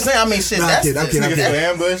 No, I'm just saying, I mean, shit, that's I'm kidding.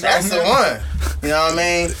 that's the one. You know what I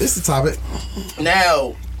mean? It's the topic.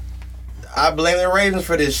 Now, I blame the Ravens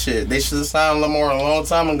for this shit. They should have signed Lamar a long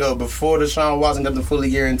time ago, before Deshaun Watson got the fully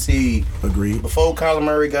guaranteed. Agreed. Before Kyler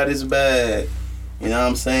Murray got his bag. You know what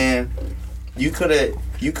I'm saying? You could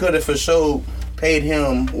have for sure paid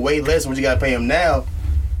him way less than what you got to pay him now.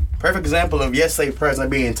 Perfect example of yesterday's price not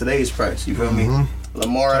being today's price. You feel me?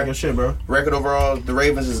 Lamar, shit, bro. Record overall, the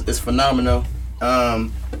Ravens is phenomenal. I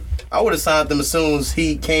would have signed them as soon as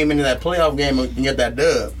he came into that playoff game and got that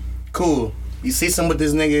dub. Cool. You see something with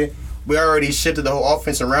this nigga, we already shifted the whole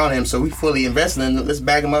offense around him, so we fully invested in him. Let's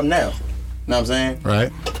back him up now. You know what I'm saying?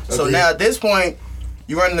 Right. So now at this point,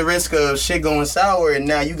 you running the risk of shit going sour, and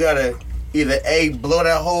now you gotta either A, blow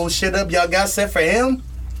that whole shit up y'all got set for him,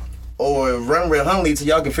 or run with Huntley till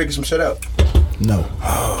y'all can figure some shit out. No.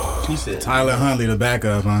 He said Tyler Huntley, the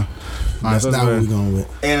backup, huh? That's not what we're going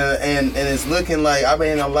with. And it's looking like I've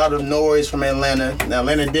been hearing a lot of noise from Atlanta. Now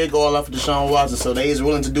Atlanta did go all off of Deshaun Watson, so they is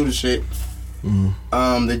willing to do the shit.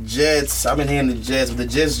 The Jets, I've been hearing the Jets, but the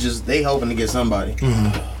Jets they hoping to get somebody.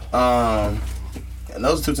 And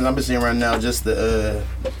those two teams I've been seeing right now, just the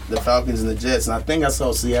Falcons and the Jets, and I think I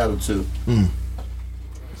saw Seattle too.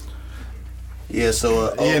 Yeah,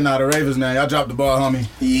 so the Ravens now, y'all dropped the ball, homie.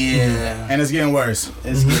 Yeah, and it's getting worse.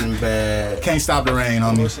 It's getting bad. Can't stop the rain,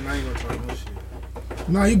 homie. Listen, I ain't gonna try no shit.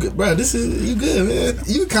 No, you good, bro. You good, man.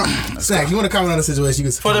 You can comment. Zach, you want to comment on the situation?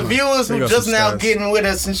 You can For the viewers who just now getting with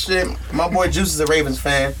us and shit, my boy Juice is a Ravens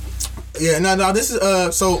fan. Yeah, no. This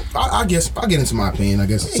is so. I guess I'll get into my opinion. I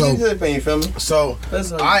guess so. Good opinion, you feel me? So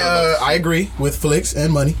I agree with Flicks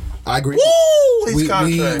and Money. I agree. Woo!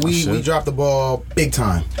 We dropped the ball big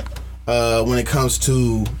time when it comes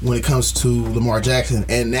to Lamar Jackson,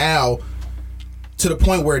 and now to the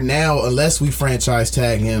point where now, unless we franchise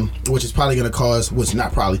tag him, which is probably going to cause, which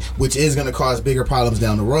is going to cause bigger problems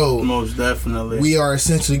down the road. Most definitely. We are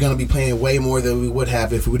essentially going to be paying way more than we would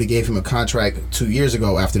have if we would have gave him a contract 2 years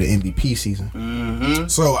ago after the MVP season.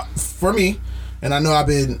 So for me, and I know I've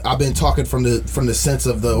been talking from the sense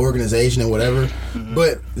of the organization and whatever,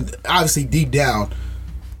 but obviously deep down,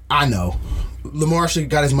 I know Lamar should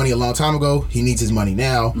have got his money a long time ago. He needs his money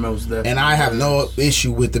now. Most definitely. And I have no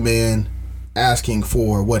issue with the man asking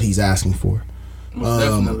for what he's asking for.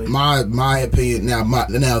 Definitely. My opinion now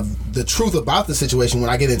the truth about the situation, when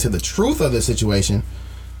I get into the truth of the situation,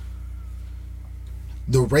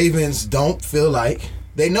 the Ravens don't feel like,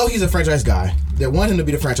 they know he's a franchise guy. They want him to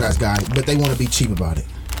be the franchise guy, but they want to be cheap about it.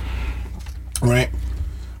 Right?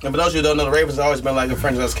 And for those who don't know, the Ravens have always been like a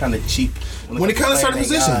franchise kind of cheap. When it comes to certain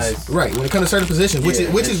positions. Right, when it comes to certain positions, which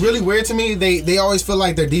is really weird to me. They always feel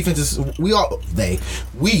like their defense is, we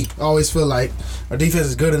always feel like our defense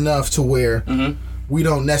is good enough to where we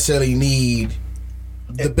don't necessarily need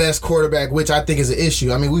the best quarterback, which I think is an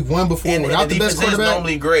issue. I mean, we've won before without the best quarterback. Is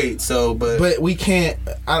normally great, but we can't.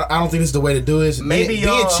 I don't think this is the way to do it. Maybe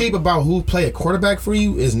being cheap about who play a quarterback for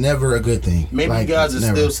you is never a good thing. Maybe you guys are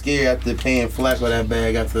still scared after paying Flacco that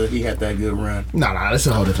bag after he had that good run. Nah, this is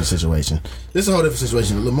a whole different situation.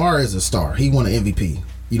 Lamar is a star. He won an MVP.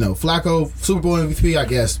 Flacco, Super Bowl MVP, I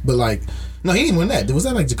guess, but no, he didn't win that. Was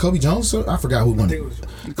that Jacoby Jones? I forgot who won it.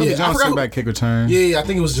 Jacoby Jones took back kick return. Yeah, I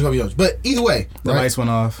think it was Jacoby Jones. But either way, the lights went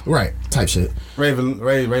off. Right, type shit. Ray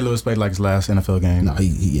Lewis played his last NFL game. No,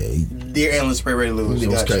 he Dear analyst, Ray Lewis. It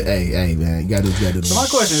was crazy. Hey, man, you gotta do. So my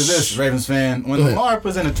question is this, Ravens fan: when Lamar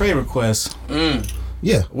puts in a trade request,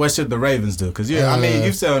 what should the Ravens do? Because I mean,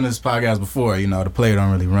 you've said on this podcast before, the player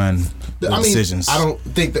don't really run decisions. I don't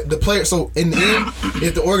think that the player. So in the end,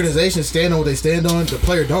 if the organization stand on what they stand on, the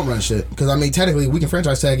player don't run shit. Because I mean, technically, we can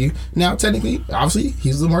franchise tag you. Now, technically, obviously,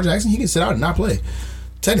 he's Lamar Jackson. He can sit out and not play,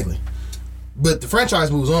 technically. But the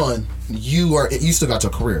franchise moves on. You still got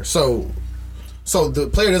your career. So the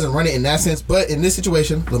player doesn't run it in that sense. But in this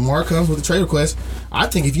situation, Lamar comes with a trade request. I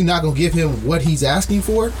think if you're not gonna give him what he's asking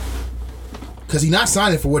for, because he's not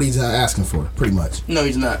signing for what he's asking for, pretty much. No,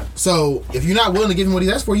 he's not. So if you're not willing to give him what he's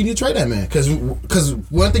asked for, you need to trade that man. Because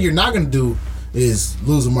one thing you're not going to do is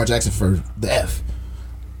lose Lamar Jackson for the F.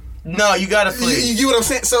 No, you got to play. You get what I'm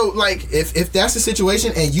saying? So, if that's the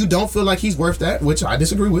situation and you don't feel like he's worth that, which I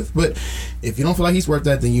disagree with, but if you don't feel like he's worth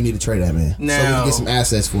that, then you need to trade that man. Now, so we can get some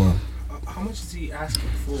assets for him. How much is he asking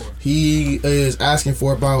for? He is asking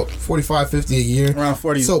for about $45-50 a year. Around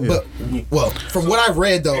 40. So, but from what I've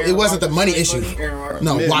read though, it wasn't the money issue.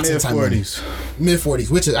 No, Watson time money. Mid-40s,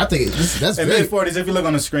 which is, I think that's mid-40s. If you look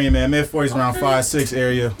on the screen, man, mid-40s around 5-6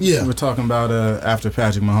 area. Yeah, we're talking about after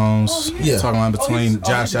Patrick Mahomes. Yeah, talking about between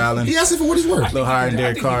Josh Allen. He asking for what he's worth. A little higher than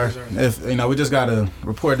Derek Carr. If we just got a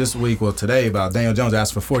report this week, today about Daniel Jones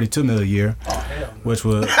asked for $42 million a year, which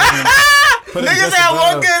was. Niggas had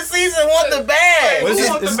one good season, want the bag.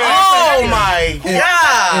 Oh my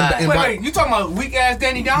god! Wait, you talking about weak ass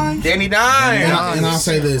Danny Dimes? Danny Dimes. And I'll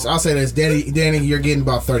say this, Danny, you're getting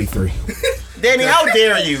about 33. Danny, how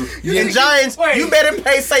dare you? And Giants, you better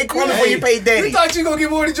pay Saquon before you pay Danny. You thought you gonna get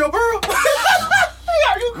more than Joe Burrow?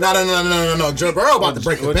 No. Joe Burrow about to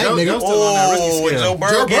break the bank, nigga. Joe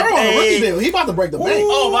Burrow on the rookie deal. He about to break the bank.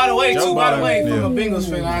 Oh, by the way, from a Bengals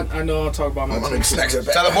fan, I know I'll talk about my team. Tell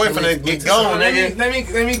the boyfriend to get going, nigga.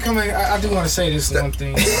 Let me come in. I do want to say this one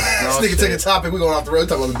thing. This nigga took a topic. We going off the road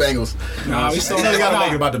talking about the Bengals. Nah, we still gotta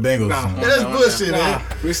make it about the Bengals. That's bullshit, man.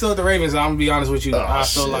 We still at the Ravens. I'm gonna be honest with you. I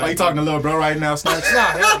feel like. Are you talking to little bro right now, Snacks?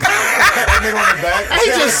 Nah, that nigga on the back. He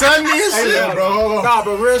just sent me his shit, bro. Hold on. Nah,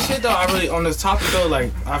 but real shit though. I really on this topic though. Like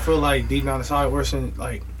I feel like deep down inside, Wilson,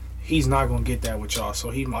 like he's not gonna get that with y'all. So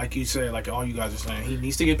he, like you said, like all you guys are saying, he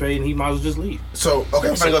needs to get paid, and he might as well just leave. So okay,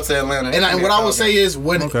 I'm gonna go to Atlanta. And what I will say is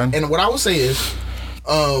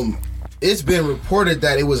it's been reported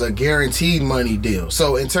that it was a guaranteed money deal.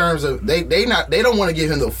 So in terms of they don't want to give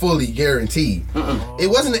him the fully guaranteed. It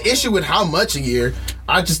wasn't an issue with how much a year.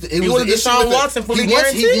 He wanted Deshaun Watson fully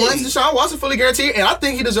guaranteed. He wants Deshaun Watson fully guaranteed, and I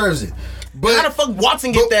think he deserves it. But how the fuck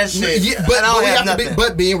Watson get that shit? Yeah,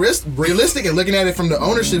 but being realistic and looking at it from the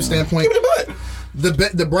ownership standpoint,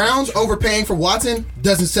 the Browns overpaying for Watson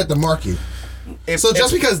doesn't set the market.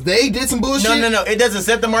 Just because they did some bullshit, no, it doesn't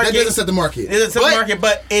set the market. That doesn't set the market. It doesn't set the market,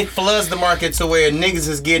 but it floods the market to where niggas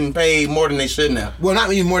is getting paid more than they should now. Well,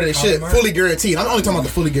 not even more than they should. Fully guaranteed. I'm only talking about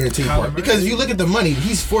the fully guaranteed part. Because if you look at the money,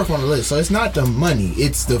 he's fourth on the list. So it's not the money,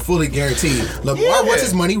 it's the fully guaranteed. Lamar wants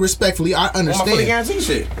his money, respectfully, I understand. Fully guaranteed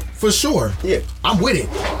shit. For sure. Yeah. I'm with it.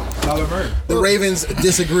 The Ravens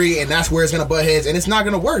disagree, and that's where it's going to butt heads, and it's not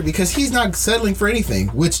going to work because he's not settling for anything,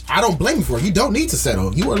 which I don't blame him for. You don't need to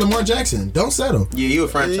settle. You are Lamar Jackson. Don't settle. Yeah, you a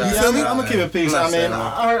franchise. You feel me? I'm going to keep it peace. I mean,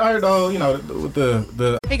 I heard with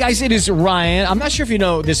the... Hey guys, it is Ryan. I'm not sure if you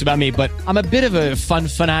know this about me, but I'm a bit of a fun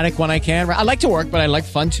fanatic when I can. I like to work, but I like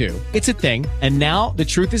fun too. It's a thing. And now the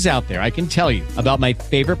truth is out there. I can tell you about my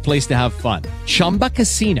favorite place to have fun. Chumba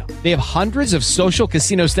Casino. They have hundreds of social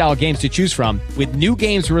casino style games to choose from with new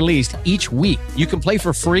games released each week. You can play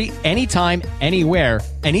for free anytime, anywhere,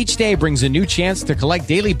 and each day brings a new chance to collect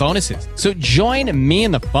daily bonuses. So join me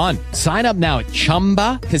in the fun. Sign up now at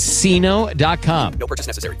ChumbaCasino.com. No purchase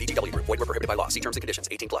necessary. VGW. Void where prohibited by law. See terms and conditions.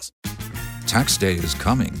 18+. Tax day is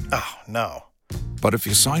coming. Oh, no. But if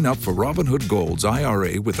you sign up for Robinhood Gold's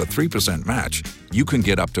IRA with a 3% match, you can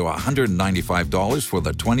get up to $195 for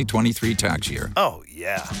the 2023 tax year. Oh,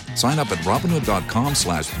 yeah. Sign up at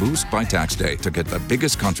Robinhood.com/boost by tax day to get the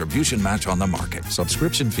biggest contribution match on the market.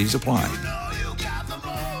 Subscription fees apply.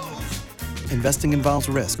 Investing involves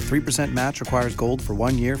risk. 3% match requires gold for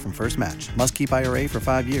 1 year from first match. Must keep IRA for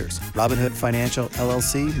 5 years. Robinhood Financial,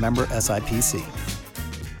 LLC, member SIPC.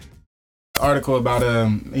 Article about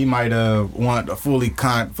he might want a fully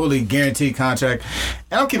guaranteed contract,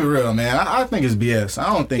 and I'll keep it real, man. I think it's BS.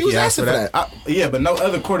 I don't think he asked for that. But no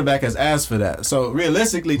other quarterback has asked for that. So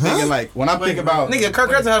realistically, thinking like when I'm thinking about Kirk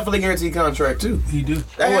Cousins had a fully guaranteed contract too. He do.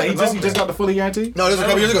 He just got the fully guaranteed. No, this was a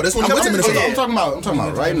couple years ago. This one went to Minnesota. I'm talking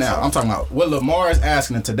about right now. I'm talking about what Lamar is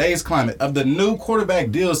asking in today's climate of the new quarterback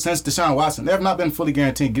deals since Deshaun Watson. There have not been fully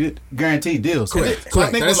guaranteed deals. Correct. So I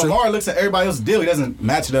think when Lamar looks at everybody else's deal, he doesn't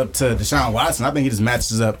match it up to Deshaun Watson. I think he just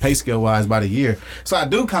matches up pay scale wise by the year. So I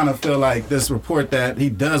do kind of feel like this report that he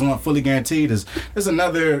does want fully guaranteed is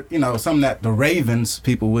another, something that the Ravens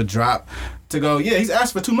people would drop to go, yeah, he's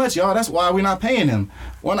asked for too much, y'all. That's why we're not paying him.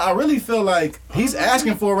 When I really feel like he's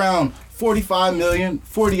asking for around $45 million,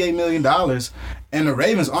 $48 million, and the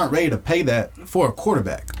Ravens aren't ready to pay that for a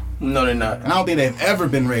quarterback. No, they're not. And I don't think they've ever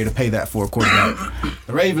been ready to pay that for a quarterback.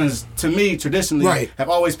 The Ravens, to me, traditionally have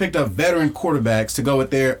always picked up veteran quarterbacks to go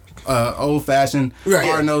with their old-fashioned,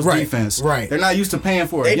 hard-nosed defense. Right. They're not used to paying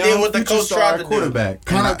for it. They did what the coach tried to quarterback.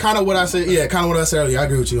 Kind of what I said. Yeah, kind of what I said earlier. I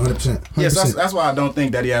agree with you 100%. Yes, that's why I don't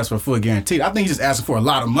think that he asked for full guaranteed. I think he's just asking for a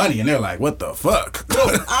lot of money, and they're like, "What the fuck?"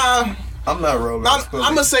 I'm not rolling. I'm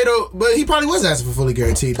gonna say though, but he probably was asking for fully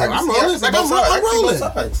guaranteed. Like, I'm rolling.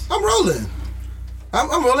 I'm rolling.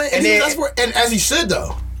 I'm rolling, and as he should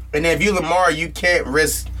though. And if you Lamar, you can't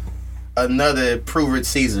risk another prove-it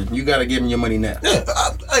season. You got to give him your money now. Yeah,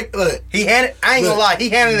 look, he handled. I ain't gonna lie. He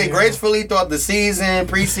handled it gracefully throughout the season,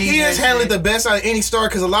 preseason. He has handled it the best out of any star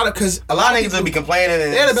because a lot of niggas will be complaining.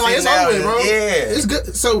 And they'll be like, "It's over with, bro." Yeah, it's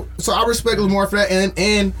good. So I respect Lamar for that,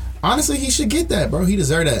 and honestly, he should get that, bro. He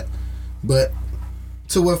deserved that. But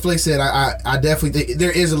to what Flick said, I definitely think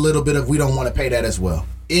there is a little bit of we don't want to pay that as well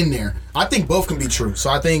in there. I think both can be true. So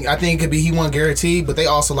I think it could be he won guaranteed, but they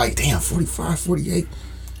also like, damn, 45, 48.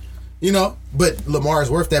 You know, but Lamar is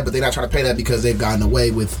worth that, but they're not trying to pay that because they've gotten away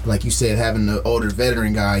with, like you said, having the older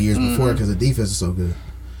veteran guy years before because the defense is so good.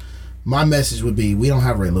 My message would be, we don't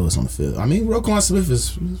have Ray Lewis on the field. I mean, Roquan Smith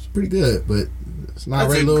is pretty good, but it's not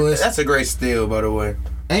Ray Lewis. That's a great steal, by the way.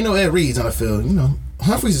 Ain't no Ed Reed's on the field. You know,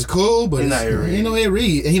 Humphreys is cool, but ain't no Ed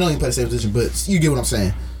Reed. And he don't even play the same position, but you get what I'm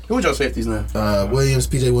saying. Who's your safeties now? Williams,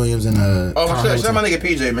 PJ Williams, and shout my nigga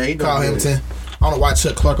PJ, man. He doing Kyle good. Hamilton. I don't know why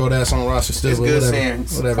Chuck Clark old ass on the roster still. It's good whatever,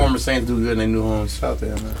 saying former Saints do good in their new homes out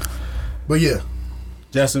there, man. But yeah,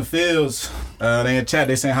 Justin Fields. They in chat.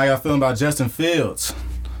 They saying how y'all feeling about Justin Fields?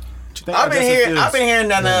 I've been hearing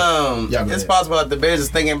that it's possible that the Bears is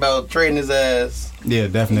thinking about trading his ass. Yeah,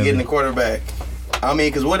 definitely. Getting the quarterback. I mean,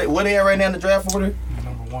 because what they at right now in the draft order?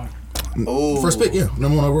 Number 1. Oh, first pick, yeah,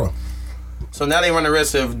 number 1 overall. So now they run the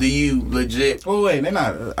rest of. Do you legit? Oh wait, they're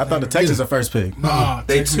not. I thought the Texans are first pick.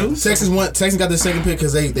 They too. Texans got the second pick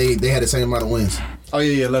because they had the same amount of wins. Oh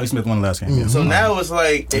yeah, Lovie Smith won the last game. Yeah. So now it's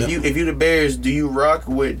like if you the Bears, do you rock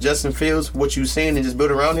with Justin Fields, what you saying, and just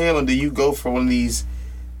build around him, or do you go for one of these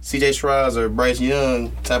C.J. Stroud or Bryce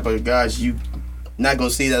Young type of guys? You not gonna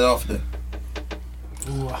see that often.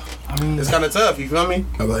 Ooh, I mean, it's kind of tough. You feel me?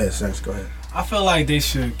 Oh, go ahead, Sax. Go ahead. I feel like they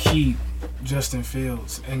should keep Justin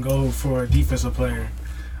Fields and go for a defensive player.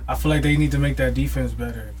 I feel like they need to make that defense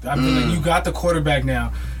better. I feel like you got the quarterback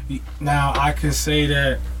now. Now I can say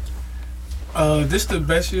that this is the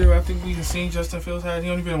best year I think we've seen Justin Fields had. He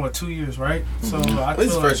only been in 2 years, right? So I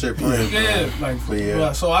this feel first year playing.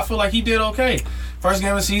 Yeah, so I feel like he did okay. First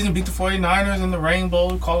game of the season, beat the 49ers in the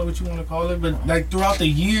Rainbow. Call it what you want to call it, but like throughout the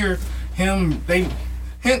year, they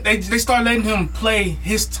started letting him play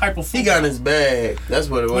his type of football. He got in his bag. That's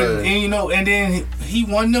what it was. And then he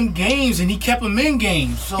won them games, and he kept them in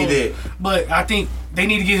games. So, he did. But I think they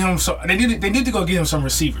need to get him. They need to go get him some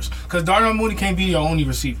receivers because Darnell Mooney can't be your only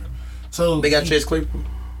receiver. So they got Chase Claypool.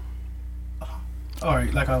 All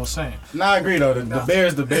right, like I was saying. No, I agree though. The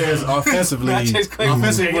Bears offensively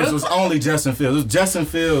was only Justin Fields. It was Justin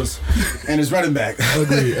Fields and his running back.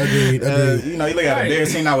 Agreed. You look at the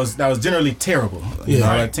Bears team that was generally terrible.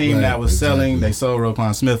 A team that was selling. They sold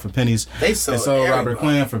Roquan Smith for pennies. They sold Robert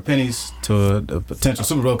Quinn for pennies to a potential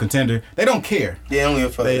Super Bowl contender. They don't care. Yeah, only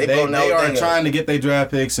if they are trying to get their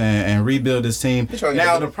draft picks and rebuild this team.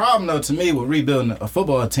 Now the problem though to me with rebuilding a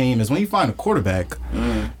football team is when you find a quarterback,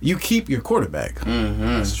 you keep your quarterback.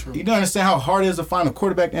 That's true. You don't understand how hard it is to find a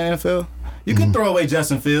quarterback in the NFL? You can throw away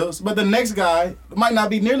Justin Fields, but the next guy might not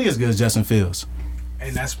be nearly as good as Justin Fields.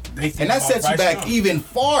 And that sets you back even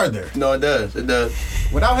farther. No, it does. It does.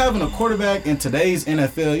 Without having a quarterback in today's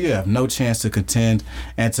NFL, you have no chance to contend.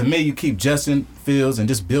 And to me, you keep Justin Fields and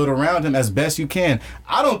just build around him as best you can.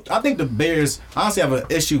 I think the Bears honestly have an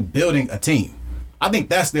issue building a team. I think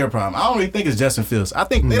that's their problem. I don't really think it's Justin Fields. I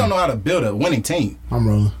think they don't know how to build a winning team. I'm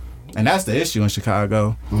rolling. And that's the issue in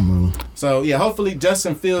Chicago. So, yeah, hopefully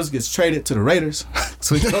Justin Fields gets traded to the Raiders.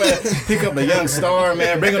 So we can go ahead and pick up a young star,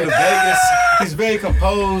 man. Bring him to Vegas. He's very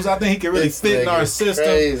composed. I think he can really fit in our system.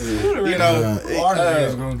 Crazy.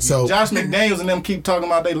 So Josh McDaniels and them keep talking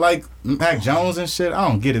about they like Mac Jones and shit. I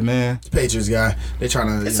don't get it, man. Patriots guy. They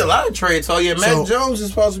trying to. It's a lot of trades. Oh, yeah, Mac Jones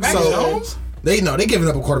is supposed to be. Mac Jones? They giving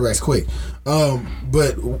up on quarterbacks quick.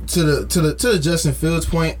 But to the Justin Fields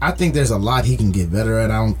point, I think there's a lot he can get better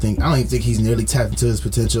at. I don't even think he's nearly tapped into his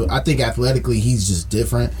potential. I think athletically he's just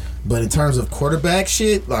different. But in terms of quarterback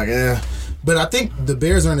shit, But I think the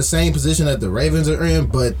Bears are in the same position that the Ravens are in,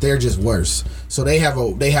 but they're just worse. So they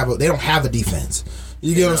don't have a defense.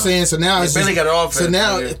 You get what I'm saying? So now it's really got an offense. So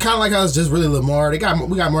now kind of like how it's just really Lamar. We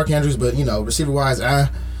got Mark Andrews, but receiver wise,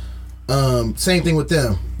 same thing with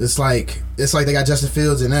them. It's like they got Justin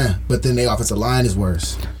Fields but then their offensive line is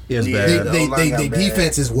worse. It's bad. They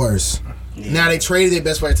defense is worse. Yeah. Now they traded their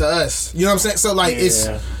best player to us. You know what I'm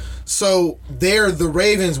saying? So they're the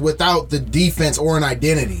Ravens without the defense or an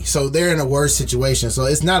identity. So they're in a worse situation. So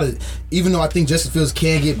it's not even though I think Justin Fields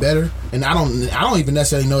can get better, and I don't even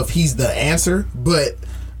necessarily know if he's the answer, but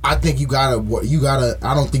I think you gotta.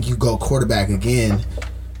 I don't think you go quarterback again.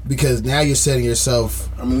 Because now you're setting yourself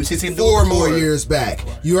 4 more years back.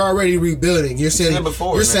 You're already rebuilding. You're saying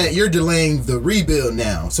you're delaying the rebuild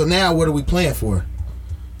now. So now what are we playing for?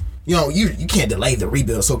 You can't delay the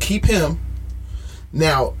rebuild. So keep him.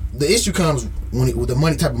 Now the issue comes with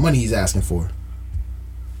the type of money he's asking for.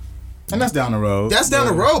 And that's down the road. That's down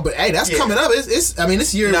the road, but hey, that's coming up. This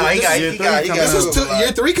year. No, this is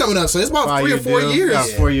year 3 coming up, so it's about 3 or 4 years.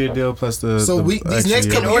 Yeah, 4-year deal plus the. So these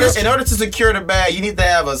next couple years, in order to secure the bag, you need to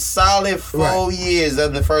have a solid 4 years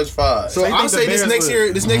in the first 5. So I'll say this next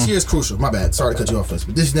year is crucial. My bad. Sorry to cut you off first,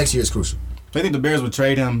 but this next year is crucial. They think the Bears would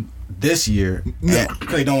trade him this year. No.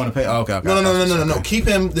 They don't want to pay. Oh, okay. No. Keep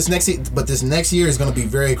him this next year, but this next year is going to be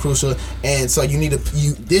very crucial. And so you need to.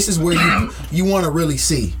 This is where you want to really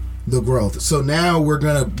see the growth. So now we're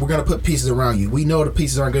gonna put pieces around you. We know the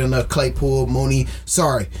pieces aren't good enough. Claypool, Mooney,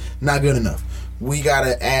 sorry, not good enough. We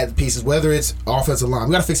gotta add pieces. Whether it's offensive line,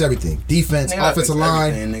 we gotta fix everything. Defense, offensive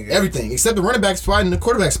line, everything except the running back spot and the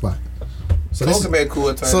quarterback spot. So this is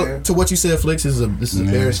cool. So to what you said, Flicks, this is a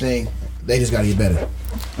Bears thing. They just gotta get better.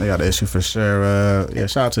 They got the issue for sure.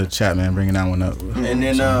 Shout out to the chat, man, bringing that one up. And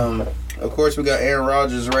then, of course, we got Aaron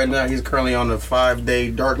Rodgers right now. He's currently on a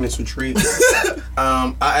 5-day darkness retreat.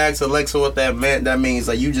 I asked Alexa what that meant. That means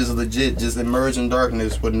like you just legit just emerge in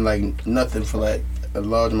darkness with like nothing for like a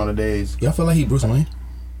large amount of days. Y'all feel like he Bruce Wayne?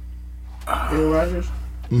 Aaron Rodgers?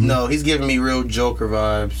 Mm-hmm. No, he's giving me real Joker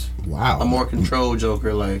vibes. Wow, a more controlled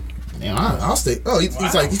Joker, like. Man, I'll stay. Oh, he's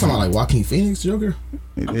talking about like Joaquin Phoenix Joker.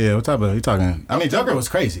 Yeah, what type of he talking? I mean, Joker was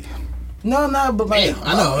crazy. No, but like,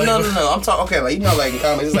 I know. No. I'm talking. Okay, like in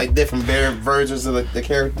comics, it's like different versions of the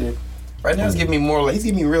character. Right now, he's giving me more like he's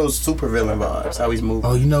giving me real supervillain vibes. How he's moving.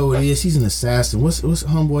 Oh, you know what it is? He's an assassin. What's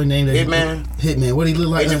homeboy name? Hitman. What he look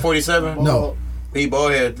like? Agent 47. No, he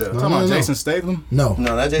bald head though. Talking about Jason Statham? No,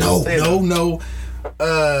 not Jason Statham. No.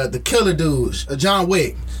 The killer dude, John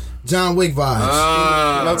Wick. John Wick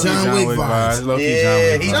vibes. John Wick vibes.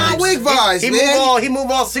 John Wick vibes. He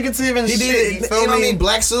move all secretive and shit. You know what I mean?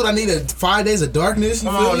 Black suit. I need 5 days of darkness.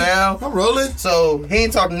 Come on now. I'm rolling. So he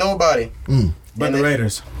ain't talking to nobody. But the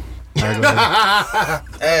Raiders. Hey,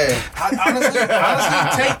 honestly,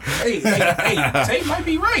 Tate might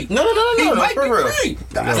be right. No, he might for be real. right.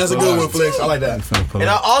 That's a good one, Flex. I like that. And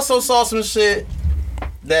I also saw some shit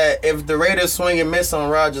that if the Raiders swing and miss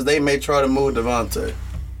on Rodgers, they may try to move Devontae.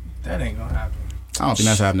 That ain't gonna happen. I don't think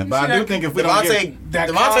that's happening. But I do think if we don't get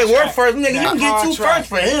Devontae work first, nigga, you can get 2 first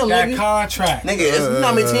for him, that nigga. Contract. Nigga, you know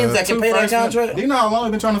how many teams that can pay that contract? Do you know how long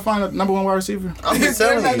we've been trying to find a number 1 wide receiver? I'm just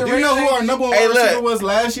telling you. Do you know who our number 1 wide receiver was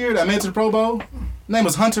last year that made it to the Pro Bowl? His name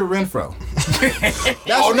was Hunter Renfrow.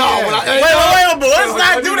 Oh no! Wait, but let's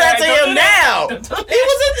not do that to him now. He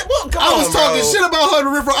was in. I was talking shit about Hunter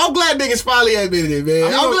Renfrow. I'm glad niggas finally admitted it,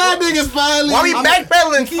 man. I'm glad niggas finally. Why we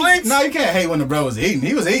backpedaling, Flicks? No, you can't hate when the bro was eating.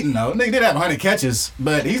 He was eating though. Nigga did have 100 catches,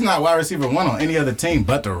 but he's not wide receiver 1 on any other team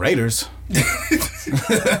but the Raiders.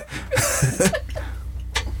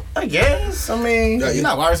 I guess. I mean, you're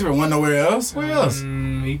not wide receiver 1 nowhere else. Where else?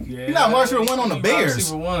 You're not wide receiver 1 on the Bears. Wide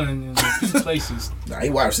receiver 1 in a few places. Nah, he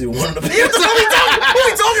wide receiver 1 on the Bears. Who we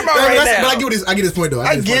talking about right now? But I get his point though.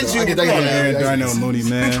 I get you. Darnell Mooney,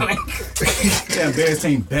 man. Damn, Bears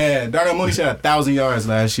team bad. Darnell Mooney shot 1,000 yards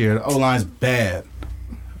last year. The O-line's bad.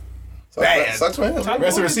 Bad. Sucks for him. Rest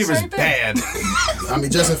of the receivers bad. I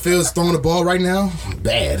mean, Justin Fields throwing the ball right now,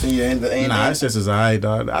 bad. Nah, it's just as alright,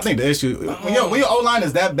 dog. I think the issue when your O-line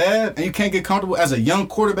is that bad and you can't get comfortable as a young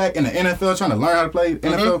quarterback in the NFL trying to learn how to play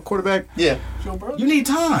NFL quarterback. Yeah, you need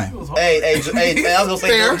time. Hey, I was gonna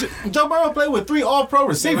say Joe Burrow played with 3 All-Pro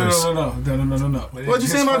receivers. No. What'd you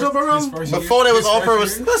say about Joe Burrow? Before they was All-Pro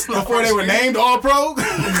receivers. Before they were named All-Pro.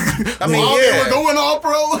 I mean, they were going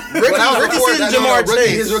All-Pro. Rookie season, Jamar Chase.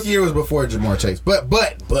 His rookie year was before Jamar Chase. But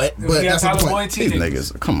that's the point. These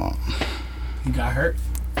niggas, come on. He got hurt.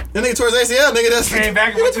 That nigga towards ACL, nigga. That's came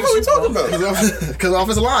back and went to the Super Bowl. Because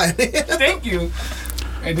offensive line. Thank you.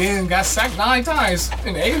 And then got sacked 9 times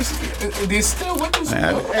in the AFC. They still went to the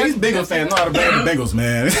Super Bowl. Hey, these Bengals fans know how to blame the Bengals,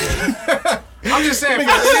 man. I'm just saying.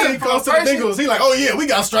 Close to the Bengals. He like, oh yeah, we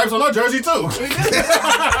got stripes on our jersey too.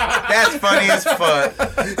 That's funny as fuck.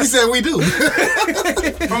 He said we do.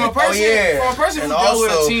 From a person who dealt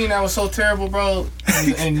with a team that was so terrible, bro,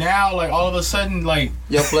 and now like all of a sudden like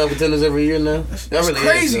y'all play contenders every year now. That really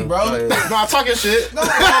crazy, bro. No, I'm talking shit. No,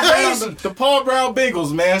 crazy. The Paul Brown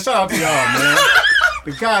Bengals, man. Shout out to y'all, man.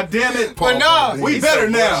 The goddamn it, Paul. But no, we better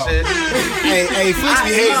now. Hey, Flex be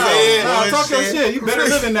hating, man. Talk your shit. You better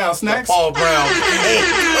living now, Snacks. Paul Brown.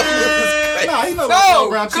 Nah, he know about Paul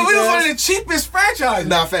Brown. Because we was one of the cheapest franchises.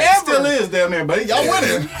 Nah, facts. Still is down there, buddy. Y'all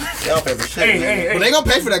winning. Y'all pay for shit. Hey. But they gonna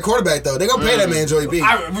pay for that quarterback though. They gonna pay that man Joey B. We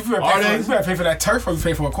better pay for that turf, or we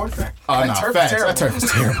pay for a quarterback. Oh no, facts. That turf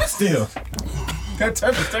is terrible. Still. That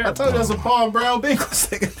turf is terrible. I told you that's a Paul Brown Bengals.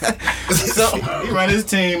 He run his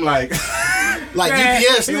team like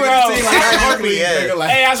UPS. He run his team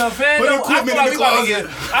Hey, as a fan, though, I feel like we gotta get.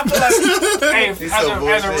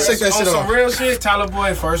 On some real shit, Tyler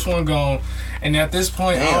Boyd, first one gone, and at this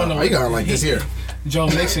point, I don't know. How you got like this here? Joe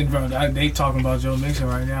Mixon, bro. They talking about Joe Mixon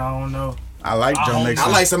right now. I don't know. I like Joe Mixon.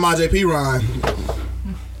 I like some P. Ron.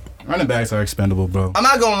 Running backs are expendable, bro. I'm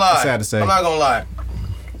not gonna lie. It's sad to say. I'm not gonna lie.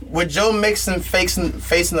 with Joe Mixon facing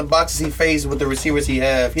the boxes he faced with the receivers he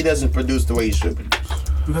have, he doesn't produce the way he should produce.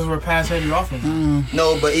 Because we're a pass-heavy offense.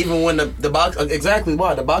 No, but even when the box, exactly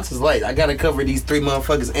why the box is light. I gotta cover these 3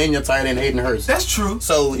 motherfuckers and your tight end Hayden Hurst. That's true.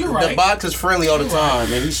 So You're right. the box is friendly all the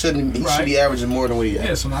time, and he should be averaging more than what he has.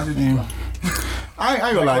 Yeah, so now I ain't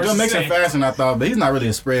gonna lie, Joe Mixon faster than I thought, but he's not really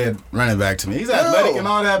a spread running back to me. He's athletic and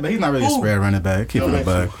all that, but he's not really a spread running back. Keep it a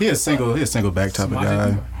buck. He a single back type of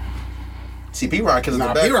guy. See, P-Rod kills the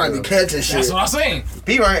back. P-Rod be catching shit. That's what I'm saying.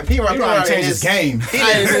 P-Rod changed his game.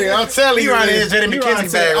 I'm telling you, P-Rod is J.D.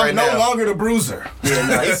 McKissick bag right now. I'm no longer the bruiser. Yeah,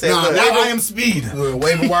 no, he said, now I am speed.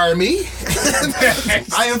 Waiver wire me.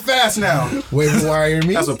 I am fast now. Waiver wire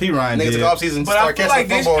me. That's what P-Ryan did. Niggas took offseason But I feel like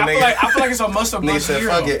this. I feel like it's a must-have Niggas said, year.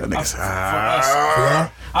 fuck it. For us.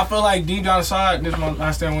 I feel like deep down inside, this is my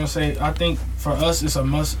last thing I want to say. I think for us, it's a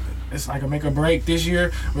must. It's like a make or break this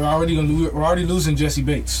year. We're already losing Jesse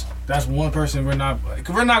Bates. That's one person we're not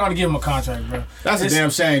gonna give him a contract, bro. That's a damn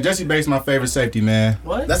shame. Jesse Bates my favorite safety, man.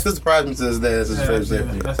 What? That's the surprise me to this day. That's his favorite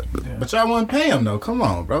safety. But y'all wouldn't pay him though. Come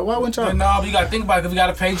on, bro. Why wouldn't y'all? No, we gotta think about it. 'Cause we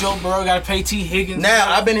gotta pay Joe Burrow. We gotta pay T Higgins. Now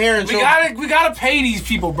I've been hearing we gotta pay these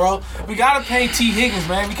people, bro. We gotta pay T Higgins,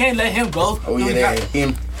 man. We can't let him go. Oh yeah,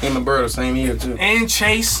 him and Burrow same year too. And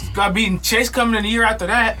Chase got beaten. Chase coming in the year after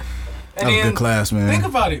that. And that was a good class, man. Think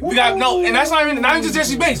about it. We got and that's not even just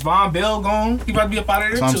Jesse Bates. Von Bell gone. He about to be up out of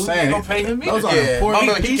there That's too. what I'm saying. We gonna pay him either. Those are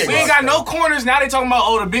important pieces. We ain't got no corners. Now they talking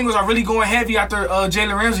about the Bengals are really going heavy after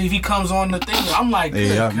Jalen Ramsey if he comes on the thing. I'm like,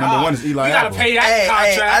 good God. Number one is Eli We gotta Apple. pay that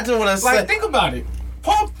contract. I just want to say, think about it.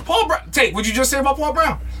 Paul Brown. Take what you just said about Paul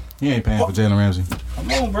Brown. He ain't paying for Jalen Ramsey.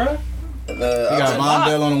 Come on, bro. He got Von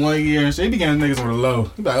Bell on the 1 year and shit. He began niggas with a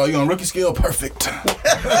low. He like, oh, you on rookie skill? Perfect.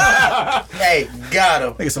 Hey, got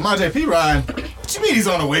him. Nigga, Samaje P-Ryan. What you mean he's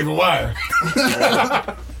on the waiver wire?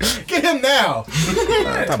 Get him now.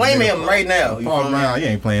 Claim him right now. Paul Brown, he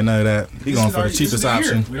ain't playing none of that. He going for the cheapest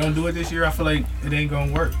option. We don't do it this year. I feel like it ain't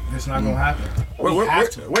gonna work. It's not gonna happen.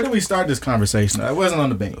 Where did we start this conversation? It wasn't on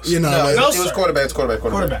the Bengals. You know, it was quarterbacks.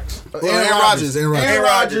 Aaron Rodgers. Aaron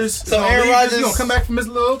Rodgers. So Aaron Rodgers is gonna come back from his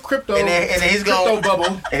little crypto he's gonna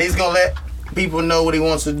bubble, and he's gonna let people know what he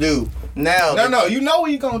wants to do. Now, no, you know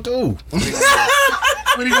what he gonna do. What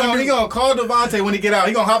he gonna do? He gonna call Devontae when he get out.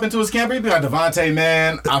 He gonna hop into his camper. He be like, Devontae,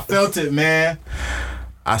 man, I felt it, man.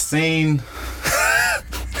 I seen.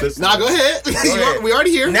 Nah, go ahead. We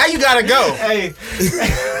already here. Now you gotta go. Hey,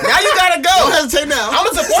 now you gotta go. Don't hesitate now. I'm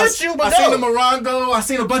gonna support you, but I seen the Morongo. I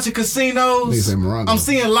seen a bunch of casinos. Nigga say Morongo. I'm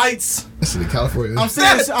seeing lights. That's in California. I'm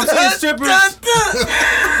seeing strippers.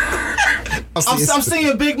 I'm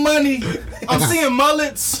seeing big money. I'm seeing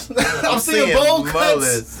mullets. I'm seeing bowl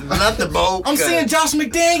cuts. Not the bowl I'm cut. seeing Josh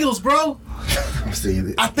McDaniels, bro. I'm seeing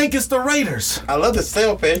it. I think it's the Raiders. I love the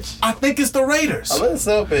sell pitch. I think it's the Raiders. I love the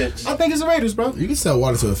sell pitch. I think it's the Raiders, bro. You can sell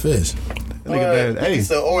water to a fish. Nigga, hey. You can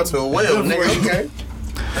sell oil to a whale, nigga. Okay.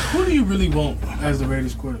 Who do you really want as the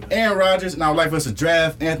Raiders quarterback? Aaron Rodgers, and I would like for us to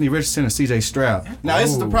draft Anthony Richardson and C.J. Stroud. Now, this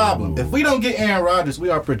is the problem. If we don't get Aaron Rodgers, we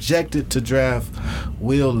are projected to draft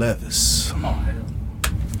Will Levis.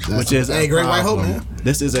 Which is a great white hope, problem. man.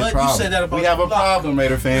 This is a But problem. you said that about We have a Block. problem,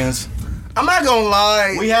 Raider fans. I'm not gonna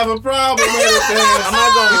lie. We have a problem, Raider fans. I'm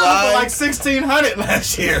not gonna lie. We like 1,600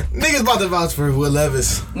 last year. Niggas about to vouch for Will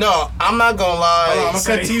Levis. No, I'm not gonna lie. Hold on, I'm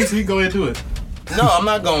gonna cut to you so you go into it. No, I'm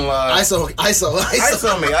not gonna lie. ISO me. ISO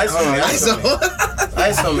me. I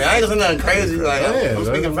ain't gonna say nothing crazy. Like I'm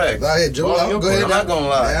speaking facts. Go ahead, Joe. Go ahead. I'm not gonna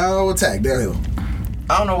lie. I'll attack downhill.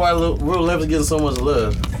 I don't know why Will Levis getting so much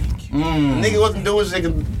love. Nigga wasn't doing shit,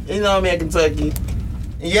 you know what I mean, at Kentucky.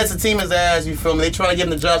 And yes, the team is ass, you feel me? They trying to give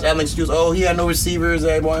him the Josh Allen excuse. Oh, he had no receivers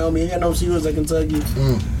at Wyoming. He had no receivers at Kentucky.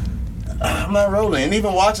 I'm not rolling. And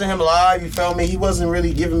even watching him live, you feel me? He wasn't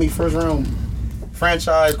really giving me first round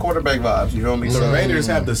franchise quarterback vibes, you feel me? The Raiders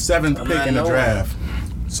have the 7th pick in the draft.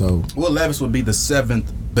 So Will Levis would be the 7th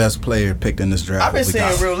best player picked in this draft. I've been seeing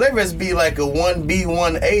Will Levis be like a 1B,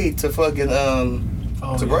 1A to fucking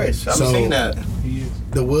to Bryce. I've been seeing that.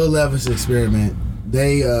 The Will Levis experiment,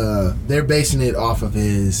 they're basing it off of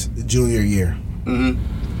his junior year.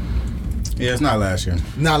 Yeah, it's not last year.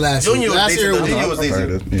 Not last year. Last year was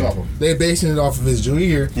decent. Yeah. They're basing it off of his junior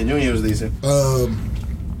year. Yeah, junior was decent.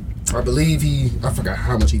 I believe I forgot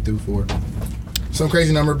how much he threw for. Some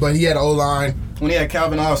crazy number, but he had an O-line. When he had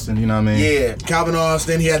Calvin Austin, you know what I mean? Yeah. Calvin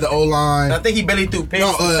Austin, he had the O-line. I think he barely threw picks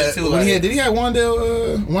and shit too. When did he have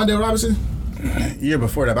Wandale Robinson? Year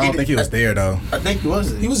before that, but I don't think he was there though. I think he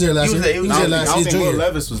was. He was there last year. He was there there last I don't year. think Will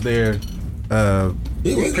Levis was there.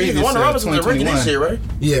 Wandale Robinson was a rookie this year, right?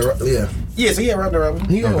 Yeah. Yeah, so he had Wandale Robinson.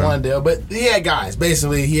 He had Wandale, but he had guys.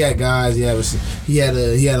 Basically, he had guys. He had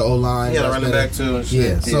an O-line. He had a running back too. And shit.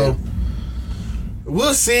 Yeah. So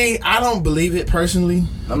We'll see. I don't believe it personally.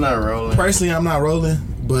 I'm not rolling. Personally, I'm not rolling.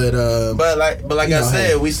 But like I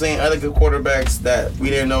said, we seen other good quarterbacks that we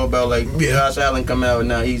didn't know about, like Josh Allen come out and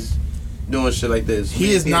now he's doing shit like this.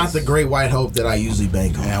 He is not the great white hope that I usually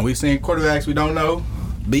bank on. And we've seen quarterbacks we don't know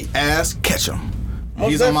beat ass, catch him.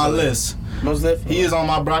 He's on my list. Most definitely. He is on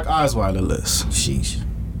my Brock Osweiler list. Sheesh.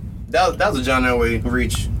 That was a John Elway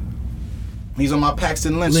reach. He's on my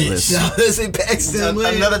Paxton Lynch list. Paxton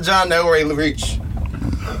Lynch. Another John Elway reach.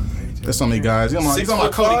 There's so many guys. He's on my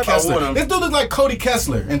Cody Kessler. This dude looks like Cody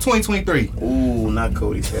Kessler in 2023. Ooh, not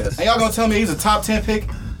Cody Kessler. And y'all gonna tell me he's a top 10 pick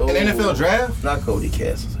in the NFL draft? Not Cody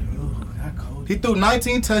Kessler. He threw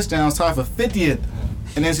 19 touchdowns, tied for 50th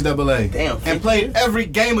in NCAA. Damn. And played every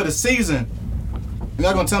game of the season. And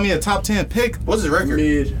y'all gonna tell me a top 10 pick? What's his record?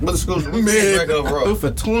 Mid. What's the school's record overall? Threw for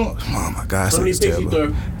 20. Oh my gosh, How many that's picks he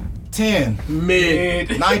terrible. threw? 10.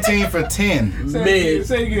 Mid. 19 for 10. Mid.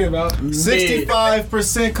 Say it again, about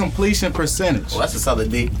 65% completion percentage. Well, that's a solid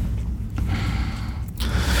D.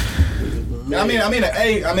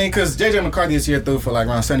 Because JJ McCarthy this year threw for like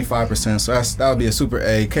around 75%, so that would be a super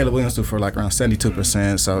A. Caleb Williams threw for like around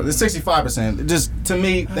 72%, so it's 65%. Just to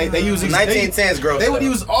me, they use these. 1910 is gross. They would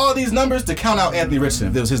use all these numbers to count out Anthony Richardson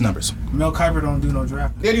if it was his numbers. Mel Kiper don't do no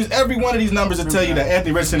draft. They'd use every one of these numbers to tell you that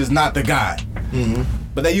Anthony Richardson is not the guy. Mm-hmm.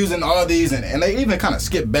 But they're using all these, and they even kind of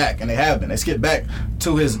skip back, and they have been. They skip back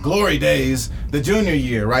to his glory days, the junior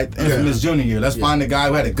year, right? The infamous junior year. Let's find the guy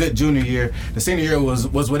who had a good junior year. The senior year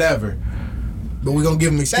was whatever. But we're going to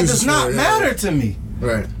give him excuses. That does not matter to me.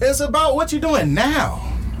 Right. It's about what you're doing now.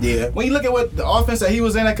 Yeah. When you look at what the offense that he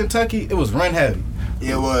was in at Kentucky, it was run heavy.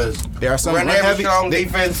 It was. There are some run heavy, strong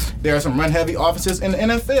defense. There are some run heavy offenses in the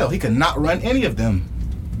NFL. He could not run any of them.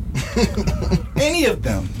 Any of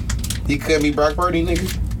them. He could be Brock Purdy,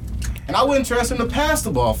 nigga. And I wouldn't trust him to pass the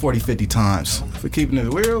ball 40, 50 times for keeping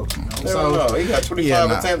it real. So he got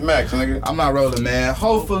 25 attempts max, nigga. I'm not rolling, man.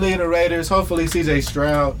 Hopefully the Raiders, hopefully CJ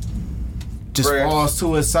Stroud just falls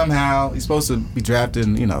to us somehow. He's supposed to be drafted,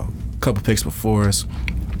 a couple picks before us.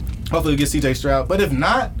 Hopefully we get CJ Stroud. But if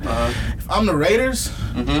not, if I'm the Raiders,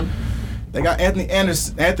 they got Anthony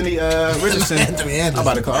Richardson. Anthony Anderson. I'm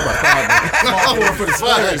about to call him for the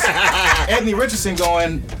Spurs. Anthony Richardson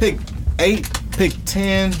going pick 8, pick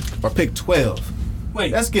 10, or pick 12.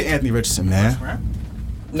 Wait. Let's get Anthony Richardson, man.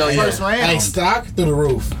 No, First round. Hey, stock through the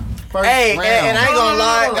roof. Hey, and I ain't gonna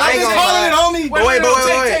lie. I ain't gonna lie. Wait.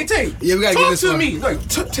 Yeah, we gotta Talk get this to one. me. Like,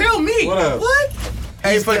 tell me. What up? What?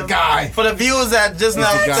 Hey, for the viewers that just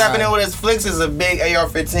now tapping in with his flicks is a big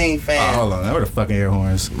AR-15 fan. Hold on, where the fucking air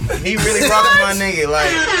horns? He really rocking my nigga. Like,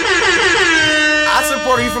 I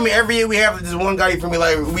support you for me every year. We have this one guy for me.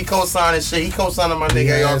 Like, we co-sign and shit. He co-signing my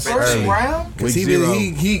nigga AR-15. First round? Because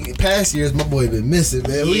he past years, my boy been missing,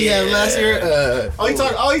 man. We had last year. He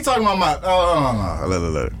talking about my.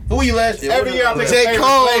 Look. Who you last year? Every year I pick a favorite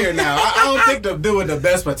player now. I don't pick the dude with the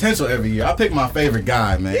best potential every year. I pick my favorite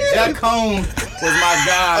guy, man. Yeah. Jack Cone was my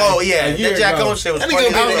guy. Oh yeah, that Jack Cone shit was funny.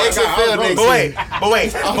 But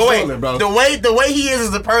wait. The way he is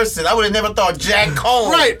as a person, I would have never thought Jack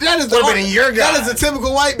Cone. Right, that is would have been your guy. That is a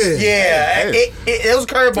typical white man. Yeah, it was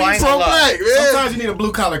curveball. I ain't gonna lie. Sometimes you need a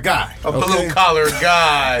blue collar guy. Blue collar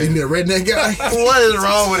guy. You need a redneck guy. What is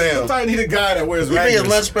wrong with him? Sometimes you need a guy that wears He bring his raggers.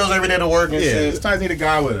 lunch bills every day to work and shit. Sometimes you need a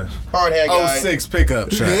guy with a hard hat guy. 06 pickup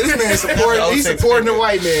truck. Man, this man supporting the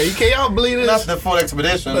white man. You can't y'all believe this? Not the full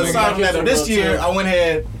expedition. But aside from that, this year I went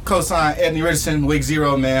ahead, co-signed Anthony Richardson, week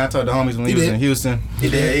 0, man. I told the homies when he was in Houston. He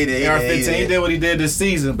did. He did what he did this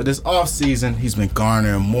season, but this off season, he's been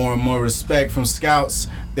garnering more and more respect from scouts.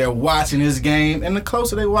 They're watching his game, and the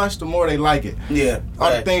closer they watch, the more they like it. Yeah. All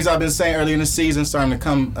the things I've been saying earlier in the season starting to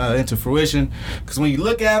come into fruition. Because when you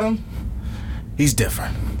look at him, he's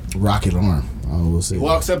different. Rocket arm. Oh, we'll see. He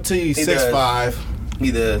walks up to you, 6'5". He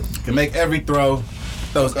does. Can make every throw,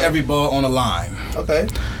 throws every ball on the line. Okay.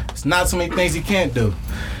 It's not so many things he can't do.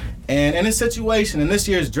 And in this situation, in this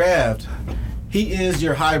year's draft, he is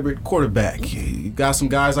your hybrid quarterback. You got some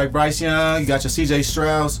guys like Bryce Young, you got your CJ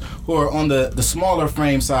Stroud, who are on the smaller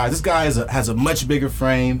frame size. This guy has a much bigger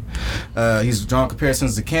frame. He's drawn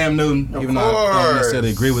comparisons to Cam Newton, even though I don't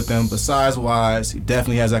necessarily agree with them. But size-wise, he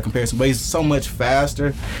definitely has that comparison. But he's so much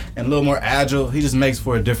faster and a little more agile. He just makes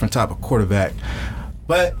for a different type of quarterback.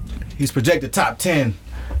 But he's projected top 10,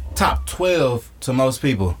 top 12 to most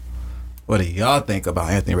people. What do y'all think about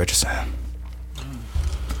Anthony Richardson?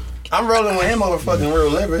 I'm rolling with him over fucking Will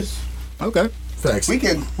Levis. Okay. Facts. We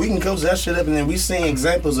can coach that shit up, and then we seen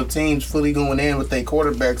examples of teams fully going in with their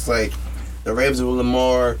quarterbacks, like the Ravens with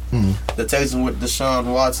Lamar, the Texans with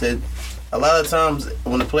Deshaun Watson. A lot of times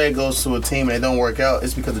when a player goes to a team and it don't work out,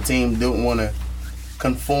 it's because the team didn't want to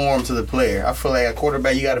conform to the player. I feel like a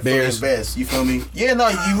quarterback, you got to fully invest. You feel me? Yeah, no,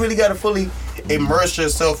 you really got to fully immerse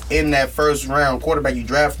yourself in that first round quarterback you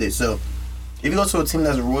drafted. So if you go to a team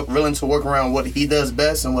that's willing to work around what he does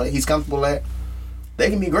best and what he's comfortable at, they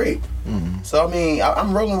can be great. Mm-hmm. So, I mean,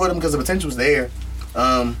 I'm rolling with him because the potential's there.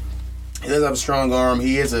 He does have a strong arm.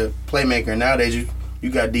 He is a playmaker. Nowadays, you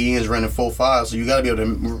got DNs running 4-5, so you got to be able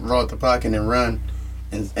to roll out the pocket and run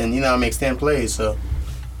and you know, make 10 plays. So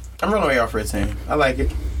I'm rolling AR-15. I like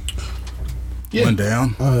it. Yeah. One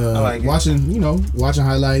down. I like watching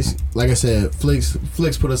highlights. Like I said,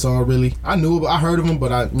 Flicks put us on. Really, I knew, I heard of him,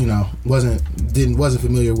 but I, wasn't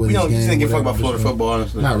familiar with his game. You didn't give a fuck about Florida football,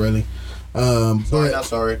 honestly. Not really.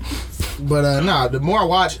 Sorry. But the more I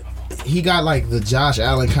watch, he got like the Josh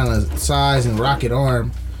Allen kind of size and rocket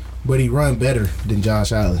arm, but he run better than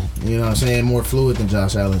Josh Allen. You know what I'm saying? More fluid than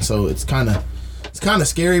Josh Allen. So it's kind of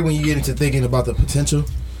scary when you get into thinking about the potential.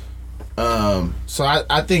 So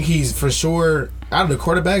I think he's for sure out of the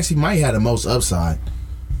quarterbacks, he might have the most upside.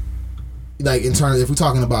 Like in terms, if we're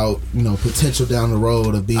talking about potential down the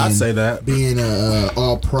road of being, I'd say that being a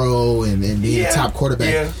all pro and being a top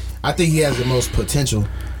quarterback, I think he has the most potential.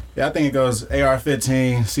 Yeah, I think it goes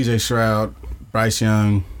AR-15, C.J. Stroud, Bryce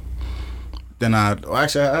Young. Then I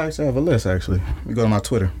actually have a list. Actually, you go to my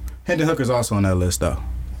Twitter. Hendon Hooker's also on that list though.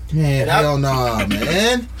 Man, hell no,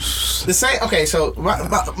 man. The same. Okay, so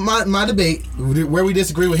my debate where we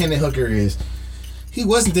disagree with Hendon Hooker is he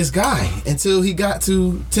wasn't this guy until he got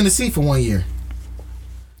to Tennessee for 1 year.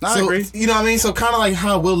 I agree. You know what I mean? So kind of like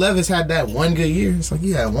how Will Levis had that one good year. It's like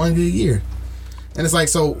he had one good year, and it's like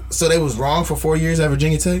so they was wrong for 4 years at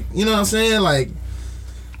Virginia Tech. You know what I'm saying? Like.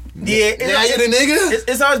 Yeah, now you're the nigga.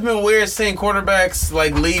 It's always been weird seeing quarterbacks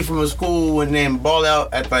like leave from a school and then ball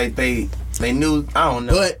out at like they knew. I don't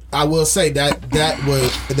know. But I will say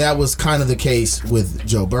that was kind of the case with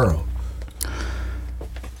Joe Burrow.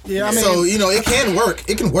 Yeah, I mean, so it can work.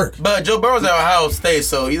 It can work. But Joe Burrow's at Ohio State,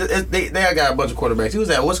 so they got a bunch of quarterbacks. He was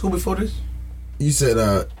at what school before this? You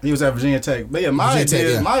said he was at Virginia Tech. But yeah, my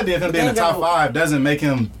idea of him being in the top 5 doesn't make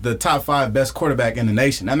him the top 5 best quarterback in the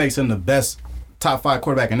nation. That makes him the best top 5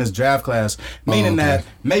 quarterback in this draft class, meaning that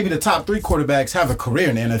maybe the top 3 quarterbacks have a career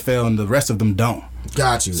in the NFL and the rest of them don't.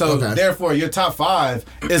 Got you. So therefore, your top 5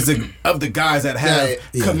 is of the guys that have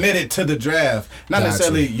committed to the draft, not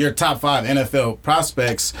necessarily your top 5 NFL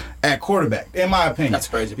prospects at quarterback. In my opinion, that's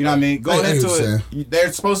crazy. You know what I mean? Going into it,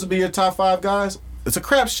 they're supposed to be your top 5 guys. It's a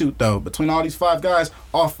crapshoot though. Between all these 5 guys,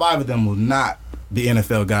 all 5 of them will not be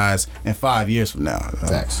NFL guys in 5 years from now.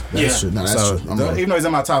 That's true. No, that's true. Even though he's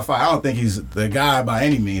in my top 5, I don't think he's the guy by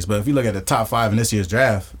any means. But if you look at the top 5 in this year's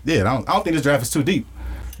draft, I don't think this draft is too deep.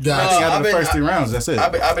 I think out of the first 3 rounds, that's it.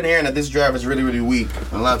 I've been hearing that this draft is really, really weak.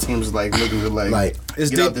 And a lot of teams looking to it's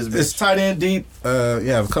get deep. out this bitch. It's tight end deep. You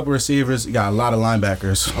have a couple receivers. You got a lot of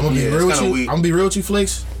linebackers. I'm gonna be real with you. I'm gonna be real with you,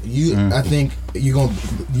 Flicks. I think you're gonna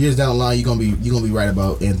years down the line you're gonna be right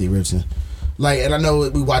about Anthony Richardson. And I know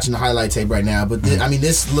we're watching the highlight tape right now, but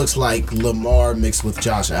this looks like Lamar mixed with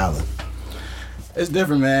Josh Allen. It's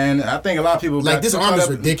different, man. I think a lot of people this arm is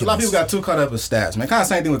ridiculous. A lot of people got too caught up with stats, man. Kind of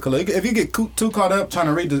same thing with Khalil. If you get too caught up trying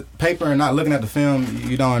to read the paper and not looking at the film,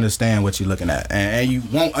 you don't understand what you're looking at, and you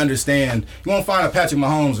won't understand. You won't find a Patrick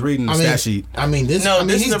Mahomes reading the stat sheet. He's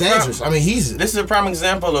dangerous. This is a prime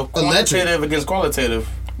example of quantitative against qualitative.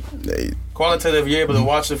 Qualitative, you're able to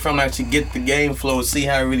watch the film and actually get the game flow, see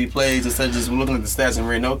how he really plays, instead of just looking at the stats and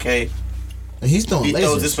reading, okay. And he's throwing lasers. He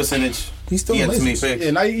throws this percentage. He's throwing lasers.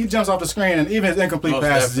 Yeah, now he jumps off the screen, and even his incomplete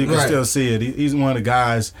passes, you can still see it. He's one of the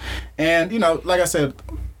guys. And, like I said,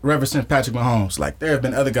 referencing Patrick Mahomes, there have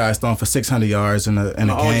been other guys throwing for 600 yards in a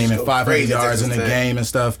game and 500 yards in a game and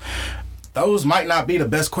stuff. Those might not be the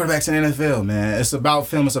best quarterbacks in the NFL, man. It's about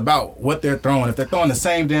film. It's about what they're throwing. If they're throwing the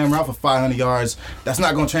same damn route for 500 yards, that's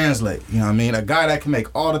not going to translate. You know what I mean? A guy that can make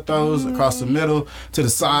all the throws across the middle to the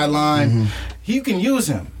sideline, you can use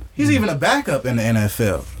him. He's even a backup in the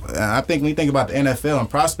NFL. I think when you think about the NFL and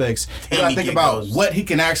prospects, you got to think about what he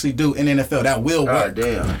can actually do in the NFL that will work.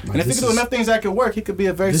 And if he can do enough things that could work, he could be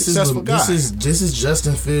a very successful guy. This is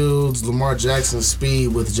Justin Fields, Lamar Jackson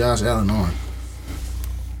speed with Josh Allen arm.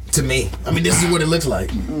 To me, this is what it looks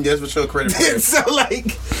like. That's what your credit for. So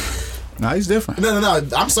nah, he's different. No,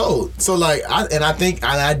 I'm sold. So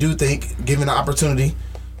I do think, given the opportunity,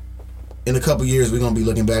 in a couple years we're gonna be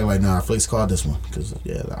looking back Flicks called this one because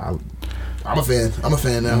I'm a fan. I'm a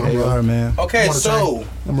fan now. You are, man. Okay, so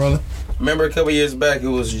I'm rolling. Remember a couple years back, it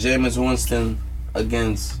was Jameis Winston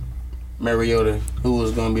against Mariota, who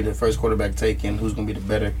was gonna be the first quarterback taken, who's gonna be the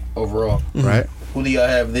better overall. Mm-hmm. Right. Who do y'all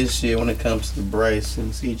have this year when it comes to Bryce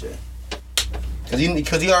and CJ?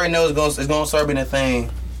 Because he already knows it's going to start being a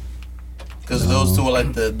thing. Because those two are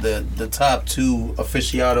like the top two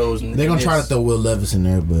aficionados. They're gonna try to throw Will Levis in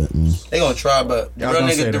there, but they gonna try. But the real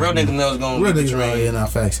nigga knows gonna real be niggas trained. in our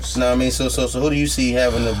facts. You know what I mean? So who do you see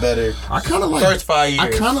having the better? I kind of like first 5 years.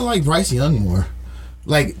 I kind of like Bryce Young more.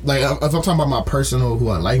 Like if I'm talking about my personal who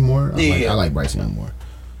I like more, I like Bryce Young more.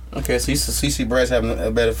 Okay, so you see Bryce having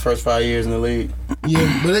a better first 5 years in the league.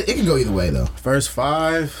 Yeah, but it can go either way though. First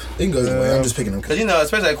 5, it can go either way. I'm just picking them because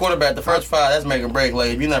especially at quarterback, the first 5 that's make or break.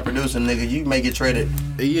 Like if you're not producing, nigga, you may get traded.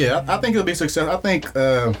 Yeah, I think it'll be successful. I think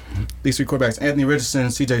these three quarterbacks, Anthony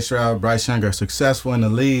Richardson, C.J. Stroud, Bryce Young, are successful in the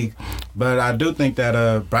league. But I do think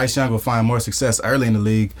that Bryce Young will find more success early in the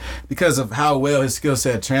league because of how well his skill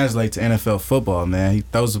set translates to NFL football. Man, he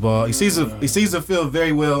throws the ball. He sees the field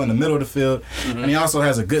very well in the middle of the field, and he also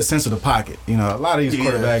has a good sense of the pocket. You know, a lot of these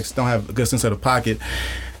quarterbacks don't have a good sense of the pocket.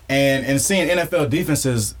 And seeing NFL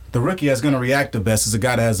defenses, the rookie that's going to react the best is the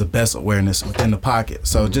guy that has the best awareness within the pocket.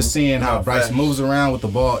 So just seeing how Bryce moves around with the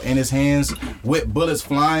ball in his hands, with bullets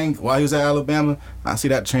flying while he was at Alabama, I see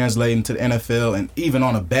that translating to the NFL. And even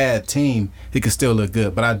on a bad team, he could still look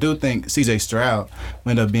good. But I do think C.J. Stroud will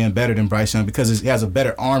end up being better than Bryce Young because he has a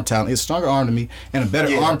better arm talent. He has a stronger arm than me and a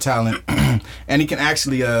better arm talent. And he can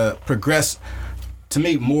actually progress to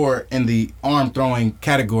me more in the arm throwing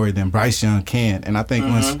category than Bryce Young can. And I think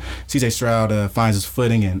once C.J. Stroud finds his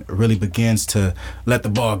footing and really begins to let the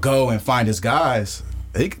ball go and find his guys,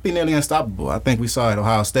 he could be nearly unstoppable. I think we saw at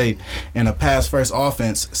Ohio State in a pass-first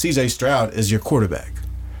offense, C.J. Stroud is your quarterback.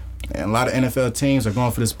 And a lot of NFL teams are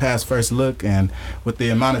going for this pass-first look, and with the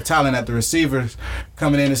amount of talent at the receivers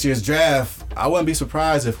coming in this year's draft, I wouldn't be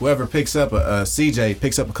surprised if whoever picks up a CJ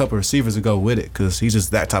picks up a couple receivers to go with it because he's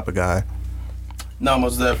just that type of guy. No,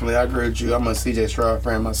 most definitely. I agree with you. I'm a C.J. Stroud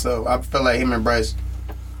fan myself. I feel like him and Bryce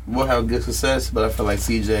will have good success, but I feel like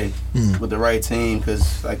C.J. with the right team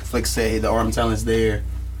because, like Flick said, the arm talent's there.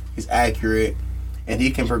 He's accurate, and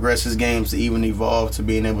he can progress his games to even evolve to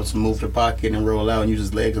being able to move the pocket and roll out and use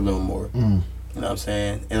his legs a little more. You know what I'm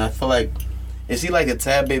saying? And I feel like, is he like a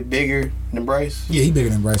tad bit bigger than Bryce? Yeah, he's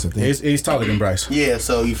bigger than Bryce, I think. He's taller than Bryce. Yeah,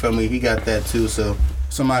 so you feel me? He got that too, so.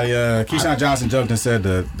 Somebody, Keyshawn Johnson joked and said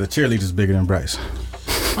the cheerleader's bigger than Bryce.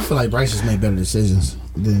 I feel like Bryce has made better decisions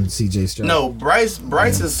than C.J. Stroud. No, Bryce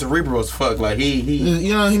is cerebral as fuck. Like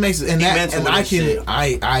he makes and I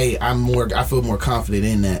feel more confident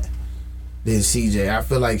in that than C.J. I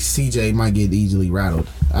feel like C.J. might get easily rattled.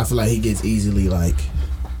 I feel like he gets easily like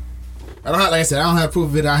I don't have proof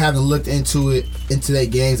of it. I haven't looked into their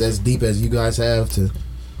games as deep as you guys have to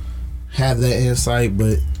have that insight,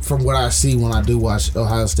 but from what I see when I do watch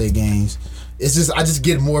Ohio State games, it's just I just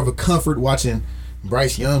get more of a comfort watching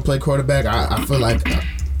Bryce Young play quarterback. I feel like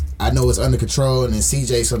I know it's under control, and then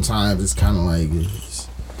CJ sometimes it's kind of like.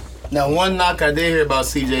 Now, one knock I did hear about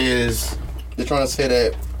CJ is they're trying to say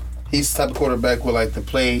that he's the type of quarterback where like the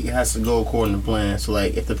play has to go according to plan. So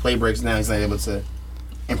like if the play breaks down, he's not able to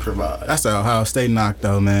improvise. That's the Ohio State knock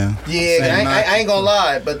though, man. Yeah, I ain't gonna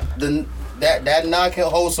lie, but that knock can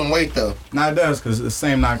hold some weight though. No, it does because it's the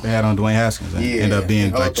same knock they had on Dwayne Haskins. And ended up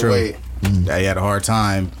being like true. Yeah, he had a hard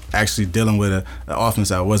time actually dealing with an offense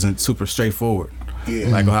that wasn't super straightforward. Yeah.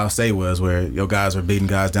 Like Ohio State was, where your guys were beating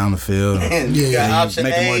guys down the field. And making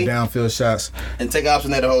more downfield shots. And take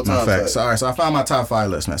option A the whole time. Fact. So, all right, so I found my top 5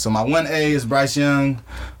 list, man. So my 1A is Bryce Young,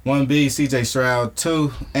 1B, C.J. Stroud,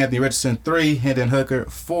 2, Anthony Richardson, 3, Hendon Hooker,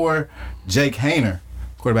 4, Jake Haener,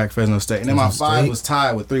 quarterback Fresno State. And then my 5 was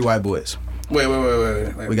tied with 3 white boys. Wait.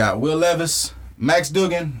 We got Will Levis, Max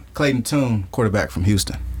Duggan, Clayton Tune, quarterback from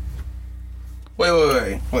Houston. Wait.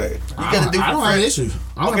 You got to do I don't have an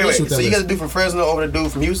issue. So you got to do from Fresno over the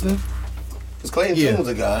dude from Houston? Because Clayton Tune's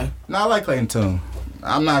a guy. No, I like Clayton Tune.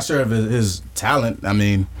 I'm not sure of his talent. I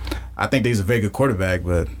mean, I think he's a very good quarterback,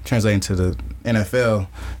 but translating to the NFL,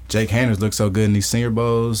 Jake Haener looks so good in these Senior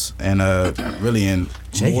Bowls and really in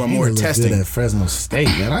more and more testing. Good at Fresno State,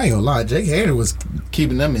 man. I ain't gonna lie. Jake Haener was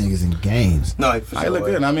keeping them niggas in games. No, he looked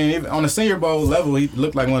good. I mean, even on the Senior Bowl level, he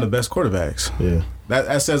looked like one of the best quarterbacks. Yeah.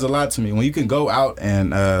 That says a lot to me. When you can go out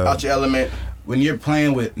and out your element. When you're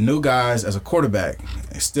playing with new guys as a quarterback,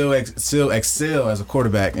 still excel as a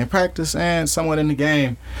quarterback in practice and somewhat in the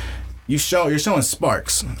game, you're showing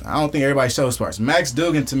sparks. I don't think everybody shows sparks. Max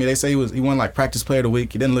Duggan, to me, they say he won like practice player of the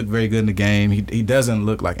week. He didn't look very good in the game. He doesn't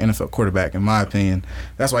look like NFL quarterback in my opinion.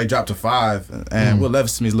 That's why he dropped to 5. And Will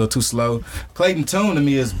Levis to me is a little too slow. Clayton Tune to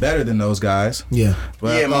me is better than those guys. Yeah.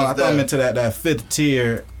 But I thought him into that 5th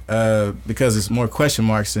tier. Because it's more question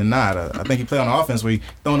marks than not. I think he played on offense where he's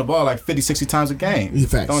throwing the ball like 50, 60 times a game.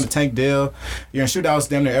 Throwing the Tank Dell. You're in shootouts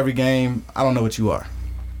damn near every game. I don't know what you are.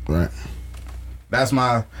 Right. That's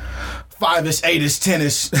my 5-ish, 8-ish,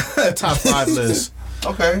 10-ish top 5 list.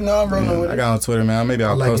 Okay, no, I'm rolling with it. I got on Twitter, man. Maybe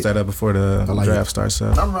I'll post that up before the draft starts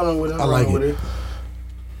up. I'm rolling with it. I like it.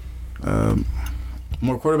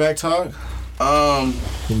 More quarterback talk?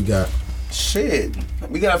 Who we got? Shit.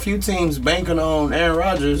 We got a few teams banking on Aaron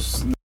Rodgers.